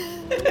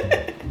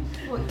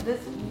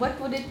 What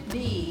would it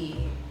be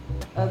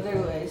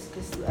otherwise?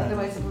 Because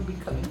otherwise it would be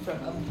coming from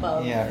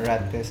above. Yeah,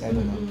 rat piss. I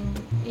don't know.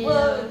 Yeah.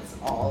 Well, it's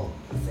all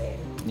the same.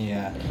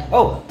 Yeah.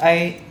 Oh,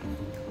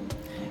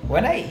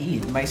 when I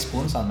eat, my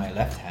spoon's on my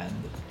left hand.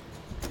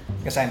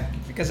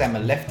 Because I'm a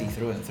lefty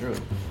through and through.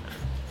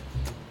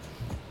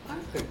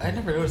 I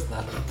never noticed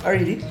that. Oh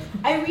really?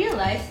 I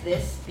realized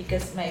this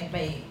because my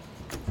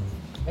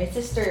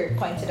sister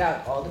points it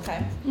out all the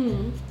time.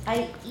 Hmm.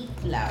 I eat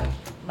loud,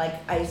 like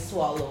I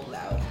swallow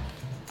loud.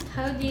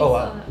 How do you? Oh,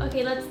 wow.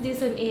 Okay, let's do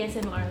some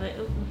ASMR. Like,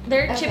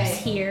 there are chips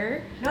Okay.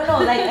 here. No,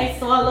 like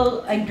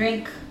I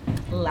drink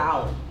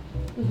loud.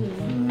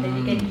 Mhm. And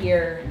you can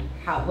hear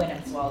how when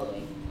I'm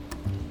swallowing.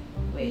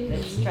 Wait,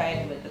 let's Really? try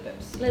it with the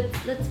Pepsi.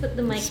 Let's put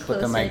the mic Let's put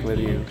the closer mic with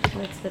to you.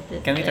 Let's put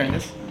this. Can we turn there.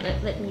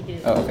 this? Let me do.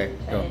 Oh, okay.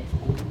 Try Go. it.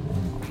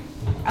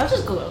 I'll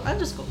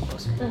just go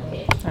closer.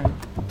 Okay.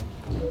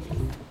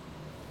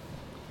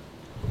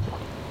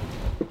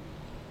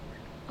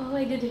 Oh,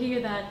 I did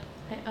hear that.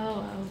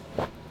 Oh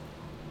wow.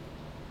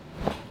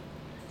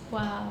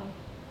 Wow.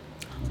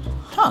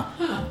 Huh.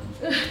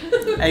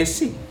 I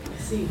see.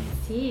 See,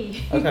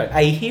 See. Okay.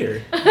 I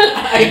hear.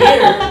 I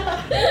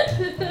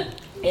hear.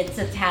 It's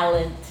a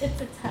talent.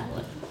 It's a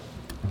talent.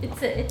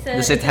 It's a.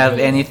 Does it have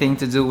anything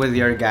to do with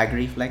your gag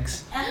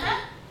reflex?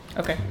 Uh-huh.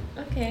 Okay.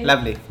 Okay.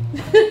 Lovely.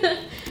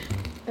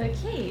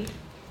 Okay.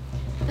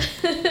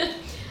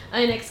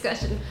 Our next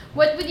question.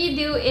 What would you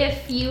do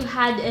if you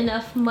had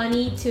enough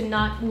money to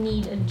not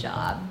need a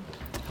job?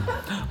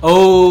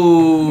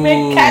 Oh.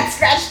 Make Cat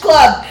Scratch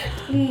Club.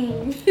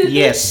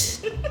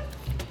 Yes.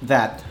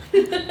 That.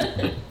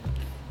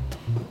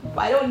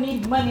 I don't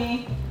need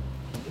money.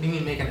 What do you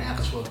mean make an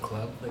actual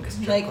club? Like a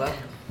strip Like- club?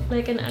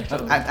 Like an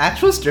actual. An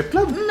actual strip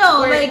club?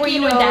 No, where, like where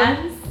you would know,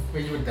 dance?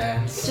 Where you would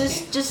dance?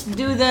 Just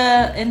do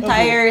the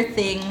entire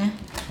thing.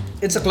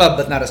 It's a club,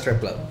 but not a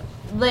strip club.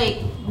 Like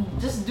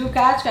just do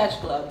Cat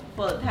Scratch Club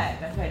full time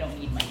if I don't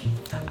need money.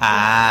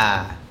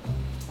 Ah.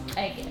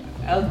 I get it.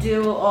 I'll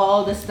do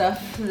all the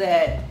stuff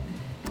that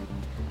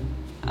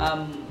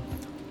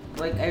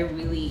like I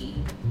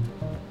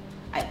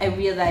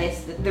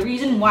realized that the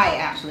reason why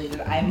actually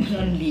that I'm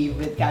on leave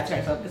with Cats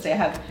Crash Club because I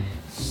have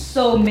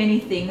so many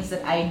things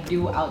that I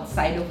do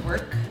outside of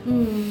work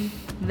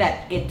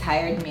that it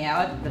tired me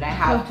out that I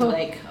have to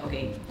like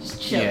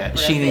just chill. Yeah, for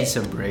she a bit. needs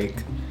a break.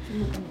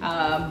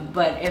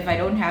 But if I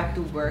don't have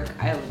to work,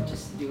 I would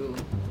just do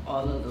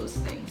all of those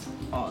things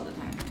all the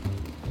time.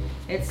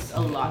 It's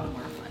a lot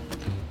more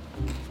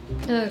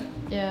fun.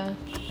 Yeah,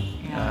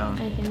 Yeah.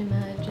 I can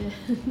imagine.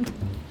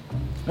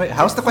 Wait,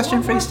 how's the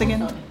question phrased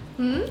again?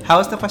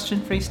 How's the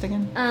question phrased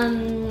again?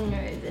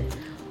 Where is it?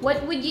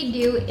 What would you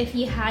do if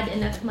you had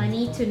enough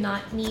money to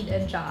not need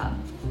a job?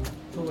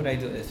 What would I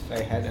do if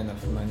I had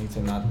enough money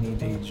to not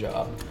need a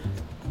job?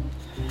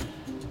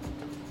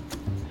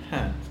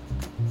 Huh.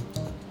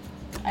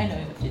 I know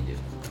what you do.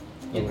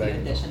 You'd be What would I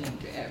do? auditioning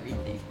to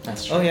everything.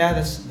 That's true. Oh yeah,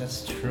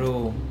 that's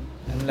true.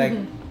 I'm like, I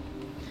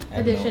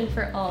don't Audition know.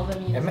 for all the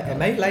music.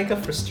 Am I like a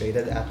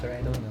frustrated actor?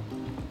 I don't know.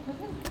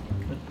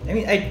 I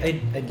mean,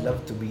 I'd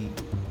love to be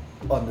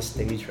on the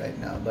stage right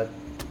now, but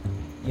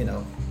you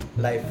know,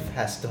 life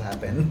has to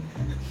happen.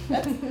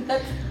 That's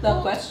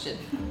the question.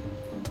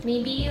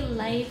 Maybe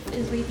life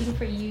is waiting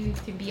for you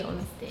to be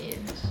on stage.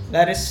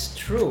 That is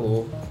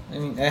true. I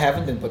mean, I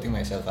haven't been putting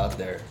myself out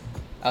there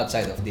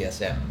outside of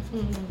DSM.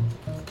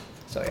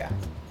 So yeah.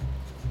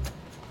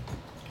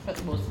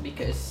 But mostly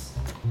because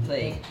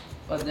like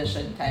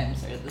audition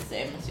times are the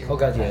same as your Oh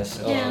god, work yes.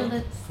 times. Oh,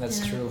 Yeah, that's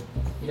yeah. true.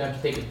 You'd have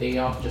to take a day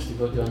off just to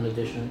go to an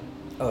audition.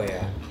 Oh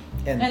yeah.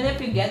 And And if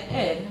you get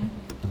in,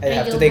 I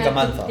have to you'll take a have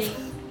month to off.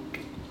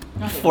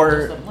 take-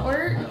 For- just a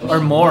month. Or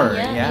more,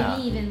 yeah, yeah.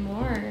 maybe even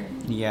more.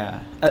 Yeah.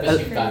 Because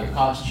you've got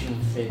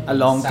costume fit. a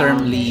long-term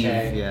sound leave,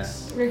 checks,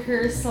 yeah.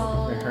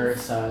 Rehearsal.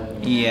 Rehearsal.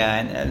 Yeah,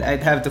 and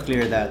I'd have to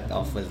clear that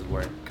off with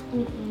work.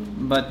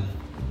 But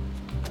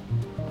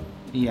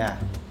yeah.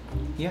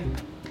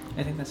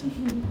 I think that's it.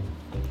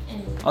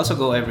 And Also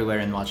go everywhere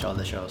and watch all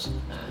the shows.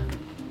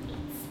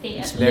 stay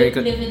It's at very live,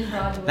 good. live in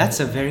Broadway. That's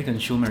a very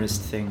consumerist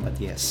thing, but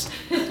yes.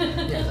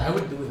 Yes, I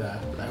would do that,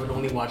 but I would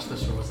only watch the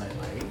shows I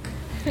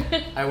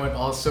like. I would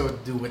also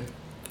do with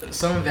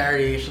some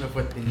variation of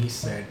what Denise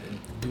said and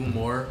do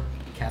more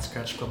Cat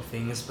Scratch Club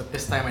things, but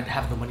this time I'd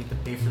have the money to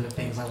pay for the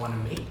things I want to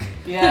make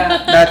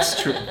Yeah.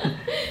 That's true.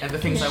 and the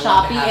things I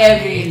want to Shopping have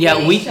every made.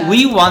 Yeah, we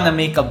Shop. want to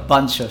make a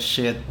bunch of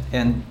shit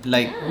and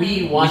like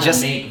We want to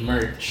just- make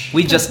merch.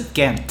 we just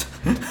can't.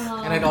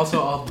 And I'd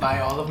also buy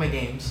all of my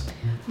games.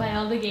 buy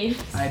all the games.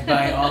 I'd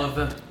buy all of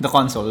The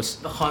consoles.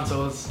 the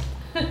consoles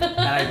that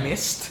I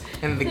missed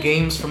and the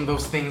games from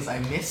those things I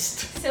missed.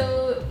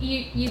 So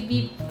you'd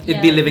be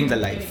You'd be living the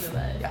life.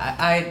 Yeah,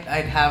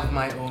 I'd have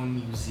my own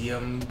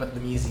museum, but the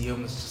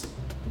museum is just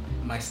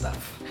my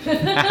stuff.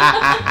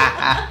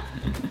 Nice.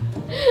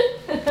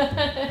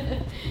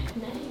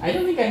 I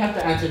don't think I have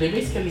to answer. They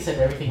basically said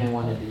everything I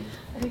want to do.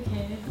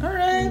 Okay. All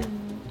right.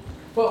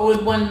 But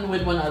with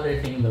one other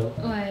thing though,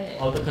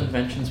 What? all the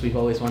conventions we've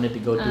always wanted to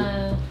go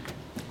to,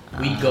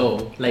 we Uh,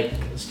 go like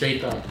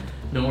straight up,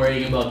 no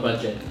worrying about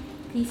budget.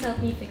 please help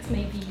me fix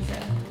my visa.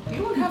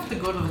 You don't have to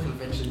go to the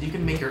conventions. You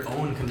can make your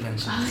own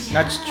conventions.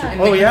 That's true.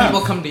 And Oh make yeah.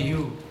 people come to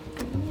you.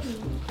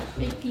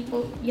 Make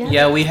people. Yeah.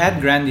 Yeah, we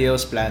had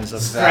grandiose plans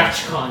of that.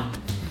 ScratchCon.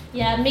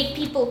 Yeah. Make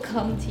people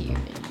come to you.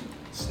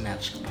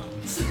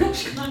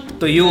 SnatchCon.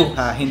 To you,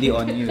 ha, hindi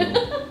on you.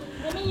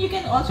 I mean, you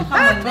can also come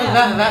on Well,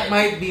 them. that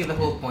might be the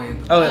whole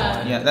point. Oh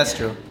Uh, yeah, that's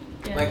true.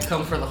 Yeah. Like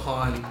come for the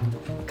con,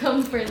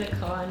 come for the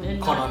con and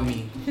con not- on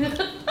me.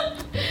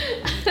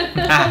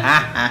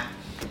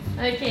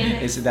 Okay.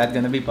 Is that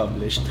gonna be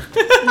published?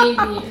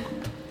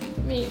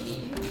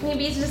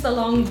 Maybe it's just a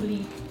long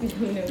bleep.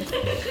 Who knows?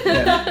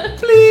 Yeah.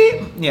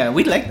 Bleep. Yeah,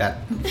 we'd like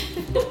that.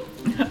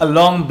 A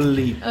long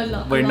bleep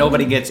where A long-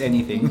 nobody gets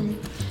anything.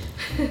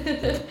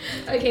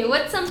 Okay,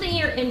 what's something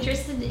you're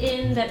interested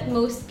in that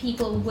most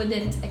people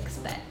wouldn't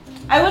expect?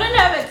 I wouldn't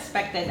have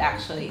expected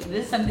actually.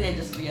 This is something I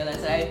just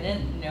realized that I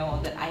didn't know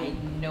that I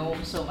know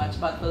so much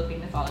about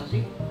Philippine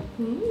mythology.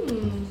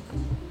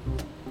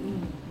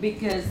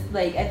 Because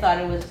like I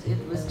thought it was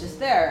just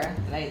there.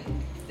 Like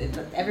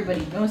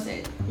everybody knows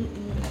it.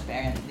 But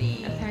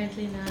apparently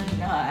Apparently not.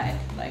 not.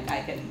 Like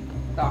I can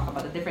talk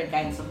about the different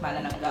kinds of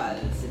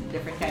manananggals and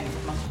different kinds of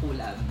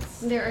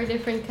mangkulams. There are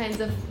different kinds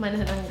of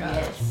manananggal.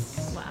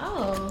 Yes.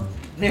 Wow.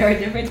 There are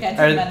different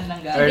kinds Are- of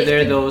manananggal. are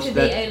there those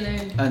Today I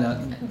learned. Ano,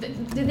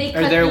 Do they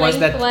Are cut there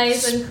ones that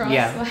lengthwise and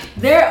yeah. crosswise?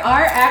 There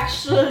are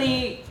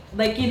actually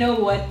like you know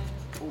what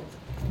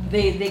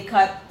they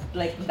cut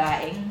like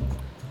daing.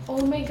 Oh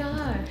my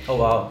gosh. oh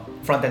wow,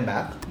 front and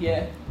back.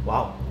 Yeah.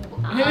 Wow,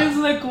 And it was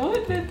like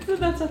what?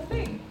 That's a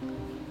thing.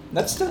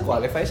 that still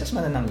qualifies as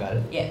manananggal.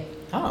 Yeah.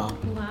 Ah.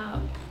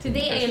 Wow.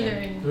 Today I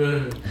learned.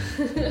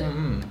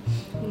 Mm-hmm.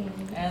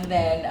 And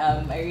then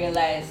I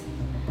realized,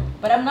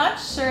 but I'm not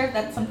sure if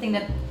that's something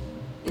that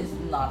is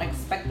not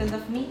expected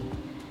of me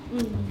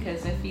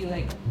because I feel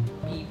like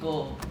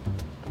people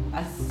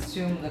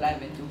assume that I'm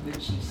into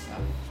witchy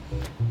stuff.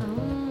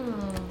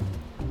 Oh.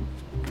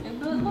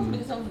 But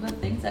because of the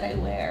things that I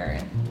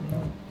wear.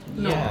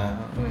 No. Yeah.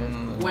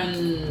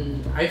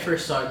 When I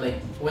first saw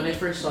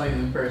you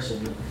in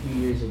person a few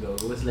years ago,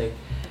 it was like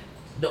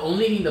the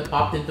only thing that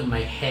popped into my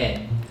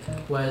head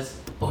was,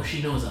 oh,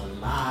 she knows a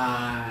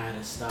lot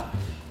of stuff.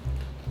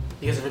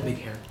 Because of her big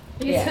hair.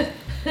 Yeah.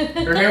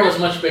 Her hair was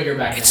much bigger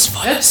back then.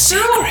 That's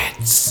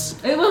secrets.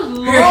 It was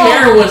long. Her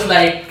hair was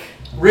like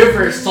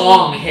River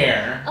Song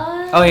hair.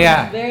 Oh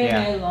yeah. Very,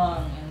 Yeah. very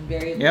long and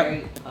very, Yep.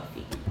 very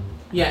puffy.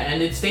 Yeah,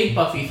 and it stayed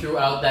puffy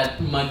throughout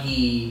that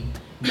muggy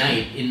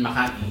night in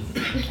Makati.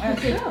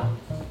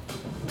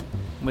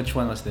 Which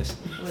one was this?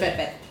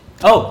 Fet.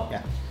 Oh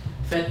yeah.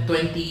 Fed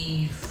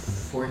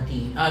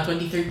 2013.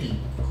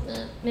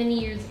 Many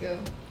years ago.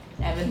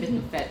 I haven't been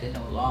to Fet in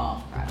a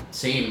long time.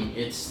 Same.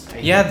 It's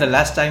Yeah, the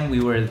last time we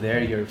were there,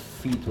 your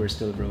feet were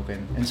still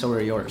broken, and so were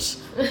yours.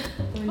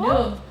 Oh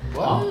no.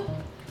 What?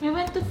 We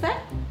went to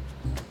Fet?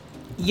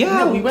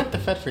 Yeah, No, we went to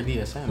Fed for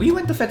DSM. we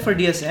went to Fed for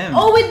DSM.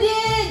 Oh, we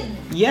did!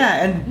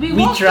 Yeah, and We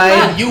we walked tried.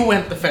 around. You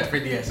went to Fed for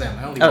DSM.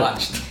 I only Oh.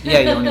 watched.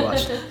 Yeah, you only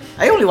watched.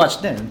 I only watched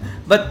them.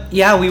 But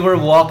yeah, we were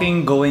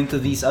walking, going to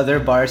these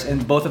other bars,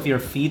 and both of your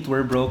feet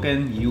were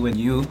broken, you and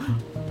you.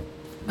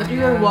 But we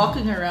were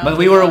walking around. But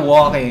we were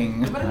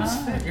walking. But it was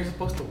Fed. You're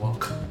supposed to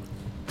walk.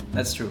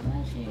 That's true.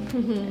 I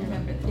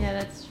remember that. Yeah,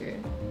 that's true.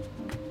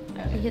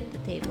 We hit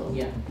the table.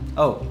 Yeah.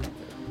 Oh.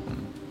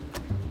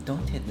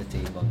 Don't hit the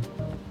table.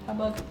 How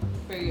about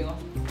for you?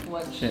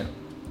 What's Shit.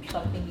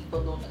 something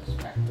people don't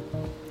expect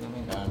Oh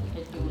my god.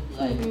 that you would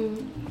like?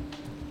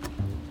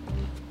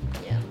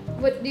 Yeah.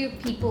 What do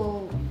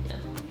people? Yeah.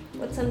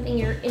 What's something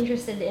you're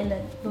interested in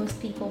that most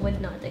people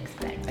would not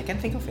expect? I can't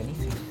think of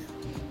anything.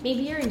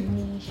 Maybe your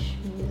niche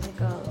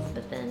musicals,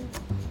 but then.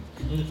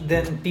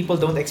 Then people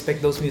don't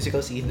expect those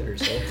musicals either,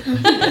 so.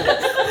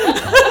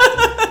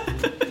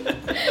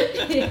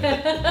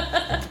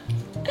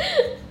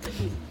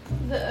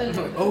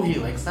 Oh, he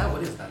likes that?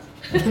 What is that?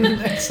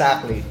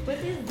 Exactly. What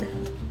is that?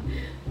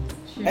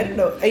 I don't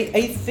know.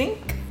 I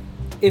think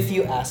if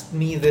you asked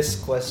me this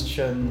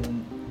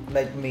question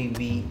like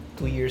maybe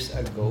 2 years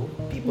ago,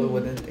 people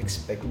wouldn't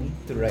expect me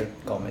to write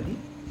comedy.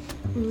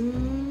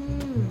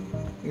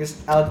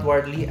 Because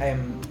outwardly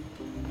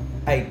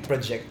I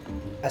project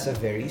as a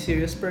very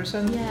serious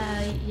person.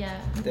 Yeah.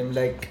 I'm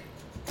like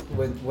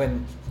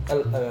when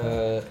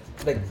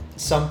like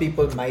some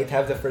people might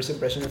have the first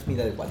impression of me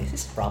that what is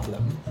his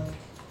problem?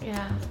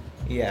 Yeah.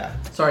 Yeah.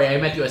 Sorry, I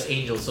met you as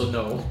Angel, so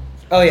no.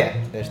 Oh yeah,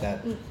 there's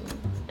that.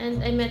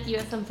 And I met you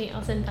as something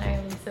else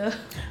entirely, so.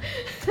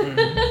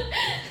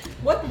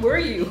 What were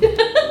you?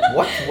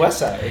 What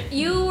was I?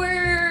 You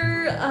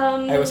were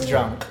I was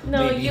drunk.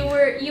 No, maybe. you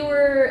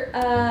were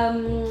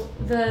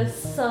the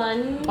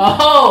son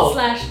Oh!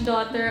 /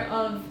 daughter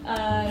of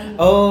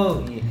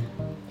Oh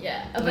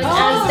yeah. of an Oh,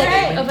 Aztec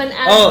right. of an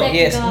Aztec Oh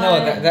yes, god. no,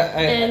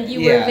 and you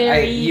yeah, were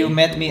very you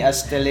met me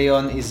as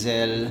Teleon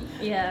Izel,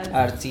 yeah.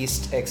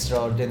 artiste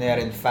extraordinaire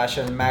and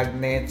fashion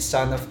magnate,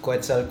 son of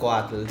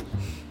Quetzalcoatl.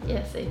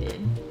 Yes, I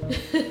did.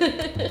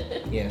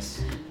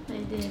 Yes,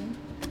 I did.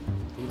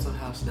 Boots a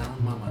house down,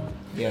 mama.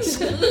 yes.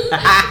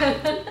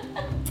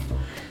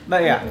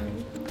 But yeah,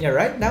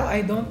 right now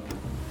I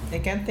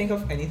can't think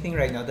of anything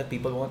right now that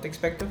people won't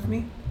expect of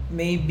me.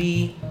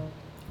 Maybe,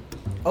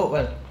 oh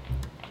well,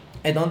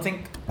 I don't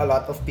think a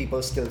lot of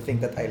people still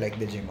think that I like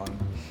Digimon.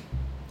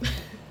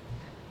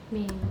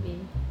 Maybe.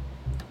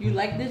 You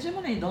like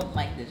Digimon or you don't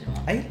like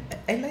Digimon?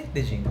 I like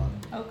Digimon.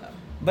 Okay.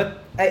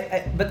 But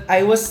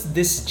I was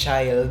this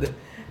child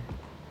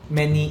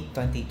 20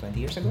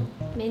 years ago?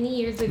 Many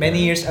years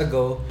Many years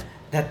ago ago.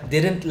 that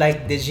didn't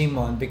like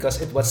Digimon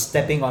because it was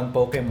stepping on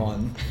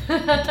Pokemon.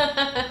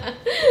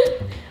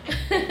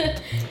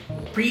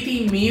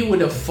 Pretty me would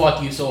have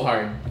fought you so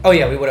hard. Oh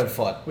yeah, we would have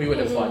fought. We would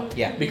have fought.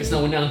 Yeah. Because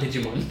nauna ang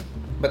Digimon.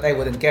 But I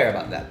wouldn't care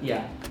about that.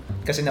 Yeah.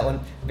 Kasi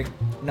nauna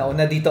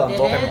dito ang Did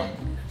it? Pokemon.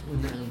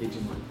 Nauna ang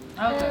Digimon.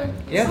 Okay.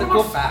 Yeah, It's the not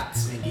about Pokemon.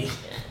 facts, maybe.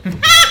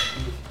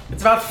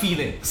 It's about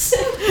feelings.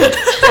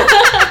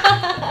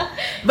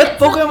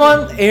 But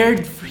Pokemon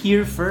aired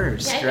here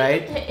first, Yeah,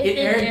 right? It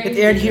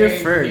aired here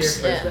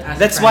first. Yeah. as a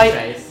That's why,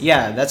 franchise.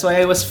 that's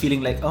why I was feeling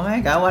like, oh my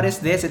god, what is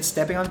this? It's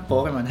stepping on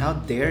Pokemon. How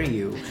dare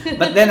you?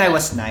 But then I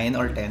was 9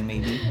 or 10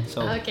 maybe.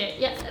 So Okay,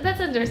 yeah, that's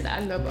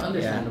understandable.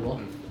 Understandable.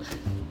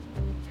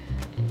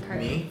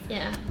 Me?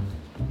 Yeah.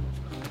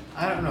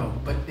 I don't know,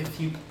 but if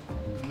you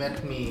met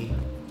me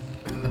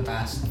within the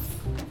past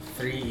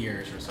 3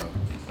 years or so,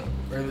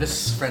 or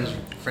this friend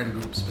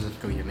group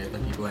specifically, and the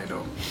people I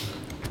know,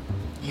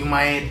 you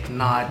might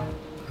not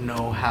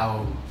know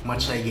how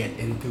much I get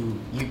into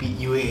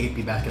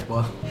UAAP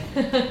basketball.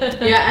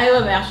 Yeah, I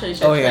am actually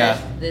Oh, surprised yeah.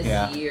 this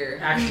Yeah. year.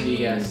 Actually,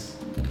 yes.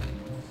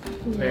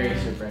 Very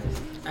Yeah. surprised.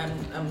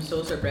 I'm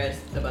so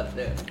surprised about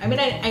the. I mean,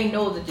 I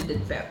know that you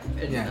did pep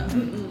and Yeah. stuff,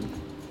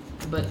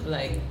 but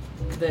like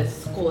the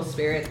school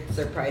spirit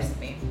surprised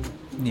me.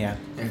 yeah.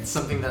 It's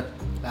something that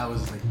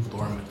was like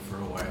dormant for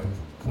a while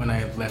when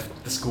I left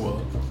the school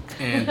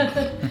and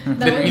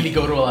didn't really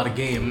go to a lot of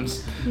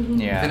games.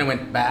 Yeah. Then I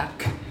went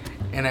back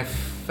and I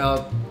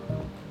felt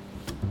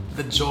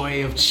the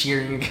joy of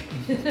cheering,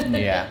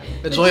 Yeah.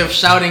 the joy of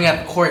shouting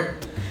at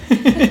court.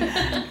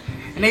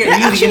 And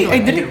I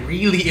get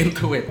really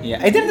into it.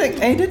 Yeah, I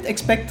didn't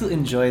expect to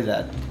enjoy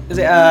that.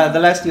 Kasi, the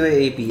last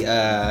UAAP,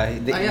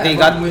 they I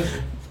got with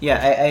yeah.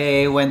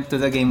 I went to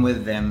the game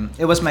with them.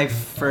 It was my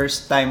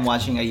first time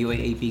watching a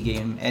UAAP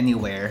game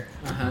anywhere,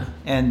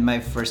 and my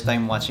first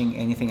time watching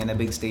anything in a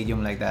big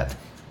stadium like that.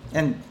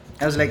 And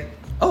I was like,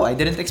 oh, I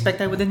didn't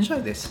expect I would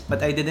enjoy this,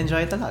 but I did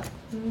enjoy it a lot,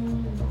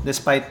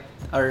 despite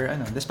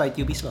despite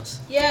UB's loss.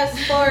 Yeah,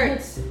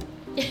 sports.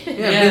 Yeah, Yes,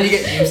 then you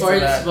get used to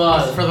sports that.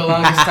 ball. For the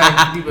longest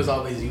time, he was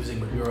always using,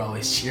 but we were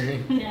always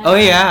cheering. Oh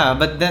yeah,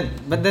 but then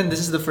this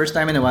is the first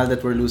time in a while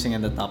that we're losing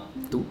in the top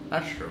 2.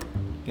 That's true.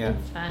 Yeah.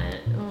 It's fun.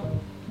 Oh.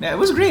 Yeah, it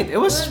was great.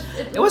 It was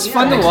was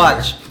fun to yeah.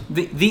 watch.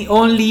 The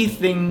only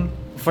thing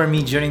for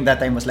me during that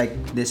time was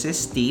like, this is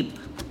steep.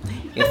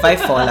 If I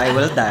fall, I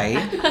will die.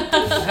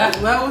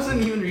 That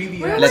wasn't even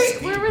really Where, that Let's-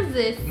 steep. where was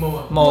this?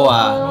 Moa.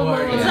 MOA.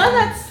 Moa, It's yeah. not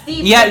that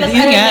steep. Yeah, because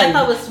yun Araneta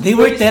nga. was They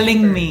were way telling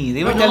steeper. me.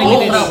 They were No, telling me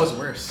Ultra this. was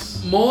worse.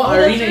 Moa Oh,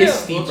 Arena that's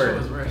is true. Ultra steeper.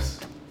 was worse.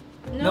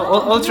 No,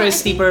 Ultra I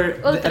is think steeper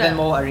Ultra. than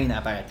MOA Arena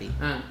apparently.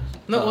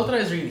 No, Ultra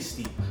is really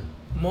steep.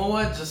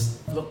 Moa just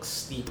looks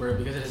steeper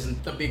because it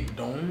isn't a big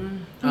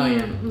dome. Oh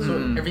yeah. So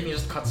Mm. everything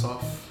just cuts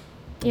off.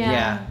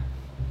 Yeah.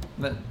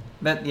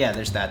 But yeah,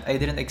 there's that. I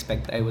didn't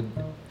expect I would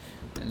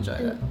enjoy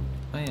that.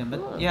 Oh yeah,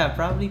 but yeah,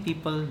 probably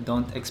people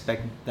don't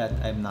expect that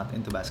I'm not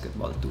into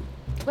basketball too.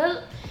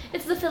 Well,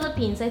 it's the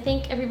Philippines. I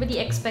think everybody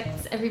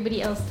expects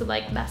everybody else to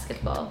like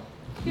basketball.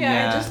 Yeah,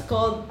 Yeah. I just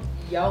called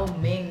Yao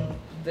Ming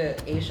the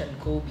Asian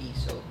Kobe,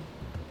 so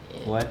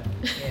What?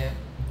 yeah.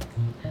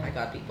 I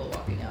got people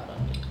walking out on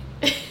me.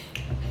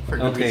 For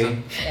good Okay.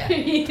 reason.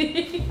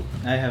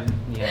 Yeah. I have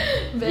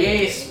But-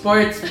 Yay,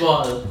 sports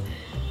ball.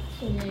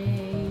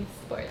 Yay,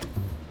 sports.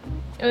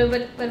 Oh,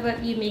 what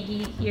about you,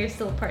 Miggy? You're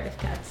still part of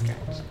Cat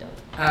Scratch,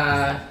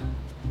 don't?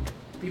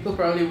 People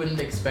probably wouldn't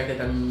expect that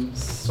I'm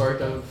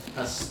sort of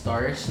a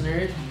stars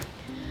nerd.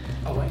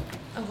 Oh wait.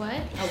 A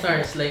what?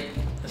 Stars, like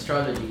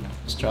astrology.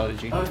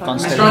 astrology. Oh, I thought-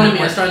 Constellation.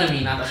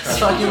 Astronomy, not So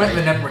astrology. you went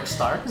the network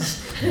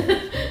stars.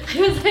 I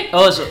was like,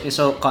 Oh,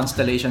 so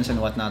constellations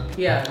and whatnot.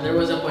 Yeah, there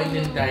was a point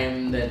in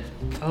time that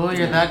Oh,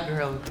 you're that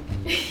girl.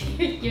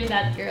 you're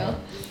that girl.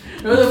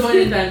 there was a point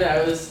in time that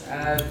I was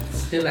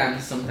still am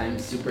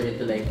sometimes super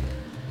into like,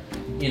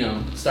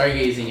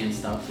 stargazing and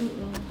stuff.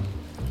 Mm-mm.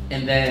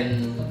 And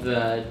then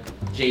the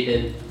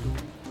jaded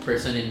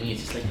person in me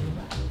is just like,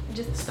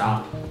 Just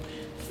stop.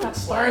 stop.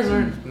 Stars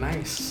are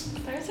nice.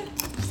 Stars are.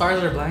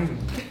 Stars are blind.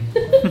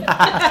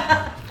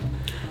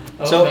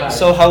 Oh, God.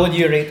 So how would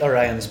you rate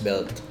Orion's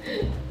belt?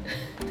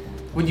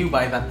 Would you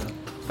buy that belt?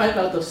 5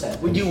 out of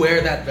 7. Would you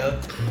wear that belt?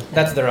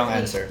 That's the wrong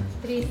answer.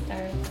 3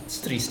 stars. It's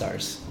 3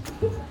 stars.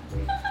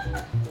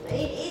 I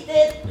ate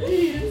it.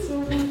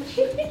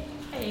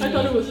 I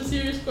thought it was a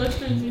serious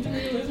question. You didn't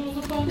realize it was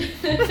a pun.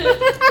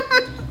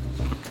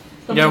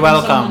 You're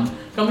welcome.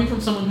 Coming from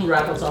someone who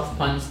rattles off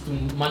puns too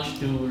much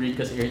to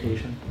Rika's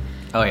irritation.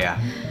 Oh yeah.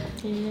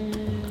 Yeah.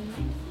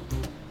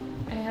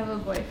 I have a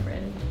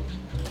boyfriend.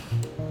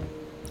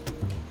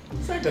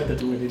 What's that got to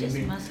do with Just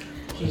anything? must.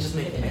 You just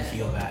make me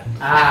feel bad.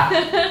 Ah,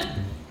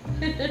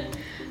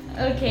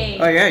 Okay.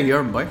 Oh yeah,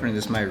 your boyfriend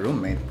is my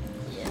roommate.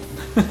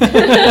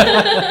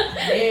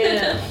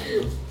 and,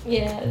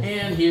 Yes.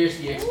 and here's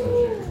the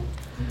exposure.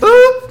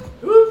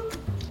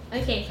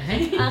 Okay.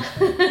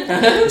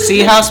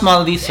 See how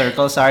small these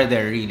circles are?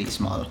 They're really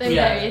small. They're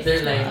Yeah, very they're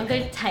small. like-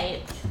 They're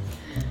tight.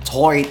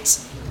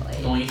 Toits.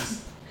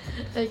 Noise.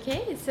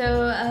 Okay,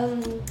 so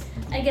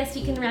I guess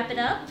we can wrap it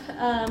up.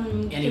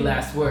 Any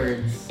last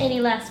words? Any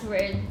last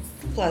words?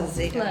 Plus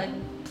Zeta.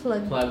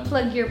 Plug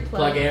your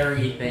plug. Plug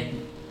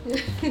everything.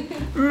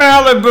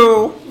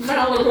 Malibu.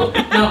 No,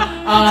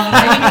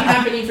 anything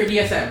happening for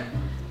DSM?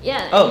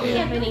 Yeah. Oh, anything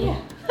yeah. happening.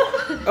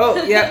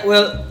 Oh yeah,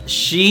 well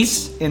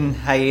she's in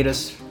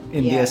hiatus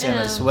in Yeah. DSM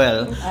as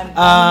well. I'm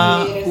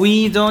on hiatus.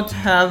 We don't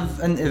have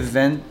an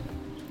event.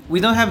 We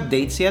don't have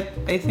dates yet.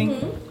 I think.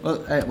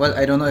 Well,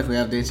 I don't know if we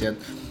have dates yet,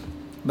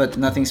 but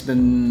nothing's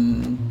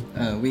been.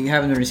 We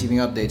haven't been receiving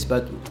updates,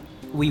 but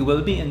we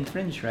will be in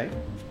Fringe, right?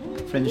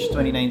 Fringe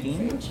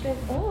 2019.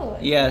 Oh.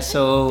 Yeah.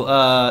 So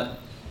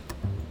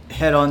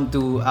head on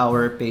to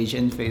our page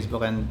in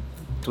Facebook and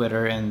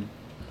Twitter and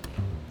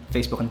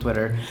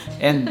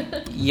and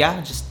yeah,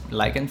 just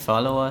like and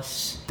follow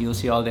us. You'll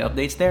see all the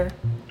updates there.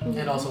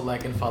 And also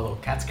like and follow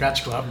Cat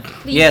Scratch Club.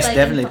 Please Yes, like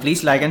definitely. and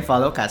Please like and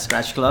follow Cat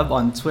Scratch Club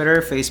on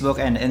Twitter, Facebook,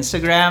 and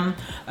Instagram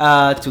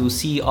to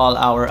see all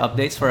our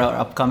updates for our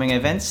upcoming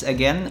events.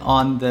 Again,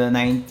 on the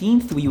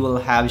 19th, we will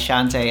have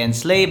Shantae and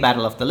Slay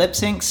Battle of the Lip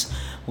Syncs,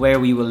 where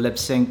we will lip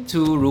sync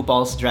to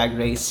RuPaul's Drag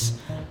Race,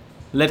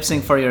 Lip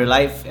Sync for Your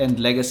Life, and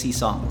Legacy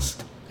songs.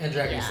 And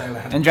Drag Race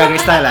Thailand. And Drag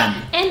Race Thailand.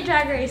 And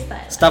Drag Race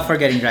Style. Stop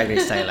forgetting Drag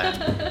Race Thailand.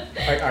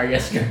 Art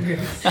Arias.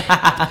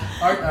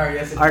 Art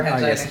Arias and Art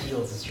Angina Arias.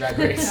 Heels is Drag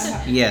Race.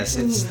 Yes,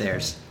 it's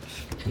theirs.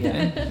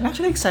 And I'm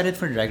actually excited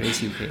for Drag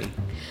Race UK.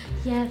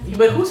 Yes.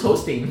 But who's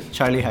hosting?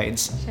 Charlie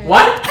Hides.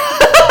 What?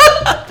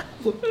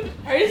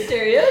 Are you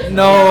serious?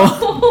 No.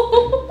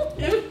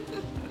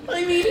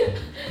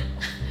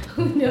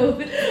 No.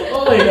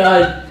 Oh my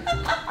god.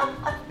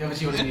 Yeah, but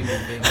she wouldn't even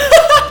think.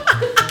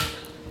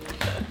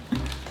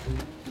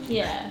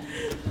 Yeah.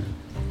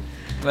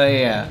 But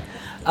yeah.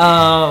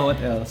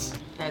 What else?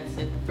 That's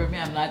it for me.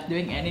 I'm not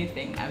doing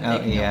anything. I'm Oh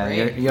taking yeah,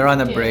 a break. you're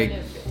on a break.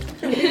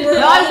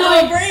 No, I'm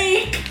doing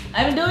break.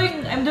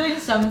 I'm doing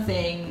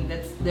something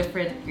that's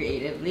different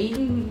creatively.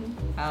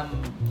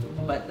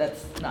 But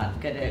that's not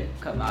gonna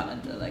come out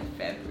until like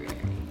February.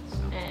 So.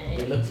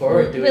 We look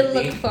forward to it. We'll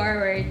look Dee.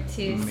 forward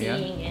to Yeah.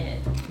 seeing it.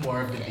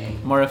 More of the D.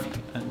 More of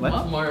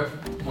what? More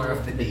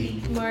of the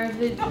D. More of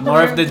the.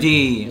 More of the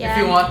D. Yeah. If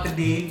you want the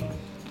D,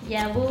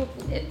 Yeah,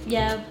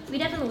 we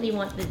definitely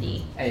want the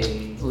D.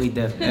 hey.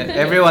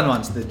 Everyone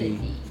wants the The D.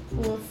 D.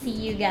 We'll see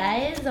you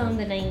guys on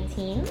the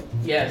 19th.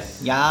 Yes.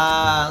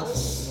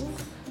 Yes.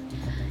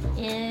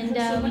 And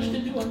So much to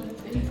do on the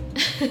day.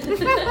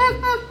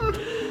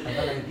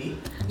 D.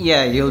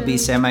 Yeah, you'll be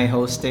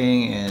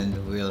semi-hosting, and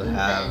we'll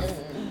have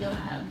you'll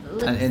have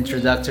an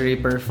introductory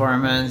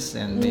performance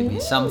and maybe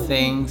some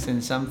things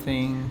and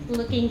something.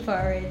 Looking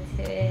forward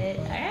to it.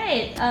 All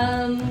right.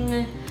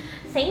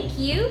 Thank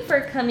you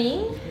for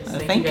coming.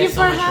 Thank you guys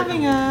so for much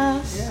having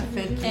us. Yeah,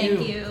 thank you.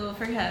 Thank you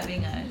for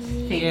having us.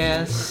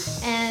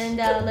 Yes. And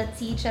let's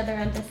see each other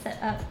on the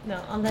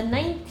on the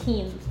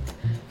 19th.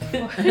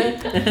 Sorry.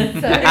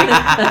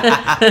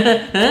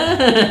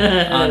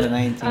 On the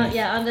 19th.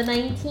 Yeah, on the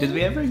 19th. Did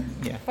we ever?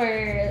 Yeah. For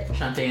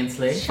Shantae and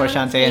Slay. For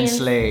Shantae and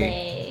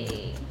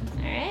Slay.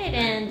 Alright,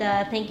 and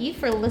thank you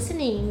for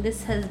listening.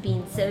 This has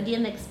been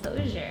Sodium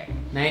Exposure.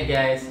 Night,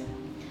 guys.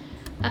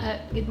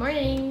 Good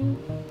morning.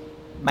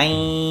 Bye.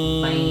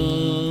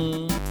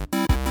 Bye.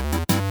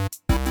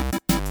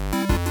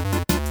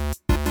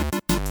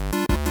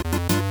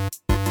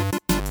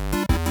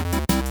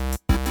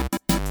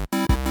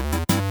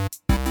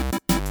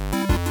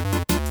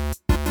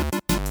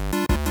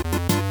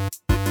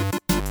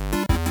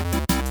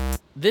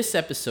 This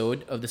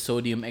episode of the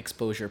Sodium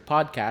Exposure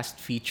podcast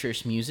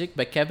features music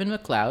by Kevin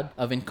MacLeod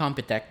of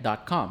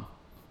Incompetech.com.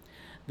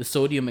 The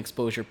Sodium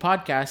Exposure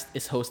podcast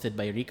is hosted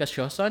by Rika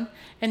Shoson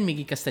and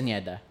Miggy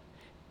Castañeda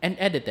and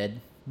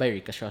edited by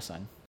Rika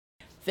Shoson.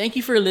 Thank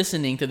you for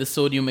listening to the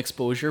Sodium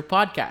Exposure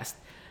podcast.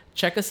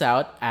 Check us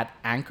out at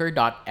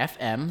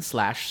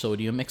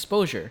anchor.fm/Sodium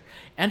Exposure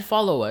and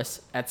follow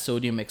us at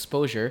Sodium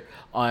Exposure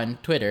on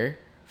Twitter,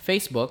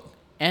 Facebook,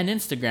 and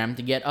Instagram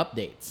to get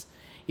updates.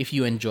 If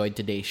you enjoyed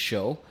today's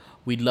show,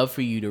 we'd love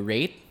for you to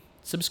rate,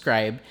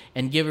 subscribe,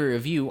 and give a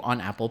review on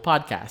Apple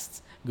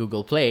Podcasts,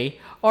 Google Play,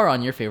 or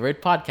on your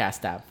favorite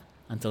podcast app.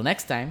 Until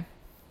next time,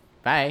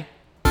 bye!